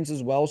experience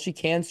as well. She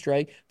can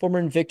strike. Former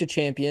Invicta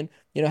champion.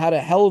 Had a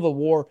hell of a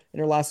war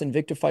in her last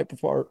Invicta fight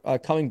before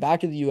coming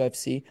back to the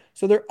UFC.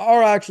 So there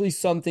are actually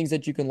some things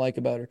that you can like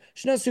about her.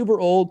 She's not super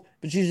old,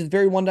 but she's just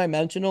very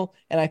one-dimensional.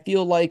 And I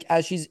feel like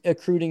as she's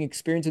accruing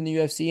experience in the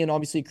UFC and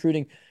obviously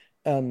accruing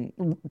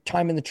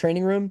time in the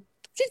training room,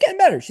 she's getting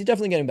better. She's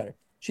definitely getting better.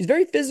 She's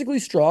very physically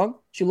strong.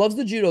 She loves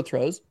the judo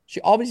throws. She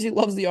obviously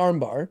loves the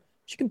armbar.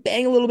 She can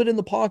bang a little bit in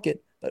the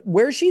pocket, but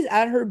where she's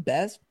at her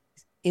best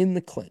is in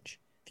the clinch.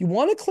 If you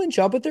want to clinch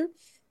up with her,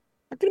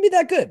 not going to be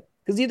that good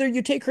because either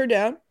you take her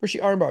down where she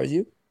armbars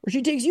you, or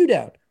she takes you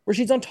down where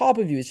she's on top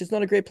of you. It's just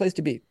not a great place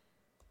to be.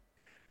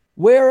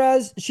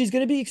 Whereas she's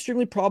going to be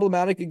extremely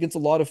problematic against a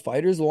lot of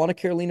fighters. Luana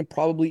Carolina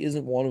probably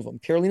isn't one of them.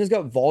 Carolina's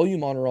got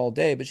volume on her all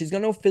day, but she's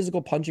got no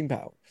physical punching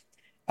power.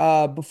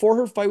 Before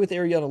her fight with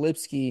Ariana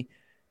Lipski,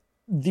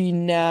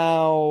 I'm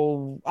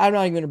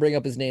not even going to bring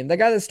up his name. That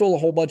guy that stole a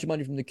whole bunch of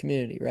money from the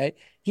community, right?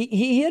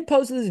 He had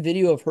posted this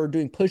video of her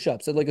doing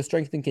push-ups at like a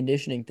strength and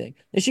conditioning thing.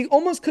 And she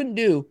almost couldn't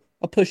do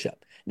a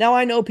push-up. Now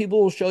I know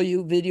people will show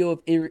you video of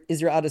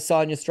Israel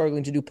Adesanya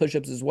struggling to do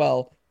push-ups as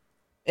well.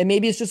 And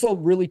maybe it's just a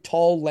really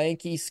tall,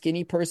 lanky,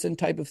 skinny person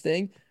type of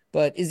thing.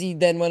 But Izzy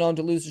then went on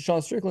to lose to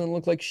Sean Strickland and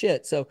look like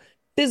shit. So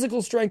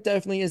physical strength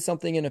definitely is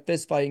something in a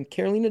fist fight. And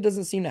Carolina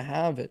doesn't seem to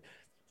have it.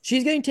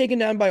 She's getting taken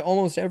down by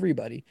almost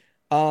everybody.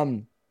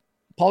 Poliana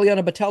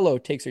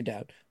Botello takes her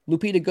down.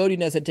 Lupita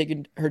Godinez had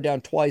taken her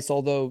down twice,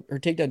 although her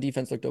takedown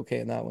defense looked okay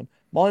in that one.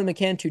 Molly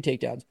McCann, 2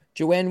 takedowns.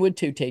 Joanne Wood,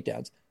 2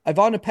 takedowns.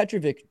 Ivana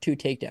Petrovic, 2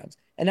 takedowns.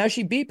 And now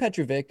she beat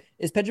Petrovic,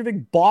 is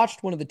Petrovic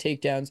botched one of the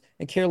takedowns,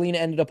 and Carolina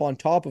ended up on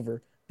top of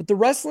her. But the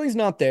wrestling's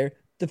not there.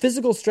 The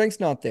physical strength's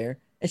not there.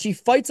 And she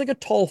fights like a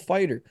tall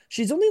fighter.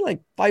 She's only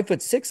like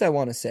 5'6", I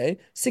want to say,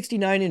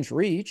 69-inch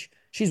reach.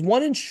 She's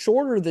 1 inch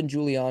shorter than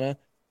Juliana,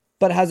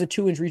 but has a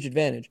 2-inch reach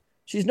advantage.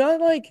 She's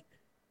not like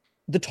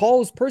the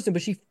tallest person,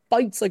 but she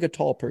fights like a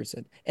tall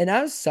person. And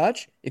as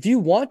such, if you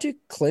want to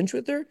clinch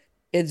with her,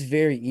 it's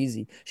very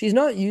easy. She's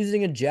not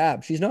using a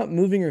jab. She's not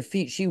moving her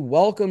feet. She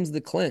welcomes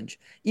the clinch.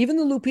 Even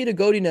the Lupita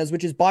Godinez,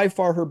 which is by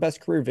far her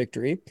best career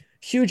victory,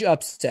 huge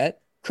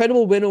upset,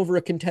 credible win over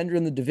a contender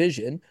in the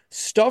division,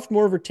 stuffed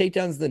more of her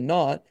takedowns than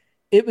not.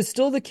 It was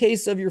still the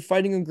case of you're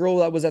fighting a girl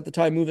that was at the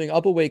time moving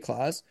up a weight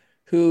class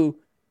who,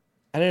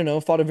 I don't know,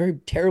 fought a very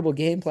terrible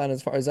game plan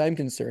as far as I'm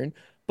concerned.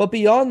 But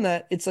beyond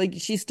that, it's like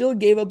she still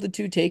gave up the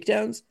 2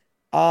 takedowns.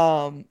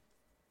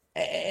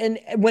 And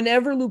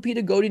whenever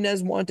Lupita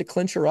Godinez wanted to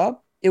clinch her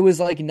up, it was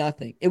like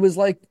nothing. It was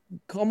like,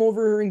 come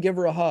over her and give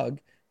her a hug,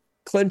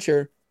 clinch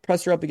her,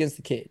 press her up against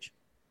the cage.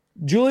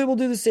 Julia will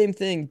do the same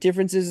thing.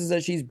 Difference is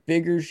that she's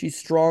bigger, she's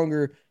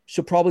stronger.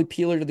 She'll probably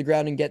peel her to the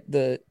ground and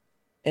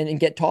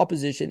get top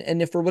position.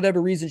 And if for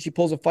whatever reason she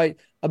pulls a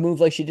move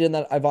like she did in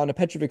that Ivana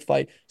Petrovic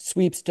fight,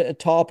 sweeps to a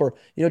top or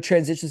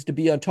transitions to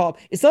be on top,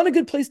 it's not a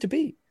good place to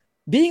be.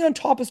 Being on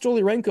top of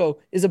Stoliarenko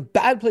is a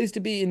bad place to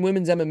be in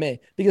women's MMA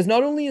because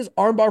not only is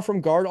armbar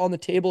from guard on the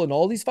table in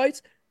all these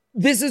fights,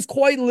 this is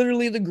quite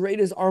literally the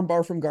greatest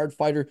armbar from guard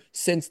fighter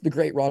since the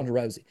great Ronda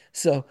Rousey.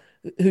 So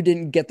who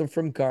didn't get them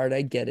from guard?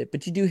 I get it.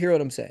 But you do hear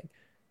what I'm saying.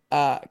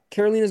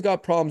 Carolina's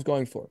got problems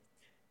going for her.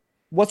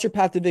 What's her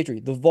path to victory?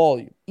 The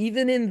volume.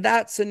 Even in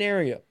that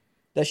scenario,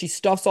 that she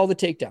stuffs all the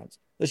takedowns,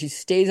 that she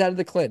stays out of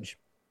the clinch,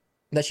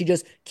 that she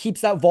just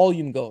keeps that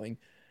volume going,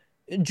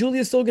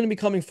 Julia's still going to be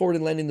coming forward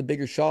and landing the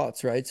bigger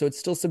shots, right? So it's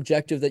still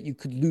subjective that you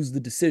could lose the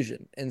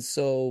decision. And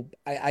so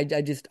I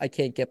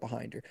can't get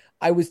behind her.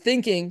 I was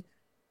thinking,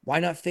 why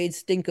not fade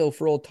Stinko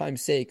for old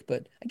time's sake?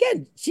 But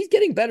again, she's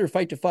getting better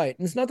fight to fight.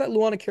 And it's not that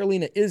Luana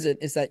Carolina isn't.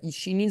 It's that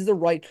she needs the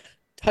right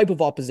type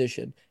of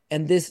opposition.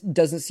 And this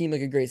doesn't seem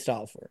like a great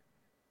style for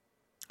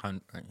her.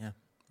 Yeah.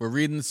 We're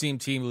reading the same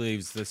team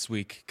leaves this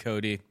week,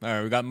 Cody. All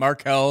right, we got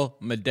Markel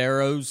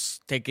Medeiros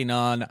taking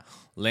on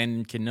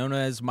Landon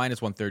Quinones,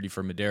 minus 130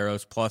 for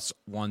Medeiros, plus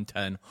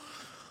 110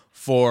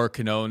 for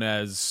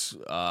Quinones.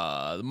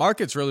 The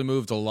market's really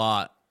moved a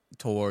lot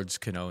towards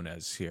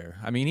Quinones here.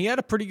 I mean, he had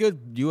a pretty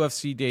good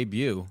UFC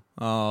debut,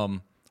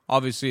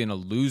 obviously in a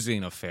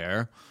losing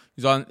affair.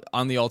 He's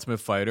on the Ultimate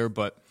Fighter,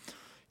 but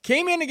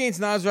came in against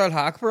Nasrat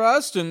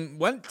Haqparast and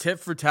went tit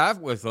for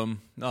tat with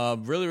him.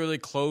 Really, really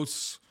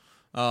close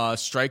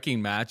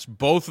striking match.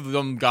 Both of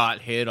them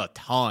got hit a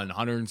ton.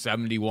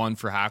 171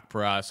 for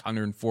Haqparast,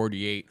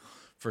 148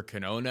 for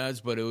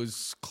Quinones, but it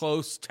was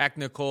close,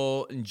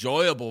 technical,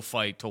 enjoyable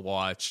fight to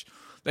watch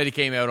that he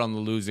came out on the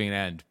losing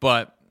end.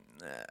 But,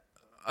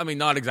 I mean,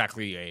 not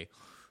exactly a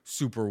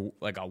super,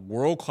 like a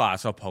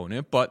world-class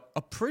opponent, but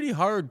a pretty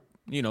hard,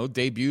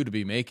 debut to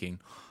be making.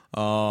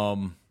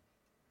 I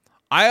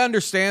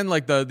understand,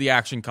 like, the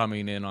action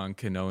coming in on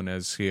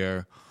Quinones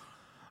here.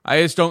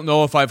 I just don't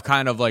know if I've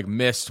kind of like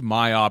missed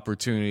my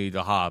opportunity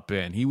to hop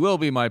in. He will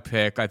be my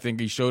pick. I think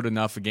he showed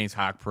enough against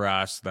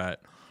Haqparast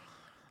that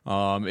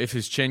if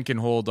his chin can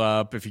hold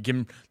up, if he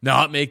can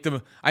not make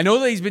them. I know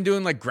that he's been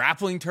doing like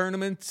grappling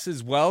tournaments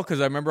as well, because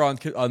I remember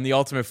on The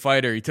Ultimate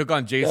Fighter, he took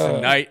on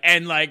Jason Knight,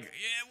 and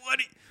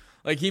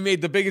he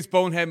made the biggest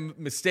bonehead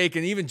mistake,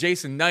 and even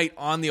Jason Knight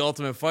on The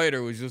Ultimate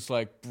Fighter was just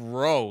like,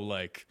 bro,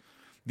 like,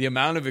 the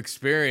amount of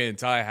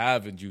experience I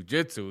have in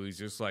jiu-jitsu is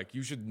just like,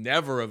 you should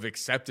never have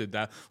accepted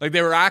that. Like,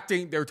 they were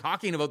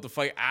talking about the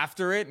fight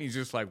after it, and he's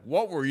just like,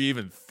 what were you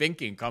even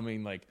thinking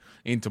coming like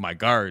into my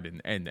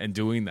guard and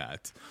doing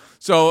that?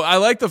 So I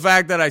like the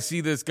fact that I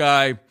see this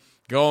guy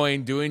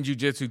doing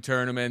jiu-jitsu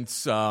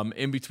tournaments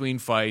in between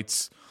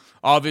fights.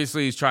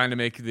 Obviously, he's trying to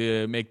make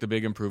the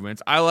big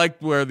improvements. I like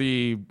where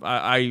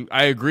I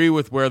agree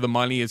with where the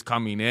money is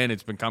coming in.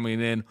 It's been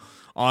coming in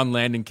on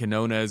Landon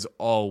Quinones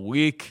all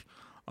week.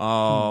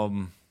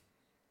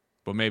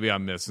 But maybe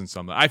I'm missing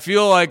something. I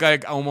feel like I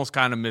almost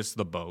kind of missed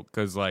the boat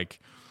because, like,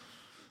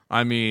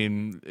 I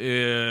mean,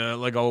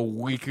 like a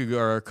week ago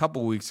or a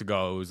couple weeks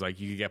ago, it was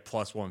like you could get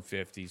plus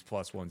 150s,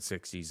 plus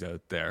 160s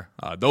out there.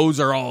 Those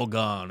are all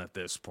gone at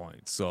this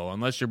point. So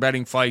unless you're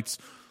betting fights,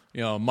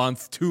 a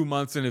month, 2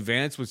 months in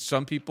advance, which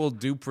some people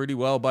do pretty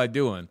well by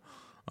doing,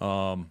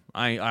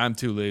 I'm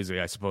too lazy,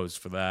 I suppose,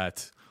 for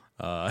that.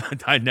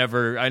 I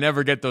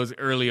never get those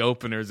early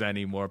openers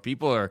anymore.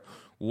 People are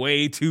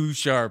way too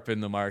sharp in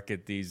the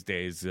market these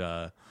days.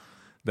 Maybe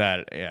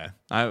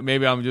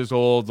I'm just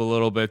old, a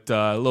little bit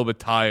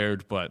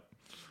tired, but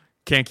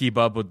can't keep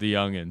up with the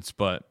youngins.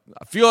 But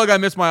I feel like I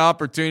missed my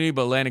opportunity.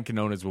 But Landon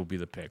Quinones will be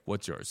the pick.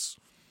 What's yours?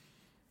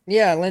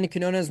 Yeah, Landon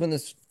Quinones, when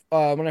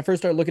I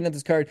first started looking at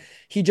this card,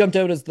 he jumped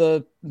out as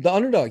the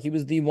underdog. He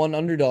was the one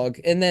underdog.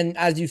 And then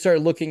as you start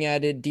looking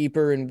at it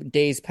deeper and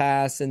days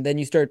pass, and then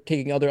you start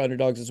taking other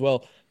underdogs as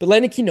well. But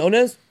Landon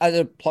Quinones at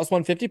a plus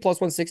 150,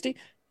 plus 160,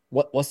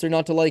 what's there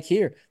not to like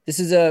here? This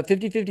is a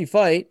 50-50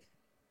 fight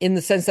in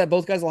the sense that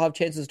both guys will have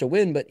chances to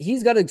win, but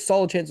he's got a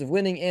solid chance of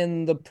winning,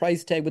 and the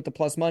price tag with the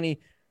plus money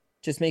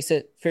just makes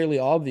it fairly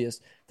obvious.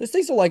 There's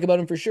things to like about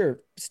him for sure.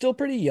 Still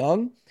pretty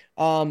young.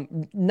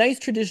 Nice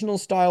traditional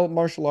style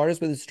martial artist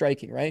with his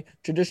striking, right?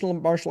 Traditional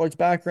martial arts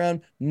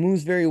background,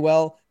 moves very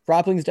well.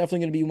 Grappling is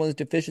definitely going to be one of his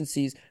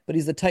deficiencies, but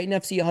he's the Titan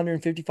FC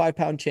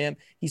 155-pound champ.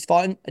 He's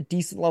fought in a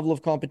decent level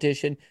of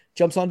competition,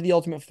 jumps onto the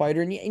Ultimate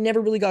Fighter, and he never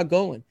really got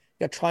going.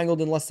 Got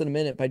triangled in less than a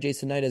minute by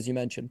Jason Knight, as you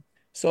mentioned.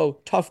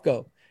 So tough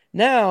go.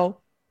 Now,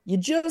 you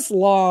just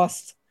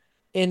lost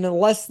in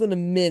less than a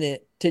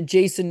minute to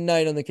Jason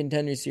Knight on the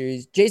Contender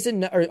Series.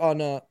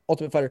 On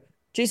Ultimate Fighter.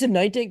 Jason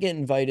Knight didn't get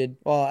invited.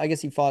 Well, I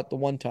guess he fought the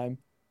one time,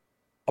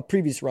 a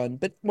previous run.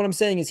 But what I'm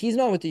saying is he's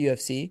not with the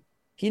UFC.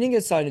 He didn't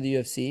get signed to the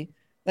UFC.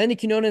 Landon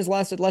Quinones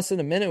lasted less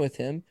than a minute with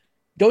him.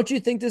 Don't you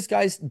think this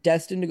guy's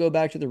destined to go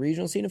back to the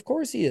regional scene? Of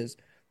course he is.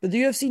 But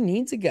the UFC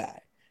needs a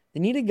guy. They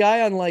need a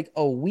guy on like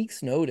a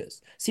week's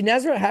notice. See,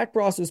 Nasrat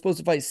Haqparast was supposed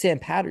to fight Sam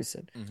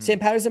Patterson. Mm-hmm. Sam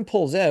Patterson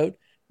pulls out.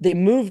 They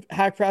moved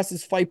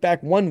Haqparast's fight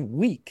back 1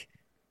 week.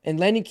 And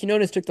Landon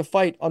Quinones took the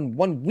fight on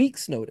 1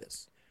 week's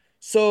notice.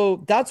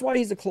 So that's why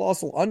he's a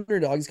colossal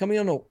underdog. He's coming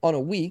on a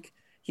week.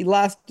 He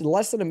lasted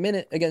less than a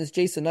minute against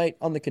Jason Knight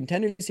on the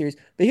Contender Series.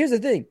 But here's the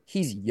thing.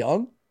 He's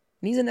young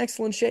and he's in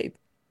excellent shape.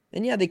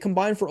 And yeah, they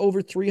combined for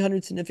over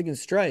 300 significant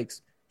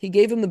strikes. He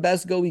gave him the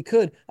best go he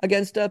could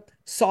against a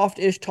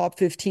soft-ish top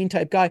 15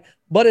 type guy,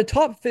 but a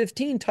top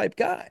 15 type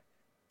guy.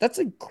 That's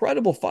an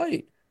incredible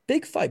fight.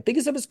 Big fight,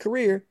 biggest of his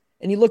career,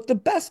 and he looked the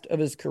best of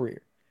his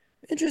career.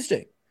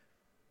 Interesting.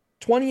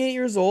 28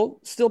 years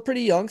old, still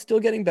pretty young, still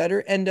getting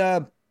better, and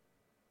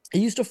he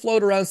used to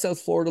float around South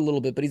Florida a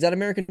little bit, but he's at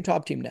American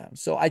Top Team now.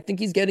 So I think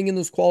he's getting in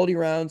those quality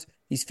rounds.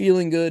 He's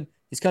feeling good.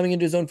 He's coming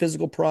into his own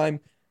physical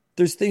prime.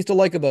 There's things to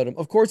like about him.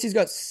 Of course, he's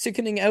got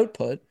sickening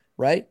output,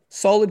 right?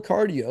 Solid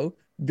cardio.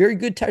 Very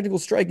good technical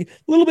striking.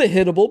 A little bit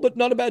hittable, but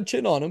not a bad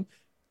chin on him.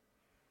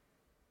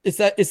 It's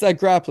that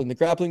grappling. The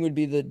grappling would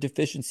be the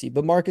deficiency.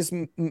 But Markel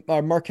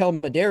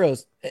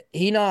Medeiros,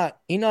 he not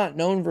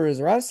known for his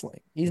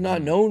wrestling. He's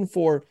not known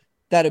for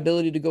that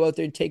ability to go out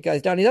there and take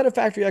guys down. He's at a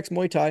Factory X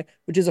Muay Thai,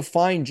 which is a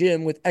fine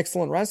gym with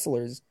excellent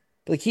wrestlers.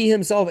 But like he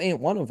himself ain't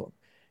one of them.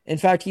 In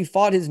fact, he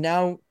fought his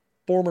now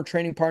former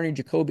training partner,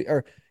 Jacoby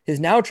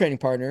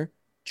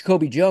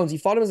Jones. He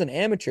fought him as an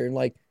amateur, and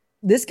like,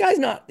 this guy's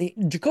not.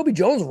 Jacoby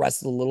Jones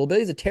wrestled a little bit.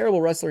 He's a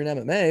terrible wrestler in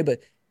MMA, but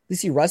at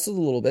least he wrestled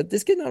a little bit.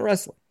 This kid not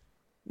wrestling.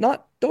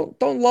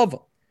 Don't love him.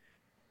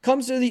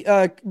 Comes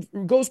to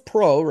goes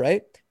pro,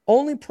 right?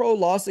 Only pro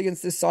loss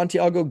against this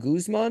Santiago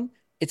Guzman.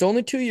 It's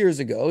only 2 years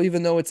ago,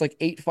 even though it's like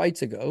 8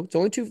 fights ago. It's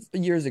only 2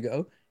 years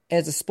ago, and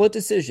it's a split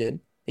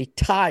decision. He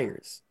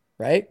tires,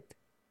 right?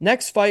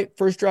 Next fight,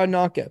 first round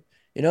knockout.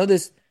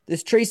 This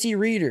This Tracy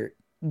Reeder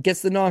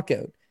gets the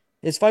knockout.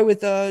 His fight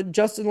with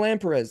Justin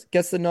Lamperez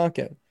gets the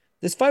knockout.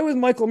 This fight with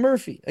Michael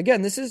Murphy,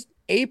 again, this is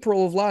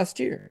April of last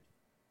year.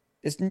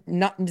 It's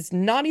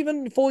not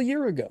even a full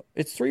year ago.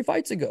 It's 3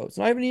 fights ago. It's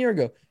not even a year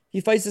ago. He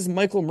fights this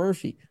Michael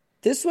Murphy.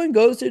 This one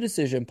goes to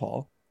decision,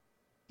 Paul.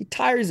 He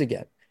tires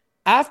again.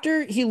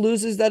 After he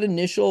loses that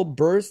initial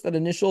burst, that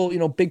initial,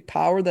 big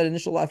power, that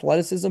initial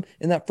athleticism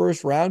in that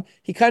first round,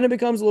 he kind of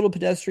becomes a little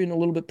pedestrian, a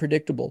little bit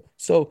predictable.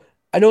 So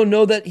I don't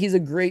know that he's a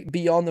great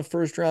beyond the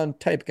first round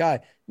type guy.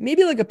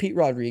 Maybe like a Pete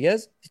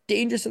Rodriguez. He's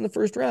dangerous in the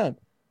first round.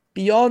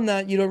 Beyond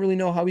that, you don't really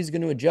know how he's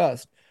going to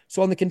adjust.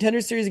 So on the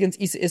Contender Series against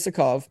Isa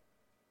Isakov,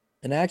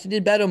 and I actually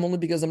did bet him only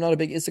because I'm not a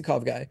big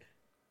Isakov guy.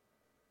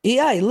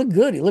 Yeah, he looked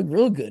good. He looked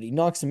real good. He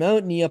knocks him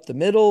out, knee up the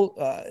middle.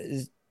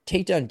 His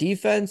takedown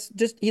defense,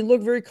 just he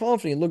looked very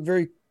confident. He looked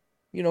very,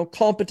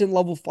 competent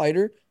level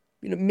fighter.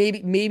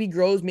 Maybe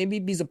grows,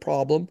 maybe he's a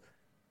problem.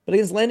 But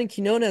against Landon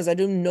Quinones, I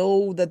don't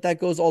know that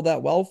goes all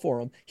that well for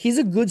him. He's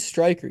a good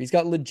striker. He's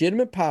got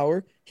legitimate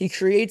power. He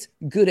creates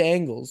good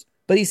angles,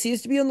 but he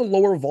seems to be on the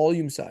lower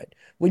volume side.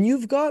 When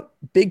you've got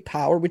big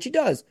power, which he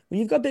does, when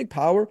you've got big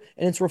power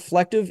and it's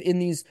reflective in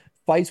these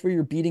fights where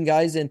you're beating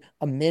guys in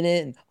a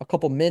minute and a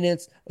couple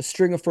minutes, a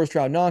string of first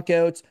round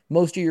knockouts,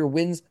 most of your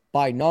wins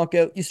by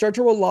knockout, you start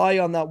to rely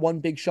on that one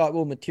big shot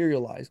will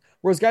materialize.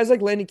 Whereas guys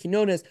like Landon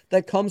Quinones,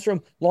 that comes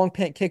from long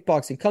pant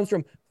kickboxing, comes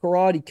from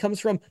karate, comes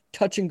from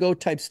touch and go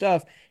type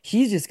stuff,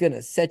 he's just going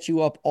to set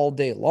you up all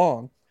day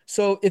long.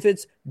 So if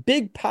it's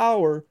big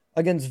power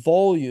against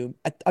volume,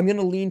 I'm going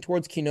to lean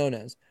towards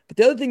Quinones. But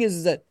the other thing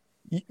is that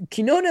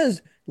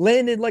Quinones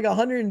landed like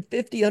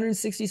 150,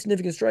 160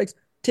 significant strikes,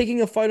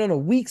 taking a fight on a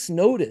week's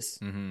notice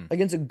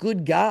against a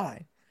good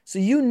guy. So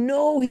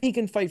he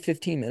can fight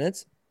 15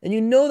 minutes, and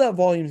that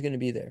volume is going to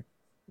be there.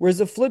 Whereas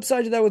the flip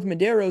side to that with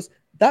Medeiros,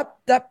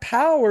 that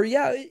power,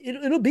 yeah,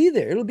 it'll be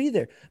there. It'll be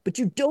there. But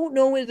you don't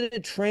know when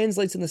it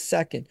translates in the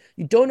second.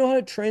 You don't know how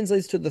it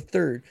translates to the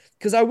third.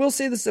 Because I will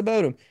say this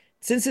about him.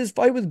 Since his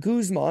fight with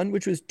Guzman,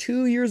 which was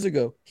 2 years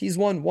ago, he's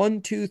won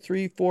 1, 2,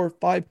 3, 4,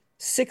 5,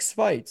 6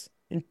 fights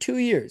in 2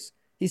 years.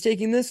 He's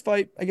taking this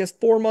fight, I guess,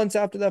 4 months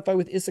after that fight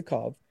with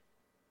Isakov.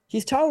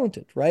 He's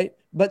talented, right?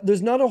 But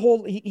there's not a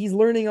whole, he's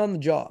learning on the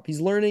job.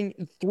 He's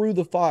learning through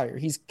the fire.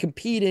 He's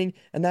competing,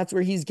 and that's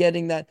where he's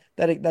getting that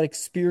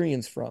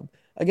experience from.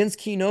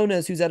 Against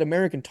Quinones, who's at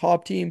American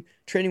Top Team,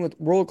 training with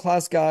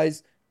world-class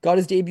guys, got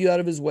his debut out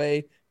of his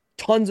way,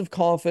 tons of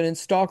confidence,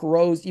 stock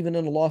rose even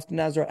in a loss to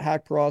Nasrat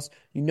Haqparast.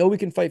 He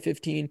can fight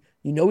 15.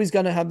 He's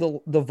going to have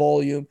the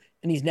volume,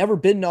 and he's never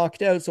been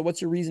knocked out, so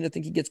what's your reason to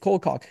think he gets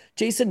cold cocked?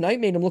 Jason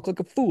Knight made him look like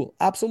a fool.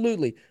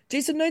 Absolutely.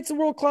 Jason Knight's a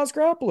world-class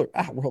grappler.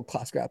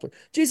 World-class grappler.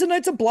 Jason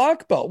Knight's a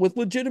black belt with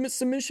legitimate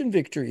submission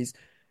victories.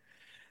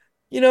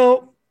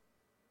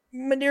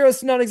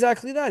 Medeiros not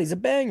exactly that. He's a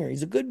banger.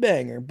 He's a good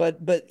banger,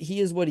 but he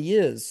is what he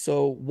is.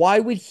 So why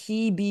would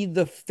he be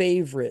the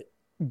favorite,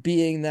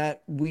 being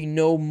that we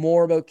know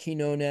more about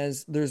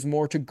Quinones? There's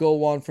more to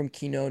go on from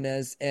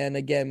Quinones. And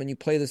again, when you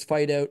play this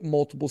fight out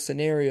multiple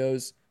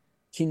scenarios,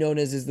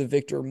 Quinones is the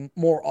victor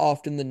more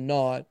often than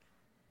not.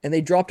 And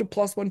they dropped to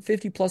plus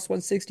 150, plus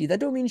 160.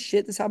 That don't mean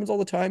shit. This happens all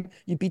the time.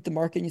 You beat the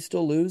market and you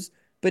still lose.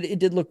 But it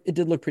did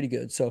look pretty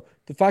good. So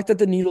the fact that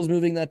the needle's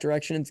moving that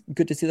direction, it's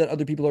good to see that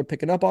other people are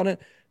picking up on it.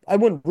 I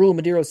wouldn't rule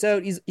Medeiros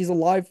out. He's a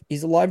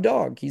live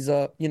dog. He's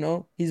a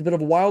bit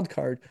of a wild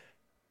card.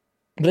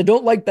 But I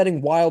don't like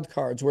betting wild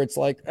cards where it's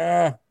like,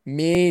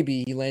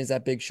 maybe he lands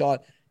that big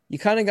shot. You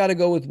kind of got to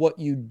go with what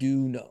you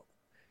do know.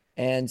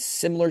 And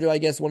similar to, I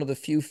guess, one of the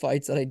few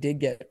fights that I did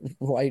get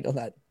right on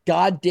that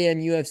goddamn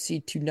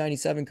UFC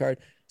 297 card,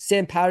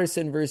 Sam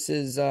Patterson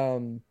versus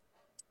Jonathan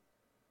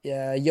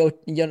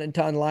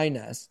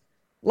Lainez.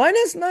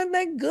 Lainez not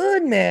that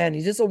good, man.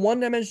 He's just a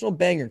one-dimensional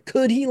banger.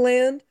 Could he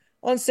land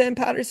on Sam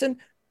Patterson?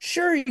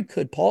 Sure he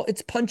could, Paul.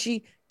 It's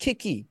punchy,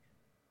 kicky.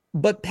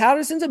 But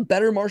Patterson's a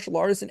better martial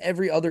artist in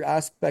every other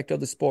aspect of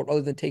the sport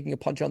other than taking a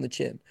punch on the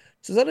chin.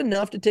 So is that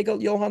enough to take out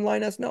Johan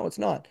Lainez? No, it's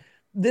not.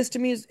 This, to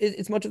me,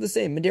 it's much of the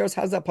same. Medeiros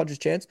has that puncher's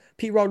chance.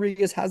 Pete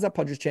Rodriguez has that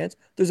puncher's chance.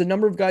 There's a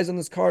number of guys on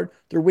this card.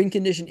 Their win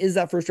condition is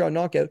that first-round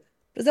knockout.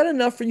 Is that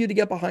enough for you to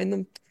get behind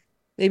them?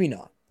 Maybe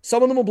not.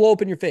 Some of them will blow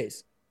up in your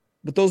face.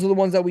 But those are the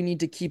ones that we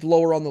need to keep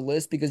lower on the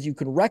list because you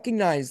can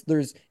recognize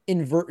there's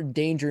inverted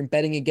danger in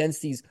betting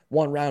against these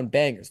one-round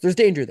bangers. There's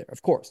danger there,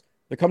 of course.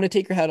 They're coming to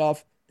take your head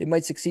off. They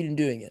might succeed in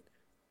doing it.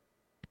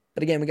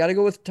 But again, we got to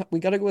go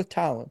with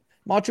talent.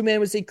 Macho Man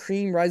would say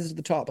cream rises to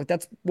the top. Like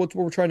that's what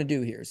we're trying to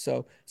do here.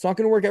 So it's not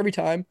going to work every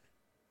time,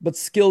 but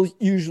skill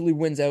usually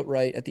wins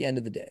outright at the end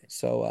of the day.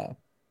 So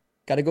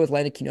got to go with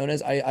Landon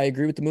Quinones. I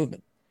agree with the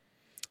movement.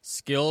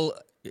 Skill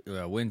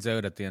wins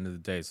out at the end of the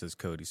day, says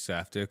Cody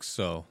Safdix.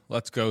 So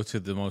let's go to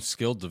the most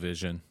skilled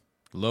division,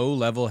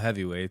 low-level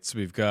heavyweights.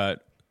 We've got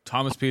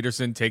Thomas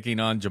Peterson taking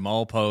on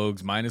Jamal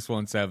Pogues, minus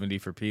 170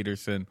 for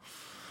Peterson,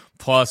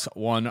 plus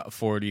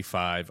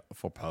 145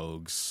 for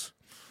Pogues.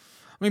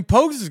 I mean,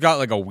 Pogues has got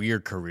like a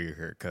weird career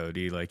here,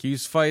 Cody. Like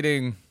he's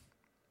fighting.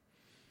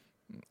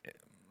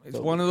 It's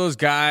So one of those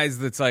guys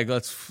that's like,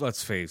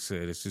 let's face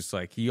it. It's just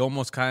like he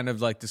almost kind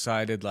of like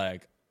decided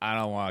like I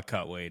don't want to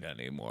cut weight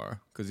anymore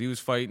because he was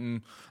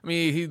fighting. I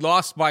mean, he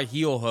lost by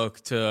heel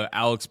hook to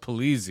Alex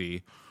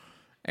Polizzi,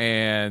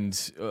 and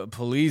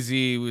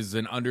Polizzi was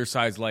an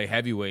undersized light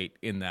heavyweight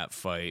in that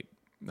fight.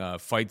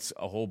 Fights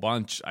a whole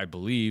bunch, I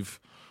believe,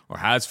 or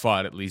has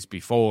fought at least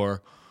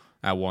before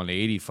at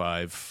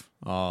 185.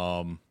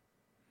 So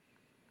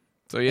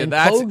yeah, and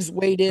Pogues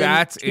weighed in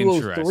that's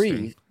 203.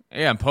 interesting.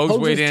 Yeah, and Pogues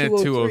weighed in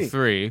at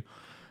 203.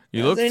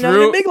 You look Not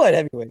through a big light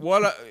heavyweight.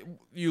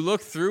 you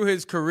look through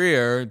his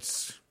career.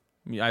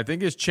 I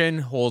think his chin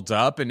holds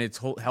up, and it's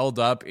held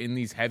up in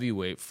these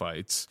heavyweight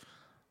fights.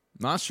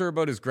 Not sure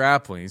about his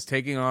grappling. He's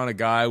taking on a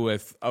guy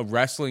with a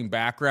wrestling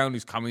background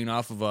who's coming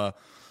off of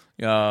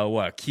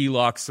a key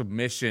lock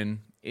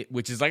submission,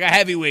 which is like a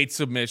heavyweight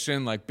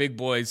submission. Like big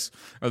boys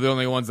are the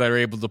only ones that are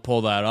able to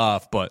pull that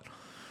off. But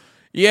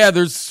yeah,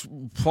 there's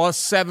plus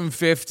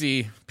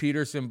 750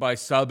 Peterson by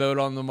sub out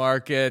on the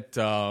market.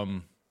 I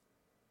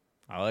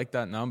like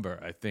that number.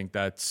 I think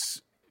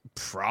that's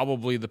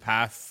probably the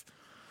path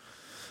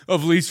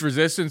of least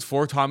resistance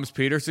for Thomas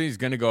Peterson. He's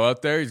going to go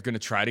out there. He's going to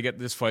try to get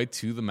this fight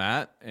to the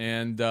mat.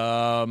 And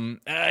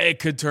it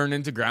could turn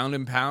into ground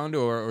and pound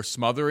or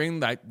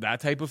smothering, that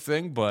type of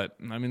thing. But,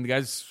 I mean, the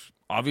guy's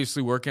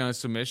obviously working on his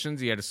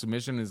submissions. He had a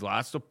submission in his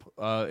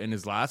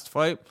last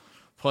fight.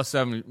 Plus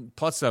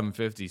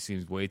 750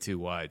 seems way too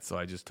wide, so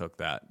I just took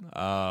that.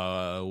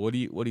 What do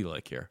you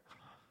like here?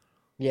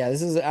 Yeah,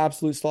 this is an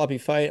absolute sloppy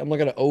fight. I'm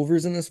looking at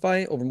overs in this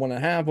fight, over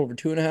 1.5, over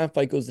 2.5.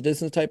 Fight goes the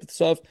distance type of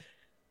stuff.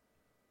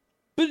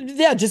 But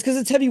yeah, just because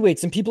it's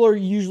heavyweights and people are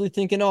usually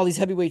thinking, oh, these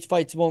heavyweight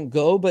fights won't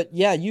go. But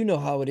yeah, you know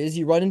how it is.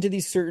 You run into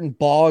these certain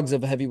bogs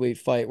of a heavyweight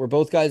fight where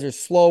both guys are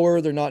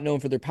slower. They're not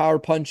known for their power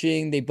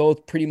punching. They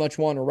both pretty much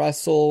want to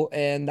wrestle,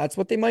 and that's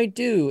what they might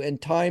do.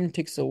 And time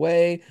ticks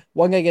away.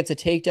 One guy gets a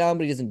takedown,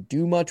 but he doesn't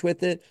do much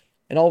with it.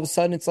 And all of a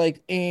sudden, it's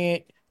like,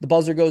 the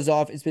buzzer goes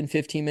off. It's been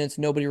 15 minutes.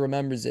 Nobody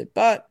remembers it.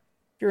 But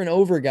if you're an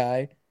over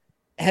guy,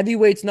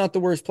 heavyweight's not the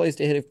worst place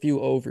to hit a few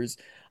overs.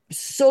 I'm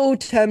so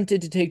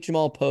tempted to take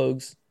Jamal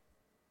Pogues.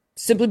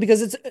 Simply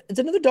because it's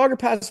another dogger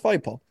pass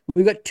fight, Paul.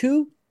 We've got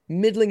two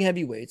middling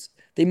heavyweights.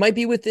 They might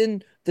be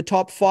within the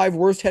top 5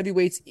 worst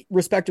heavyweights,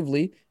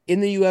 respectively,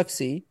 in the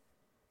UFC.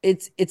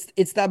 It's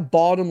that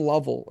bottom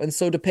level. And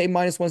so to pay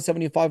minus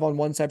 175 on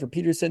one side for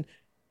Peterson,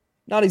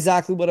 not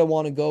exactly what I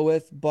want to go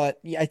with, but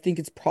yeah, I think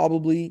it's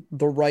probably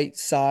the right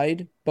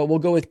side. But we'll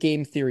go with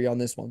game theory on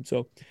this one.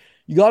 So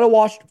you got to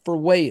watch for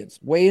weigh-ins.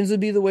 Weigh-ins would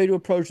be the way to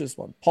approach this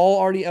one. Paul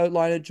already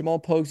outlined it. Jamal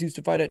Pogues used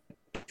to fight at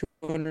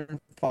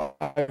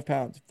 205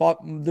 pounds. Fought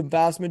the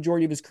vast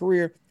majority of his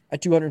career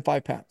at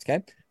 205 pounds.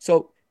 Okay.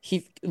 So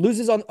he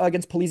loses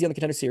against Polizzi on the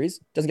Contender Series.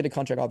 Doesn't get a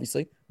contract,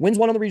 obviously. Wins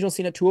one on the regional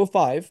scene at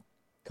 205.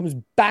 Comes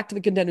back to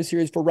the Contender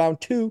Series for round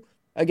 2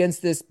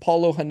 against this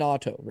Paulo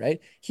Hanato,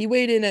 right? He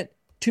weighed in at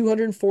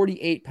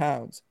 248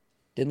 pounds.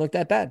 Didn't look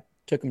that bad.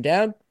 Took him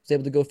down. Was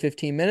able to go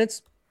 15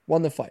 minutes.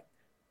 Won the fight.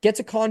 Gets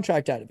a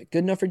contract out of it.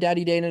 Good enough for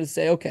Daddy Dana to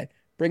say, okay,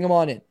 bring him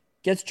on in.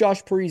 Gets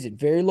Josh Parisian.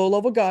 Very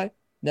low-level guy.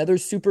 Another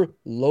super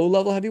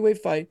low-level heavyweight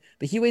fight,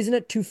 but he weighs in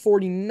at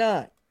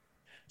 249.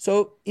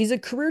 So he's a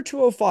career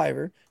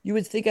 205er. You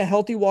would think a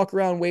healthy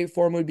walk-around weight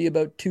for him would be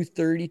about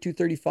 230,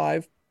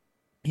 235.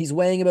 He's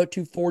weighing about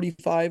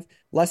 245,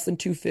 less than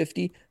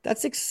 250.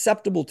 That's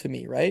acceptable to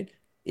me, right?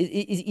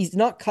 He's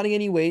not cutting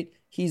any weight.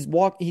 He's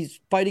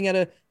fighting at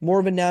a more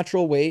of a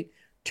natural weight.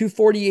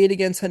 248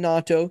 against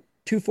Hanato,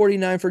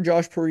 249 for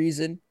Josh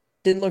Parisian.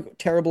 Didn't look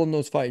terrible in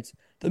those fights.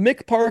 The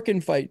Mick Parkin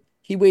fight,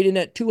 he weighed in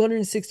at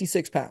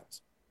 266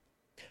 pounds.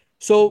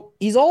 So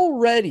he's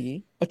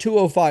already a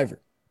 205er,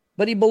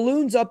 but he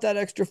balloons up that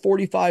extra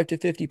 45 to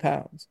 50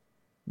 pounds,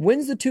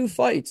 wins the 2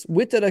 fights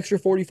with that extra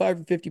 45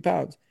 or 50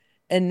 pounds.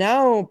 And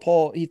now,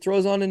 Paul, he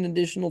throws on an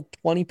additional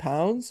 20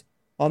 pounds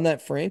on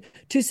that frame,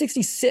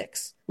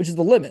 266, which is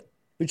the limit,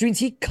 which means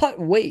he cut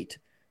weight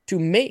to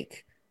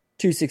make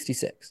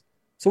 266.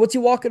 So what's he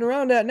walking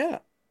around at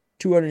now?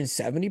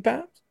 270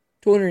 pounds?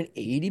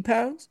 280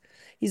 pounds?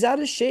 He's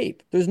out of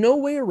shape. There's no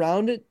way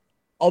around it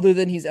other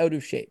than he's out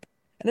of shape.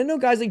 And I know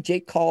guys like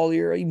Jake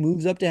Collier, he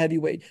moves up to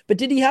heavyweight, but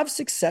did he have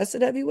success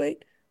at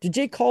heavyweight? Did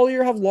Jake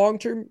Collier have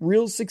long-term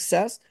real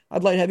success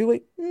at light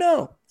heavyweight?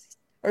 No.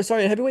 Or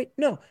sorry, at heavyweight?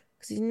 No,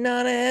 because he's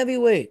not a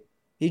heavyweight.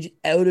 He's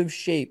out of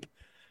shape.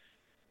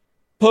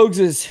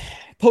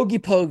 Pokey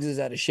Pogues is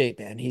out of shape,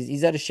 man.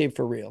 He's out of shape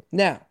for real.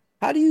 Now,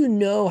 how do you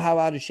know how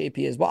out of shape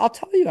he is? Well, I'll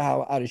tell you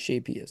how out of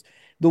shape he is.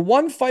 The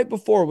one fight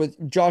before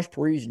with Josh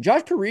Parisian.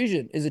 Josh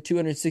Parisian is a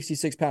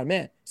 266-pound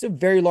man. He's a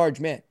very large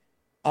man.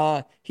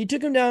 He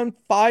took him down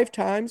 5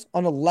 times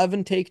on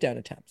 11 takedown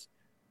attempts.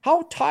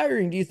 How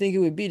tiring do you think it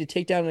would be to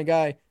take down a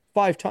guy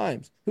 5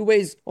 times who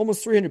weighs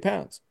almost 300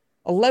 pounds?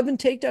 11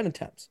 takedown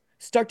attempts.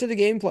 Stuck to the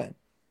game plan.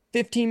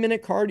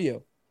 15-minute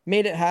cardio.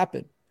 Made it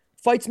happen.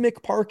 Fights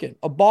Mick Parkin,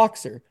 a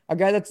boxer, a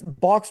guy that's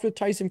boxed with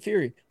Tyson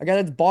Fury, a guy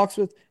that's boxed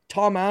with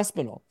Tom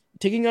Aspinall.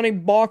 Taking on a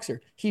boxer,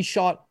 he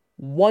shot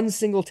 1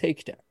 single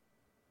takedown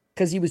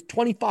because he was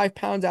 25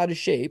 pounds out of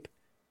shape,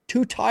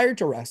 too tired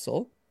to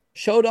wrestle,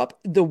 showed up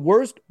the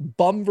worst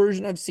bum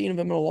version I've seen of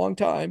him in a long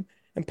time,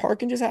 and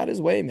Parkin just had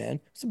his way, man.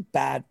 It's a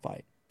bad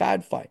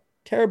fight,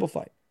 terrible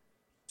fight.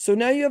 So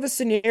now you have a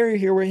scenario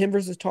here where him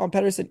versus Tom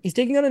Pedersen, he's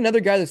taking on another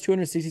guy that's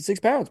 266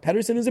 pounds.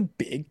 Pedersen is a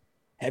big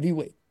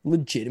heavyweight,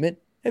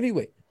 legitimate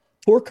heavyweight.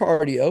 Poor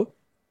cardio,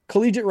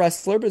 collegiate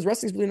wrestler, but his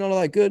wrestling's really not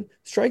all that good.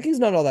 Striking's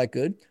not all that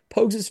good.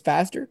 Pogues is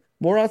faster,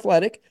 more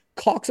athletic,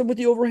 clocks him with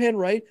the overhand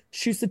right,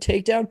 shoots the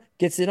takedown,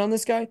 gets in on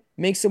this guy,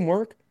 makes him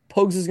work.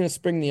 Pogues is going to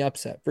spring the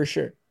upset for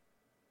sure.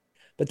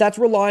 But that's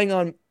relying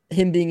on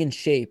him being in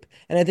shape.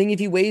 And I think if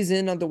he weighs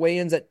in on the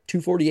weigh-ins at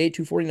 248,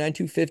 249,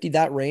 250,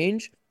 that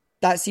range,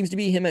 that seems to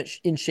be him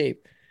in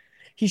shape.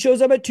 He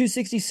shows up at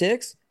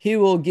 266. He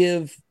will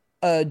give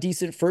a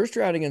decent first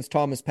round against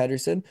Thomas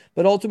Pedersen,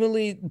 but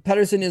ultimately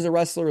Pedersen is a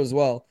wrestler as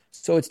well.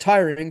 So it's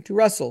tiring to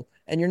wrestle.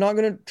 And you're not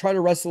going to try to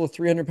wrestle a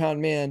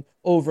 300-pound man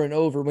over and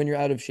over when you're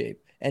out of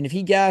shape. And if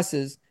he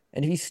gasses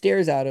and if he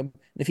stares at him,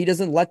 and if he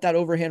doesn't let that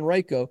overhand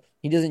right go,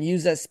 he doesn't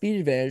use that speed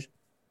advantage,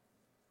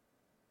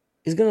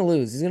 he's going to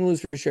lose. He's going to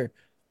lose for sure.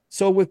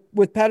 So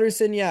with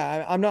Pedersen,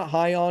 yeah, I'm not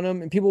high on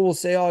him. And people will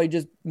say, oh, he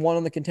just won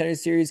on the Contender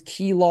Series.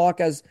 Key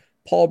lock, as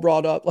Paul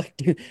brought up. Like,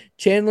 dude,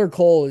 Chandler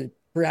Cole is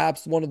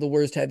perhaps one of the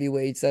worst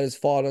heavyweights that has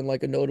fought on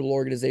like a notable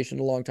organization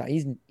in a long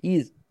time.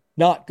 He's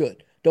not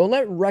good. Don't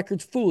let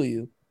records fool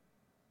you.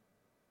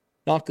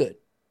 Not good.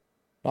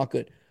 Not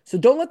good. So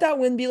don't let that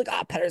win be like,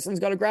 Pedersen's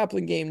got a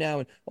grappling game now.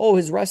 And,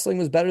 his wrestling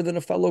was better than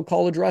a fellow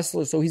college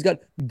wrestler. So he's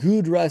got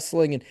good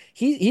wrestling. And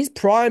he's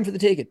primed for the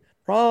taking.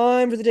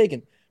 Prime for the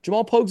taking.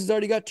 Jamal Pogues has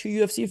already got 2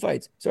 UFC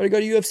fights. He's already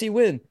got a UFC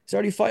win. He's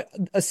already fought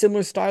a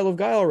similar style of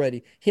guy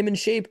already. Him in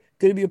shape,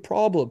 going to be a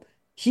problem.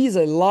 He's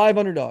a live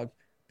underdog.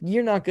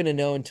 You're not going to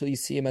know until you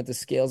see him at the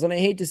scales. And I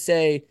hate to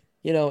say,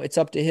 it's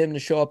up to him to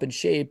show up in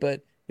shape,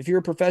 but if you're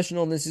a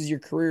professional and this is your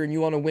career and you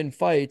want to win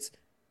fights,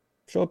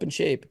 show up in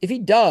shape. If he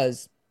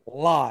does,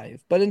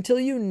 live. But until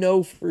you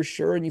know for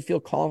sure and you feel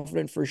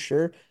confident for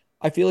sure,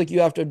 I feel like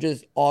you have to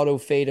just auto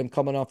fade him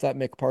coming off that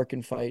Mick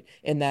Parkin fight,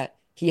 and that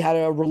he had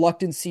a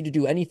reluctancy to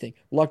do anything,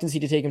 reluctancy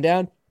to take him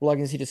down,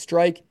 reluctancy to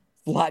strike,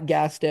 flat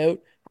gassed out.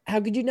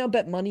 How could you now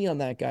bet money on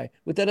that guy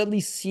without at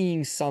least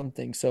seeing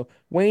something? So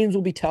Wayne's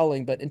will be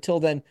telling, but until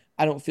then,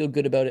 I don't feel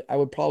good about it. I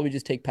would probably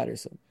just take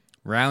Pedersen.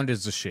 Round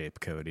is the shape,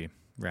 Cody.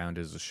 Round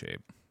is the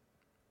shape.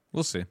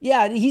 We'll see.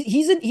 Yeah,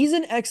 he's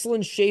in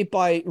excellent shape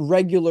by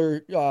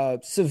regular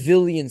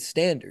civilian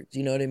standards.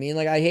 You know what I mean?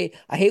 Like I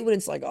hate when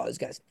it's like, this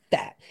guy's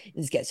fat.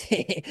 This guy's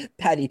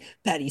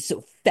Patty's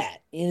so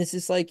fat. And it's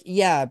just like,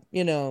 yeah,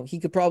 he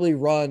could probably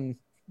run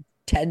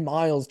 10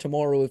 miles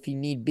tomorrow if he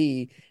need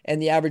be,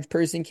 and the average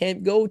person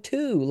can't go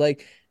too.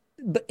 Like,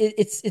 but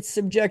it's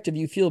subjective.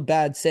 You feel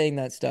bad saying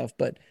that stuff,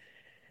 but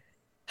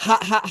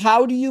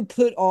how do you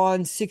put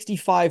on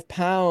 65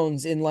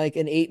 pounds in like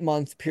an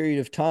 8-month period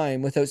of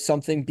time without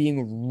something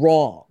being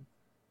wrong?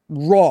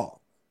 Wrong,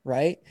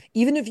 right?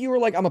 Even if you were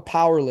like, I'm a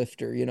power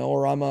lifter,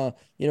 or I'm a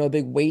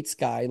big weights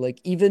guy,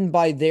 like even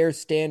by their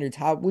standards,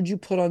 how would you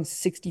put on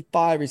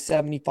 65 or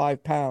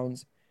 75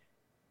 pounds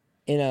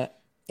in a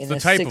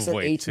 6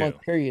 or 8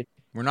 month period?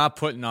 We're not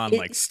putting on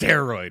like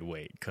steroid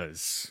weight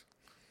because.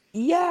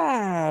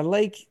 Yeah,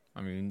 like. I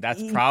mean,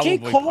 that's probably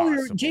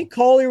possible. Jake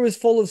Collier was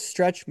full of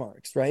stretch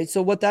marks, right?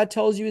 So what that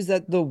tells you is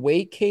that the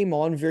weight came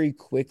on very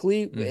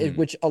quickly,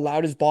 which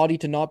allowed his body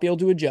to not be able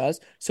to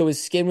adjust. So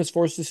his skin was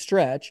forced to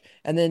stretch.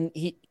 And then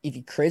if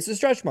he creates the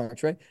stretch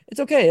marks, right? It's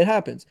okay. It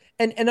happens.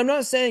 And I'm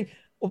not saying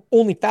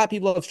only fat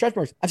people have stretch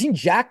marks. I've seen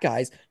jack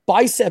guys,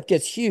 bicep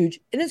gets huge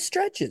and it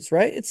stretches,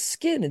 right? It's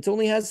skin. It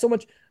only has so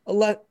much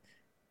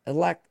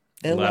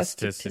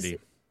elasticity.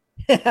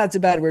 That's a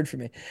bad word for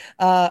me.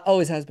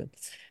 Always has been.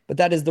 But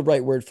that is the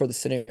right word for the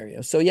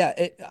scenario. So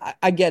yeah,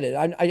 I get it.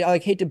 I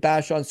like hate to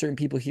bash on certain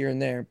people here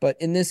and there,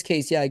 but in this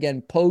case, yeah,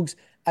 again, Pogues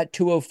at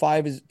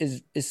 205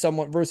 is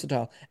somewhat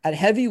versatile. At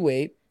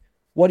heavyweight,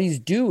 what he's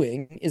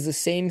doing is the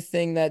same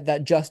thing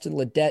that Justin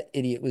Ledet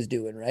idiot was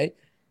doing, right?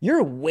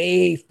 You're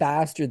way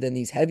faster than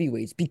these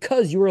heavyweights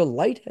because you're a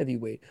light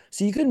heavyweight.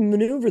 So you can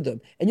maneuver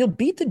them, and you'll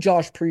beat the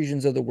Josh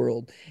Parisians of the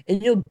world,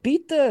 and you'll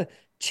beat the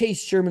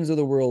Chase Shermans of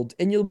the world,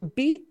 and you'll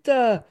beat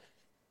the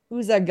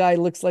who's that guy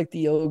looks like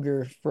the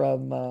ogre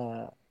from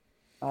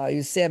he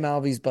was Sam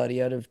Alvey's buddy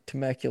out of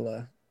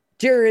Temecula.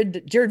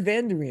 Jared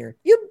Vandermeer.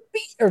 You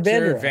beat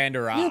Jared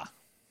Vandermeer.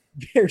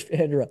 Jared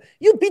Vandermeer.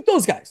 You beat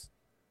those guys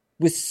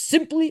with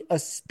simply a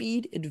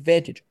speed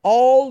advantage.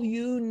 All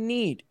you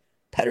need.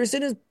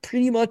 Pedersen is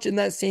pretty much in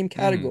that same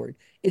category.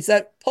 It's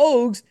that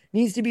Pogues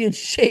needs to be in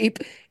shape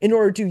in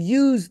order to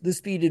use the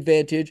speed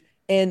advantage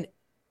and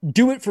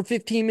do it for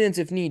 15 minutes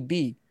if need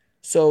be.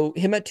 So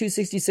him at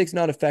 266,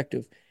 not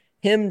effective.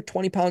 Him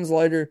 20 pounds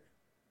lighter,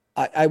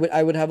 I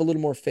would have a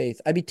little more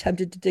faith. I'd be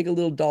tempted to take a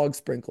little dog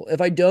sprinkle.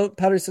 If I don't,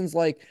 Pedersen's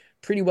like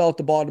pretty well at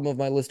the bottom of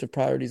my list of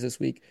priorities this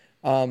week.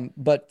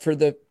 But for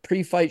the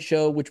pre-fight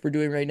show, which we're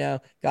doing right now,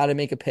 got to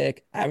make a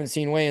pick. I haven't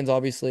seen weigh-ins,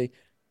 obviously.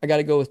 I got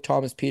to go with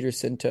Thomas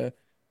Peterson to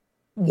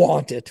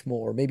want it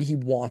more. Maybe he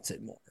wants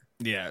it more.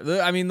 Yeah,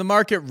 I mean, the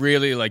market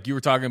really, like you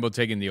were talking about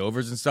taking the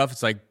overs and stuff,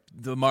 it's like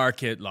the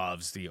market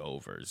loves the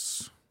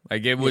overs.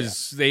 Like it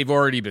was, they've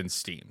already been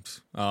steamed.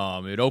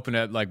 It opened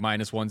at like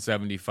minus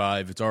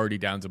 175. It's already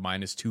down to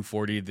minus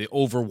 240. The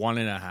over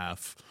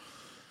 1.5,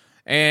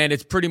 and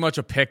it's pretty much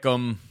a pick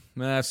 'em.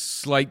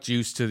 Slight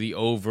juice to the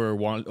over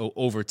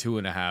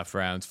 2.5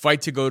 rounds.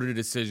 Fight to go to the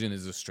decision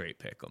is a straight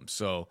pick 'em.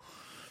 So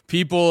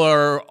people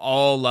are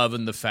all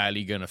loving the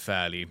fatty gonna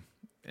fatty,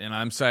 and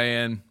I'm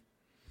saying,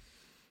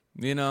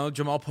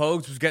 Jamal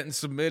Pogues was getting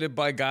submitted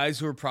by guys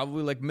who are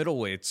probably like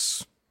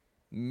middleweights.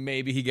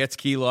 Maybe he gets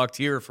key locked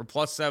here for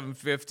plus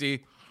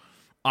 750.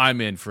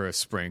 I'm in for a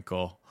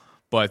sprinkle.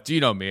 But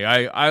you know me.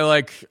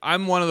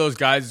 I'm one of those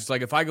guys. It's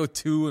like if I go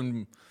 2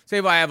 and say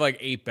if I have like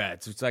 8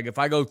 bets, it's like if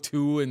I go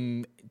 2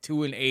 and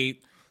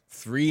 8,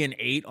 3 and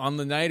 8 on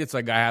the night, it's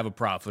like I have a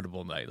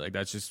profitable night. Like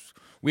that's just,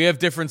 we have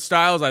different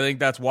styles. I think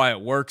that's why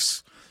it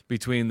works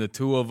between the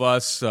two of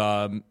us.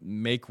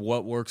 Make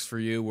what works for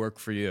you work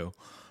for you.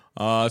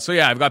 So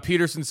yeah, I've got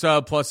Peterson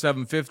sub plus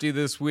 750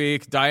 this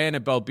week. Diana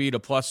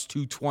Belbita plus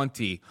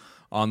 220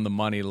 on the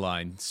money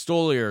line.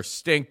 Stolier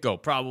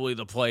Stinko, probably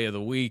the play of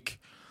the week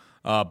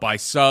by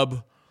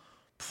sub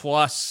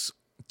plus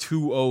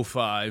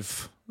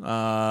 205.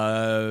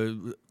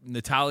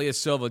 Natalia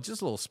Silva,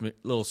 just a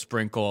little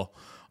sprinkle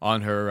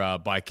on her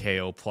by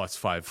KO plus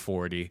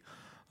 540.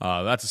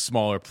 That's a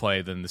smaller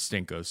play than the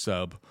Stinko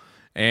sub.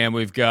 And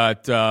we've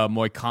got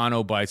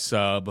Moicano by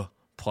sub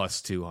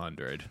plus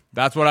 200.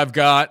 That's what I've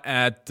got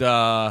at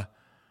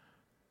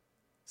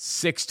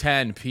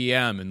 6:10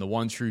 p.m. in the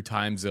one true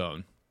time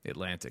zone,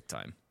 Atlantic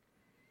time.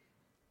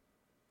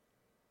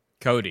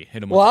 Cody,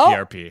 hit him with the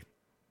PRP.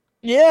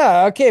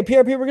 Yeah, okay,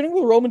 PRP, we're going to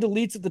go Roman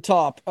Deletes at the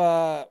top.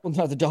 Well,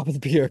 not the top of the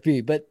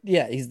PRP, but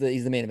yeah, he's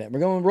the main event. We're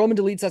going Roman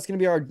Deletes. That's going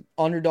to be our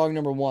underdog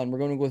number 1. We're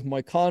going to go with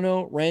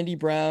Moicano, Randy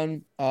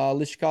Brown,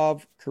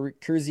 Lishkov,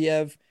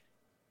 Kurziev,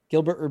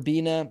 Gilbert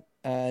Urbina,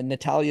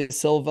 Natalia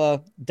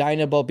Silva,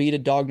 Dina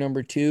Belbita, dog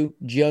number 2,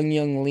 Jung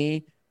Young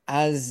Lee,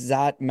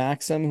 Azat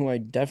Maxim, who I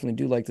definitely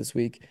do like this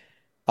week,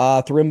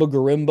 Thirimbo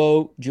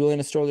Garimbo,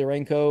 Juliana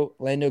Stoliarenko,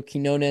 Lando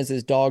Quinones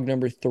is dog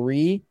number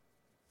 3.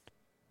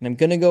 And I'm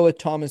going to go with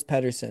Thomas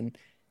Pedersen.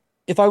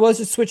 If I was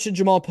to switch to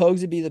Jamal Pogues,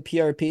 it'd be the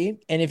PRP.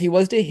 And if he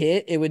was to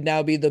hit, it would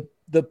now be the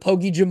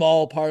Pogie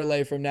Jamal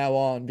parlay from now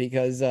on.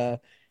 Because, it'd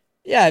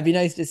be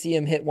nice to see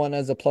him hit one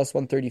as a plus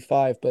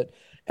 135. But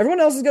everyone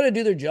else is going to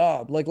do their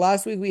job. Like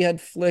last week, we had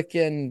Flick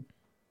and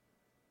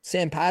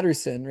Sam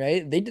Patterson,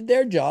 right? They did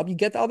their job. You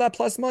get all that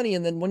plus money,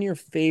 and then one of your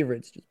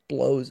favorites just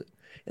blows it.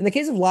 In the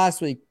case of last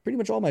week, pretty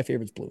much all my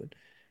favorites blew it.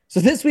 So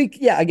this week,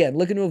 again,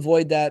 looking to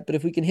avoid that. But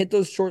if we can hit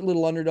those short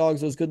little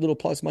underdogs, those good little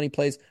plus money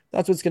plays,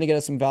 that's what's going to get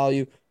us some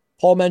value.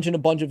 Paul mentioned a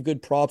bunch of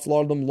good props, a lot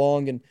of them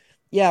long. And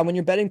when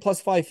you're betting plus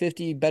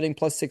 550, betting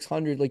plus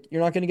 600, like you're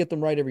not going to get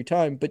them right every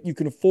time, but you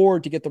can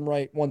afford to get them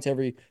right once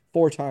every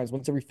 4 times,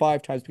 once every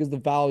 5 times, because the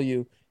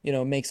value,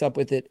 makes up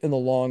with it in the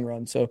long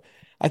run. So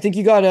I think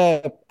you got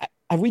to,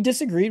 have we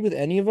disagreed with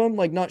any of them?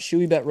 Like not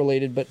Shuey bet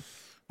related, but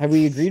have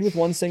we agreed with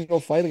one single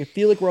fight? Like I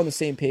feel like we're on the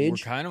same page.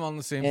 We're kind of on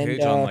the same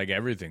page on like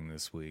everything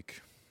this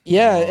week.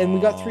 Yeah, and we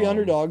got 3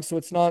 underdogs, so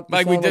it's not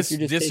like we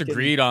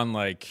disagreed on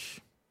like.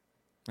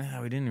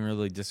 We didn't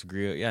really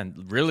disagree. Yeah,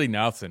 really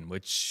nothing,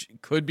 which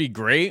could be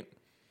great.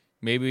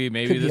 Maybe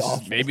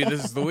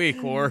this is the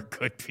week, or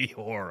could be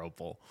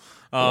horrible.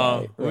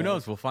 Right. Who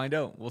knows? We'll find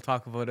out. We'll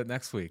talk about it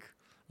next week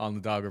on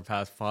the Dogger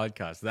Pass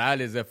podcast. That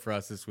is it for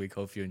us this week.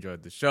 Hope you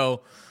enjoyed the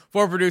show.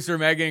 For producer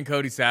Megan and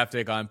Cody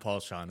Saftik, I'm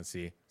Paul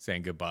Shaughnessy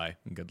saying goodbye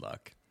and good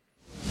luck.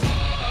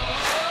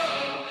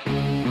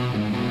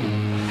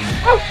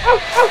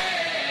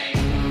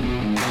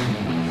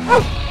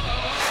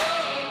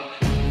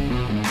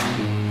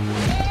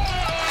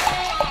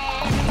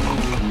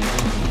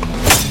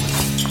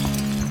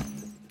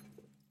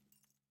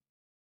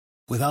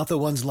 Without the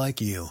ones like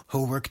you,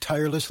 who work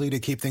tirelessly to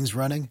keep things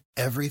running,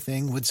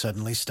 everything would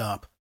suddenly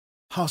stop.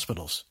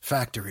 Hospitals,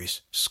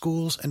 factories,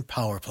 schools, and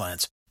power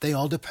plants, they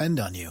all depend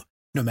on you.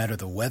 No matter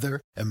the weather,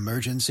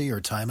 emergency,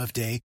 or time of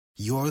day,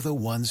 you're the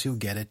ones who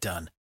get it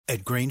done.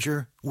 At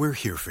Grainger, we're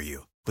here for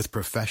you with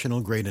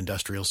professional-grade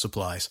industrial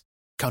supplies.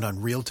 Count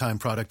on real-time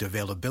product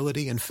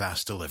availability and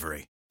fast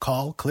delivery.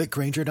 Call, click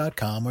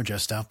Grainger.com, or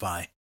just stop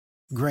by.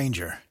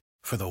 Grainger,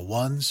 for the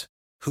ones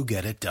who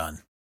get it done.